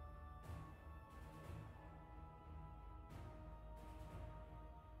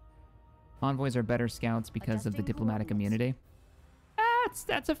 Envoys are better scouts because of the diplomatic immunity.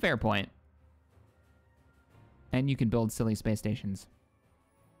 That's a fair point. And you can build silly space stations.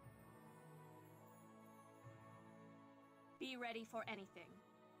 Be ready for anything.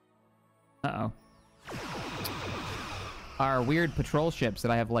 Uh-oh. Our weird patrol ships that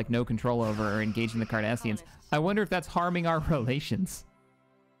I have, like, no control over are engaging the Cardassians. I wonder if that's harming our relations.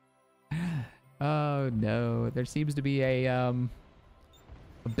 Oh, no. There seems to be a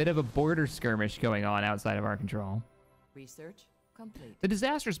bit of a border skirmish going on outside of our control. Research complete. The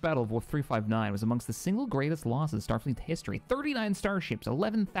disastrous Battle of Wolf 359 was amongst the single greatest losses in Starfleet history. 39 starships,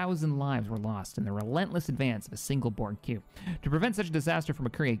 11,000 lives were lost in the relentless advance of a single Borg cube. To prevent such a disaster from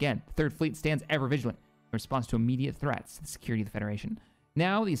occurring again, the Third Fleet stands ever vigilant in response to immediate threats to the security of the Federation.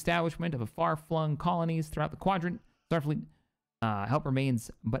 Now, the establishment of a far-flung colonies throughout the quadrant, Starfleet help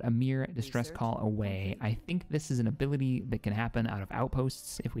remains but a mere distress call away. I think this is an ability that can happen out of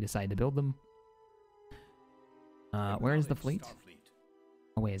outposts if we decide to build them. Where is the fleet?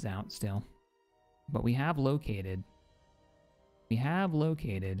 A ways out still. But we have located. I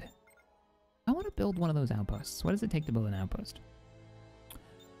want to build one of those outposts. What does it take to build an outpost?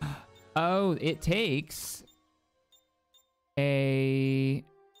 Oh, it takes I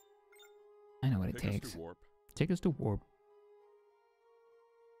know what it Take us takes. to warp. Take us to warp.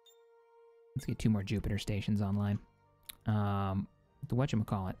 Let's get 2 more Jupiter stations online. The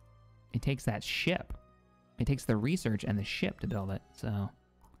whatchamacallit. It takes that ship. It takes the research and the ship to build it, so.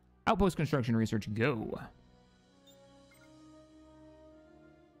 Outpost construction research, go.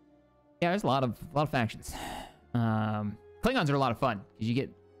 Yeah, there's a lot of factions. Klingons are a lot of fun, because you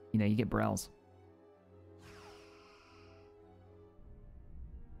get Brels.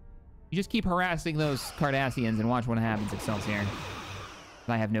 You just keep harassing those Cardassians and watch what happens, Excelsior.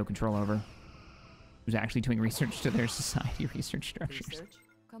 That I have no control over. Who's actually doing research to their society research structures. Research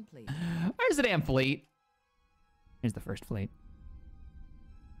complete. Where's the damn fleet? Here's the first fleet.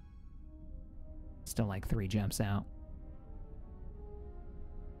 Still like 3 jumps out.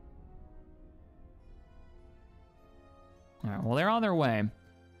 Alright, well, they're on their way.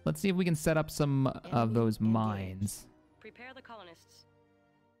 Let's see if we can set up some of those mines. Prepare the colonists.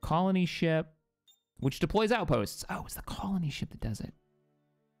 Colony ship, which deploys outposts. Oh, it's the colony ship that does it.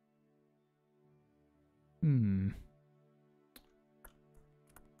 I'm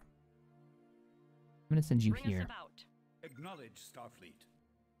gonna send you here. Acknowledge Starfleet.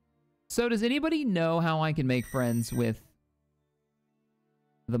 So does anybody know how I can make friends with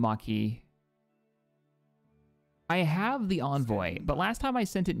the Maquis? I have the envoy, but last time I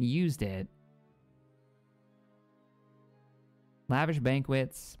sent it and used it, lavish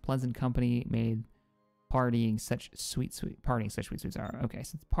banquets, pleasant company, made partying such sweet sweets are. Okay,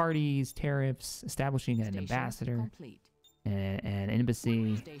 so it's parties, tariffs, establishing an ambassador, complete. An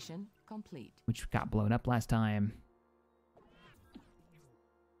embassy, Station complete. which got blown up last time.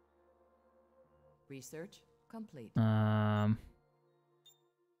 Research complete.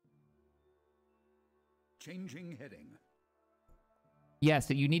 Changing heading. Yes,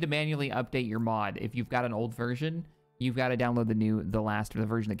 so you need to manually update your mod. If you've got an old version, you've got to download the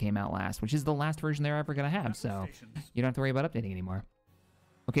version that came out last, which is the last version they're ever going to have, so you don't have to worry about updating anymore.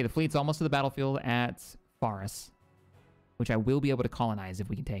 Okay, the fleet's almost to the battlefield at Faris, which I will be able to colonize if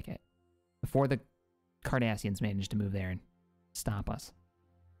we can take it, before the Cardassians manage to move there and stop us.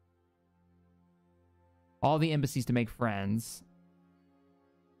 All the embassies to make friends.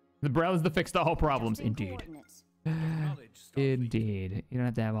 The Browns that fixed all problems, indeed. Indeed. You don't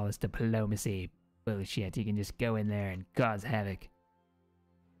have to have all this diplomacy bullshit. You can just go in there and cause havoc.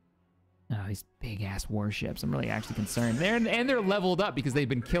 Oh, these big-ass warships. I'm really actually concerned. They're leveled up because they've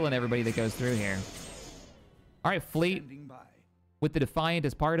been killing everybody that goes through here. All right, fleet. With the Defiant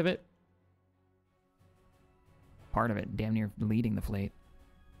as part of it. Part of it. Damn near leading the fleet.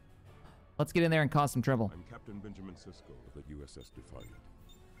 Let's get in there and cause some trouble. I'm Captain Benjamin Sisko of the USS Defiant.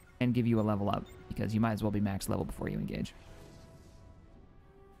 And give you a level up, because you might as well be max level before you engage.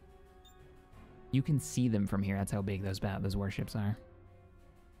 You can see them from here. That's how big those warships are.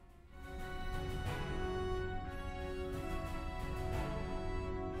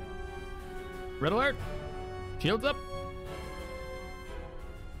 Red alert! Shields up!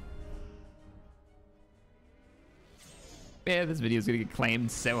 Man, this video is gonna get claimed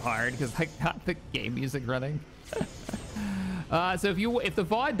so hard because I got the game music running. So if the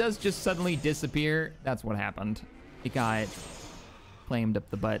VOD does just suddenly disappear, that's what happened. It got claimed up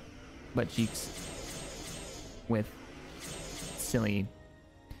the butt cheeks with silly.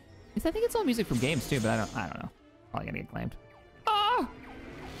 I think it's all music from games too, but I don't know. Probably gonna get claimed. Ah!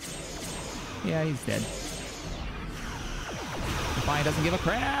 Yeah, he's dead. Defiant doesn't give a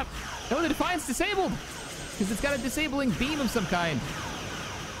crap. No, the Defiant's disabled because it's got a disabling beam of some kind.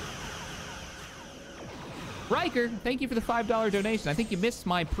 Riker, thank you for the $5 donation. I think you missed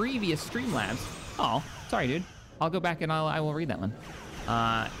my previous Streamlabs. Oh, sorry, dude. I'll go back and I will read that one.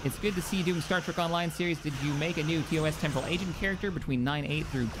 It's good to see you doing Star Trek Online series. Did you make a new TOS Temporal Agent character between 9.8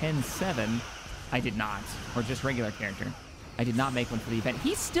 through 10.7? I did not. Or just regular character. I did not make one for the event.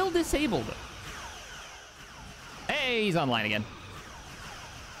 He's still disabled. Hey, he's online again.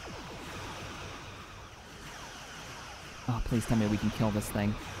 Oh, please tell me we can kill this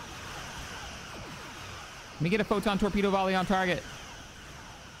thing. Let me get a photon torpedo volley on target.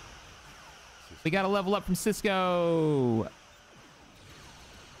 We got to level up from Cisco.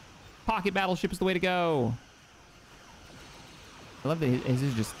 Pocket battleship is the way to go. I love that his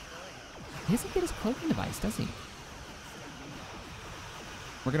is just... He doesn't get his cloaking device, does he?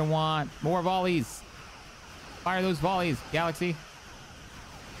 We're going to want more volleys. Fire those volleys, Galaxy.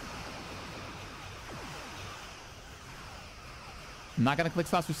 I'm not going to click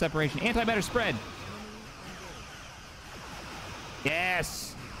slots for separation. Antimatter spread.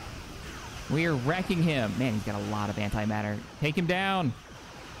 Yes! We are wrecking him. Man, he's got a lot of antimatter. Take him down.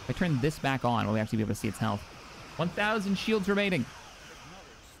 If I turn this back on, we'll actually be able to see its health. 1,000 shields remaining.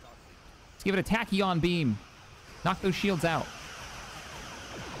 Let's give it a tachyon beam. Knock those shields out.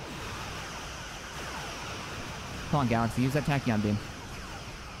 Come on, Galaxy, use that tachyon beam.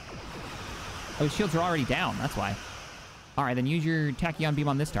 Oh, his shields are already down, that's why. All right, then use your tachyon beam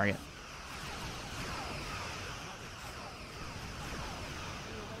on this target.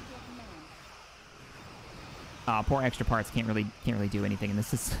 Poor extra parts can't really do anything, and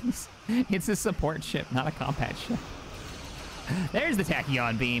this is it's a support ship, not a combat ship. There's the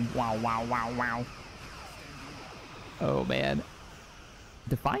tachyon beam. Wow, wow, wow, wow. Oh man,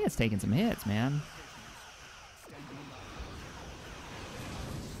 Defiant's taking some hits, man.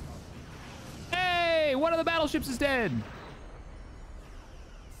 Hey, one of the battleships is dead.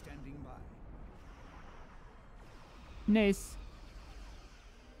 Standing by. Nice.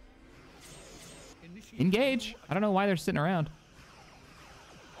 Engage. I don't know why they're sitting around.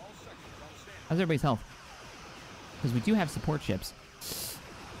 How's everybody's health? Because we do have support ships.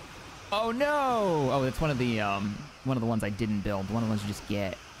 Oh no! Oh, that's one of the ones I didn't build. One of the ones you just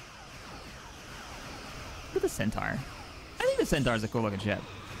get. Look at the Centaur. I think the Centaur is a cool looking ship.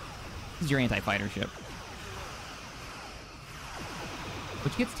 This is your anti-fighter ship.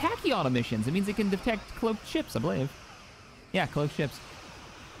 Which gets tachyon emissions. It means it can detect cloaked ships, I believe. Yeah, cloaked ships.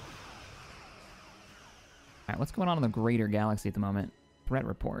 All right, what's going on in the greater galaxy at the moment? Threat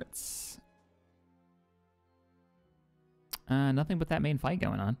reports. Nothing but that main fight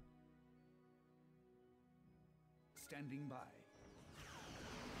going on. Standing by.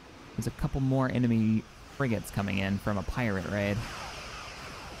 There's a couple more enemy frigates coming in from a pirate raid.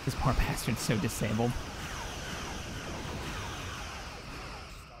 This poor bastard's so disabled.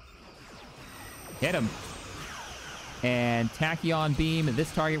 Hit him. And tachyon beam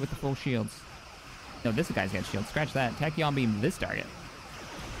this target with the full shields. No, this guy's got shields. Scratch that. Tachyon beam this target.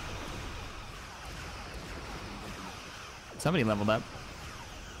 Somebody leveled up.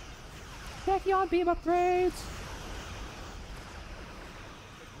 Tachyon beam upgrades.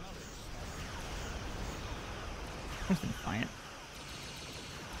 Where's the Defiant?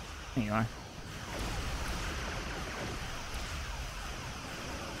 There you are.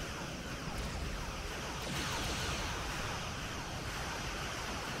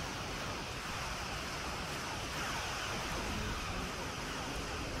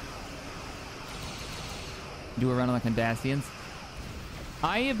 Do a run on the Cardassians.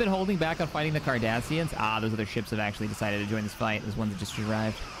 I have been holding back on fighting the Cardassians. Ah, those other ships have actually decided to join this fight. Those ones that just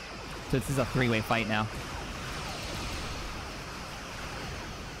arrived. So this is a three-way fight now.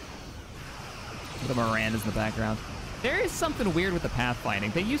 The Miranda's in the background. There is something weird with the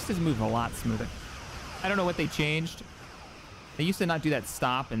pathfinding. They used to move a lot smoother. I don't know what they changed. They used to not do that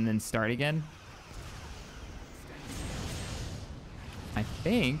stop and then start again. I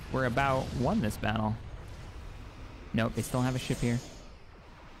think we're about won this battle. Nope, they still have a ship here.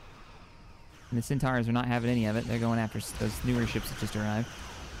 And the Centaurs are not having any of it. They're going after those newer ships that just arrived.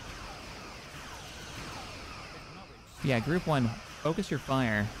 Yeah, Group 1, focus your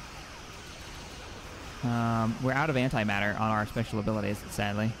fire. We're out of antimatter on our special abilities,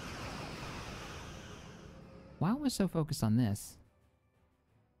 sadly. Why was so focused on this?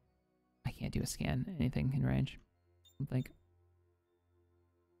 I can't do a scan, anything in range. I don't think.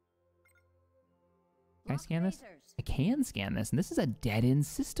 Can I scan this? I can scan this, and this is a dead-end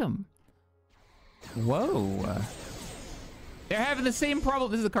system. Whoa. They're having the same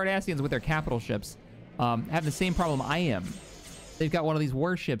problem. This is the Cardassians with their capital ships. Have the same problem I am. They've got one of these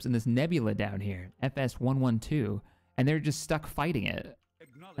warships in this nebula down here, FS-112, and they're just stuck fighting it.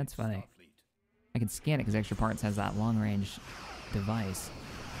 That's funny. I can scan it because Extra Parts has that long-range device.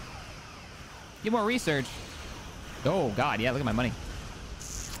 Get more research. Oh, God, yeah, look at my money.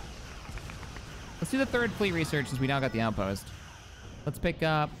 Let's do the third fleet research since we now got the outpost. Let's pick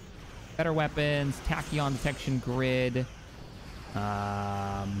up better weapons, tachyon detection grid.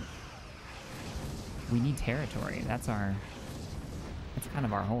 We need territory. That's kind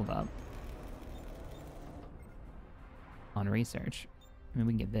of our holdup on research. I mean,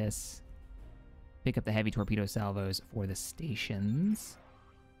 we can get this. Pick up the heavy torpedo salvos for the stations.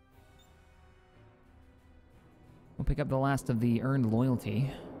 We'll pick up the last of the earned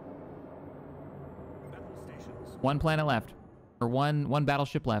loyalty. One planet left. Or one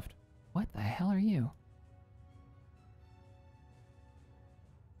battleship left. What the hell are you?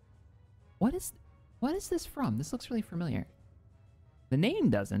 What is this from? This looks really familiar. The name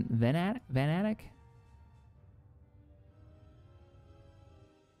doesn't. Vanatic?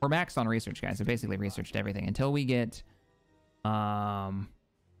 We're maxed on research, guys. I basically researched everything until we get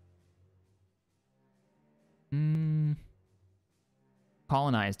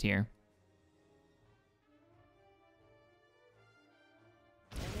colonized here.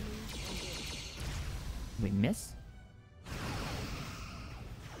 Did we miss?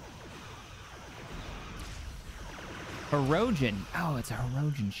 Erosion. Oh, it's a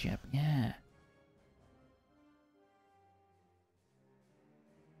Erosion ship. Yeah.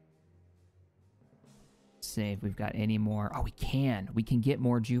 See if we've got any more. Oh, we can. We can get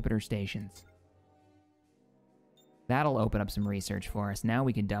more Jupiter stations. That'll open up some research for us. Now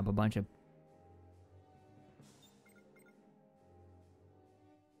we can dump a bunch of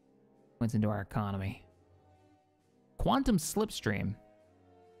points into our economy. Quantum slipstream.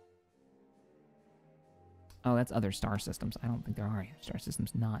 Oh, that's other star systems. I don't think there are any star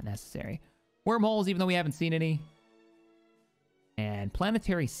systems. Not necessary. Wormholes, even though we haven't seen any. And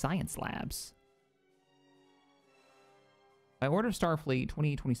planetary science labs. By order of Starfleet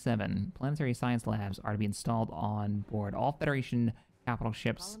 2027, planetary science labs are to be installed on board all Federation capital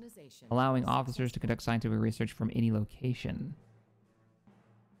ships, allowing officers to conduct scientific research from any location.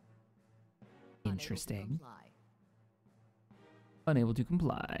 Interesting. Unable to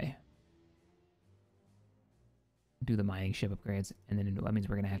comply. Do the mining ship upgrades, and then that means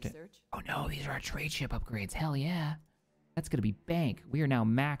we're gonna have to. Oh no, these are our trade ship upgrades. Hell yeah, that's gonna be bank. We are now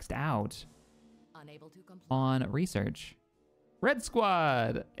maxed out on research. Red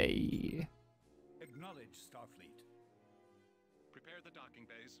Squad. Hey. Acknowledge, Starfleet. Prepare the docking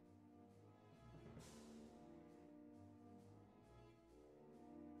bays.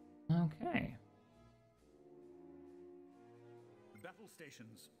 Okay. Battle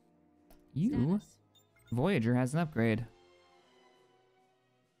stations. You. Voyager has an upgrade.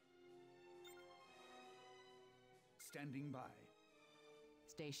 Standing by.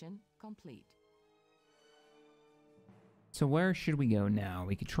 Station complete. So where should we go now?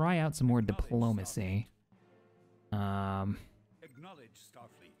 We could try out some more diplomacy. Acknowledge,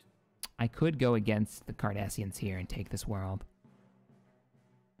 Starfleet. I could go against the Cardassians here and take this world.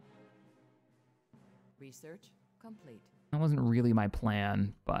 Research complete. That wasn't really my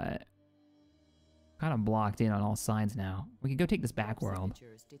plan, but kind of blocked in on all sides now. We could go take this back world.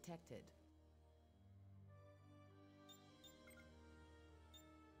 Signatures detected.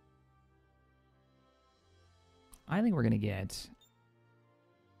 I think we're gonna get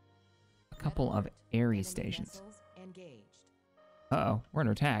a couple of Ares stations. Uh-oh, we're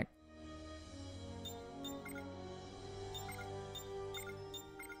under attack.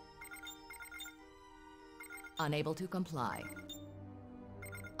 Unable to comply.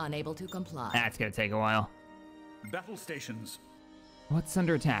 Unable to comply. That's gonna take a while. Battle stations. What's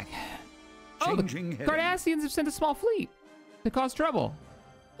under attack? Oh, the Changing heading. Cardassians have sent a small fleet to cause trouble.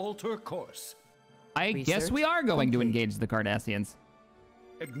 Alter course. I guess we are going to engage the Cardassians.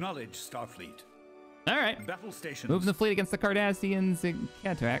 Acknowledge, Starfleet. All right. Battle stations. Moving the fleet against the Cardassians in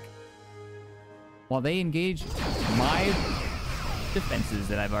counterattack. While they engage my defenses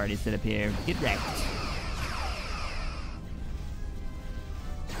that I've already set up here. Get wrecked.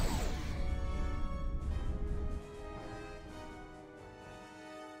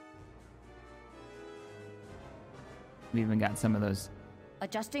 We've even got some of those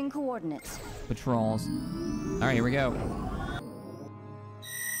Adjusting coordinates. patrols. All right, here we go.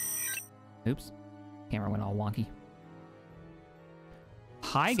 Oops. Camera went all wonky.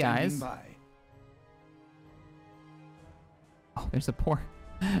 Hi, guys. Standing by. Oh, there's a poor...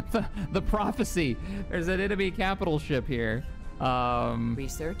 the prophecy. There's an enemy capital ship here.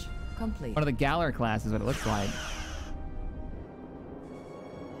 Research complete. One of the Galler class is what it looks like.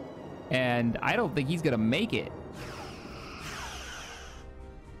 And I don't think he's gonna make it.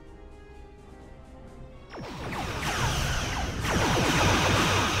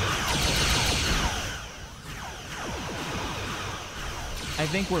 I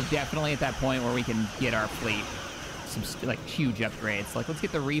think we're definitely at that point where we can get our fleet some like huge upgrades. Like, let's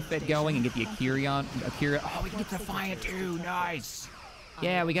get the refit going and get the Akira. Oh, we can get the Defiant too. Nice.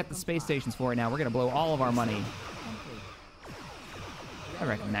 Yeah, we got the space stations for it now. We're gonna blow all of our money. I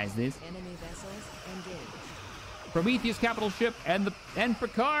recognize these. Enemy vessels engaged. Prometheus capital ship and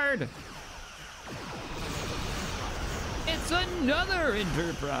Picard. It's another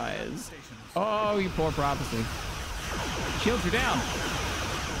Enterprise. Oh, you poor prophecy. Shields are down.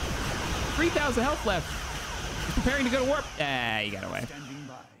 3,000 health left. He's preparing to go to warp. Ah, you got away. Standing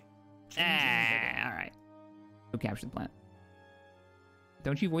by. Ah, all right. Go capture the planet.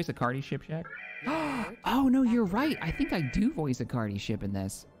 Don't you voice a Cardi ship, Shaq? Oh, no, you're right. I think I do voice a Cardi ship in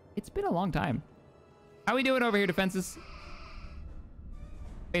this. It's been a long time. How we doing over here, defenses?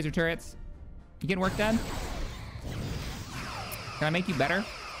 Phaser turrets. You getting work done? Can I make you better?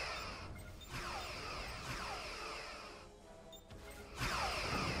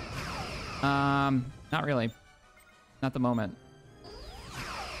 Not really. Not the moment.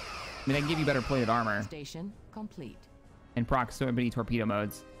 I mean, I can give you better plated armor Station complete. and proximity torpedo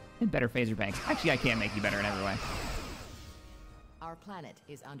modes and better phaser banks. Actually, I can make you better in every way. Our planet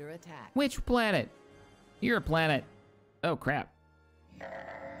is under attack. Which planet? You're a planet. Oh, crap.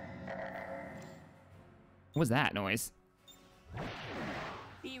 What was that noise?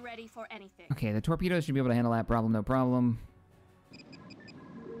 Be ready for anything. Okay, the torpedoes should be able to handle that problem, no problem.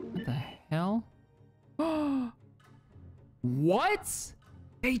 What the hell? What?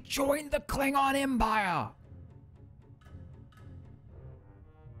 They joined the Klingon Empire!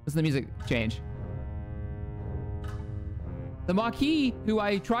 Listen to the music change. The Maquis, who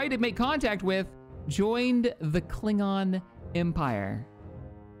I tried to make contact with, joined the Klingon Empire.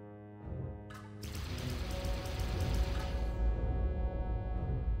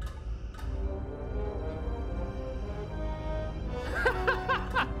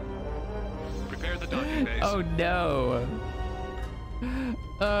 Prepare the docking base. Oh no.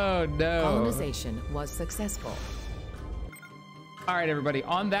 Oh no. Colonization was successful. All right, everybody.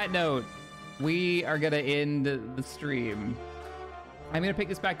 On that note, we are gonna end the stream. I'm gonna pick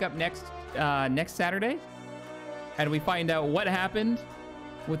this back up next Saturday, and we find out what happened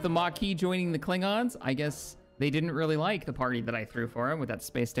with the Maquis joining the Klingons. I guess they didn't really like the party that I threw for them with that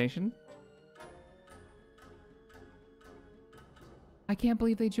space station. I can't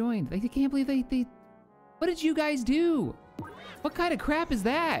believe they joined. They can't believe they. What did you guys do? What kind of crap is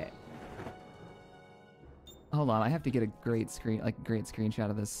that? Hold on, I have to get a great screenshot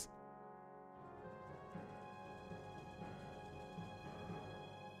of this.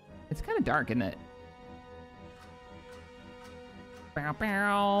 It's kind of dark, isn't it? Bow,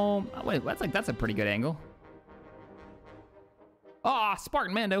 bow. Oh, wait, that's a pretty good angle. Ah, oh,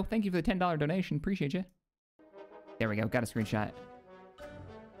 Spartan Mando, thank you for the $10 donation. Appreciate you. There we go. Got a screenshot.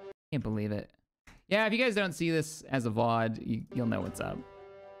 Can't believe it. Yeah, if you guys don't see this as a VOD, you'll know what's up.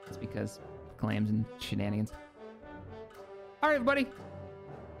 It's because claims and shenanigans. All right, everybody.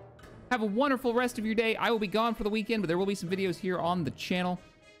 Have a wonderful rest of your day. I will be gone for the weekend, but there will be some videos here on the channel.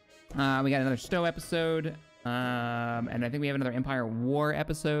 We got another Stowe episode, and I think we have another Empire War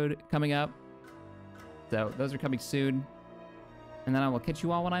episode coming up. So those are coming soon. And then I will catch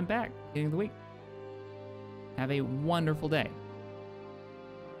you all when I'm back, beginning of the week. Have a wonderful day.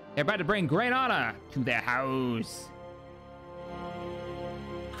 They're about to bring great honor to their house.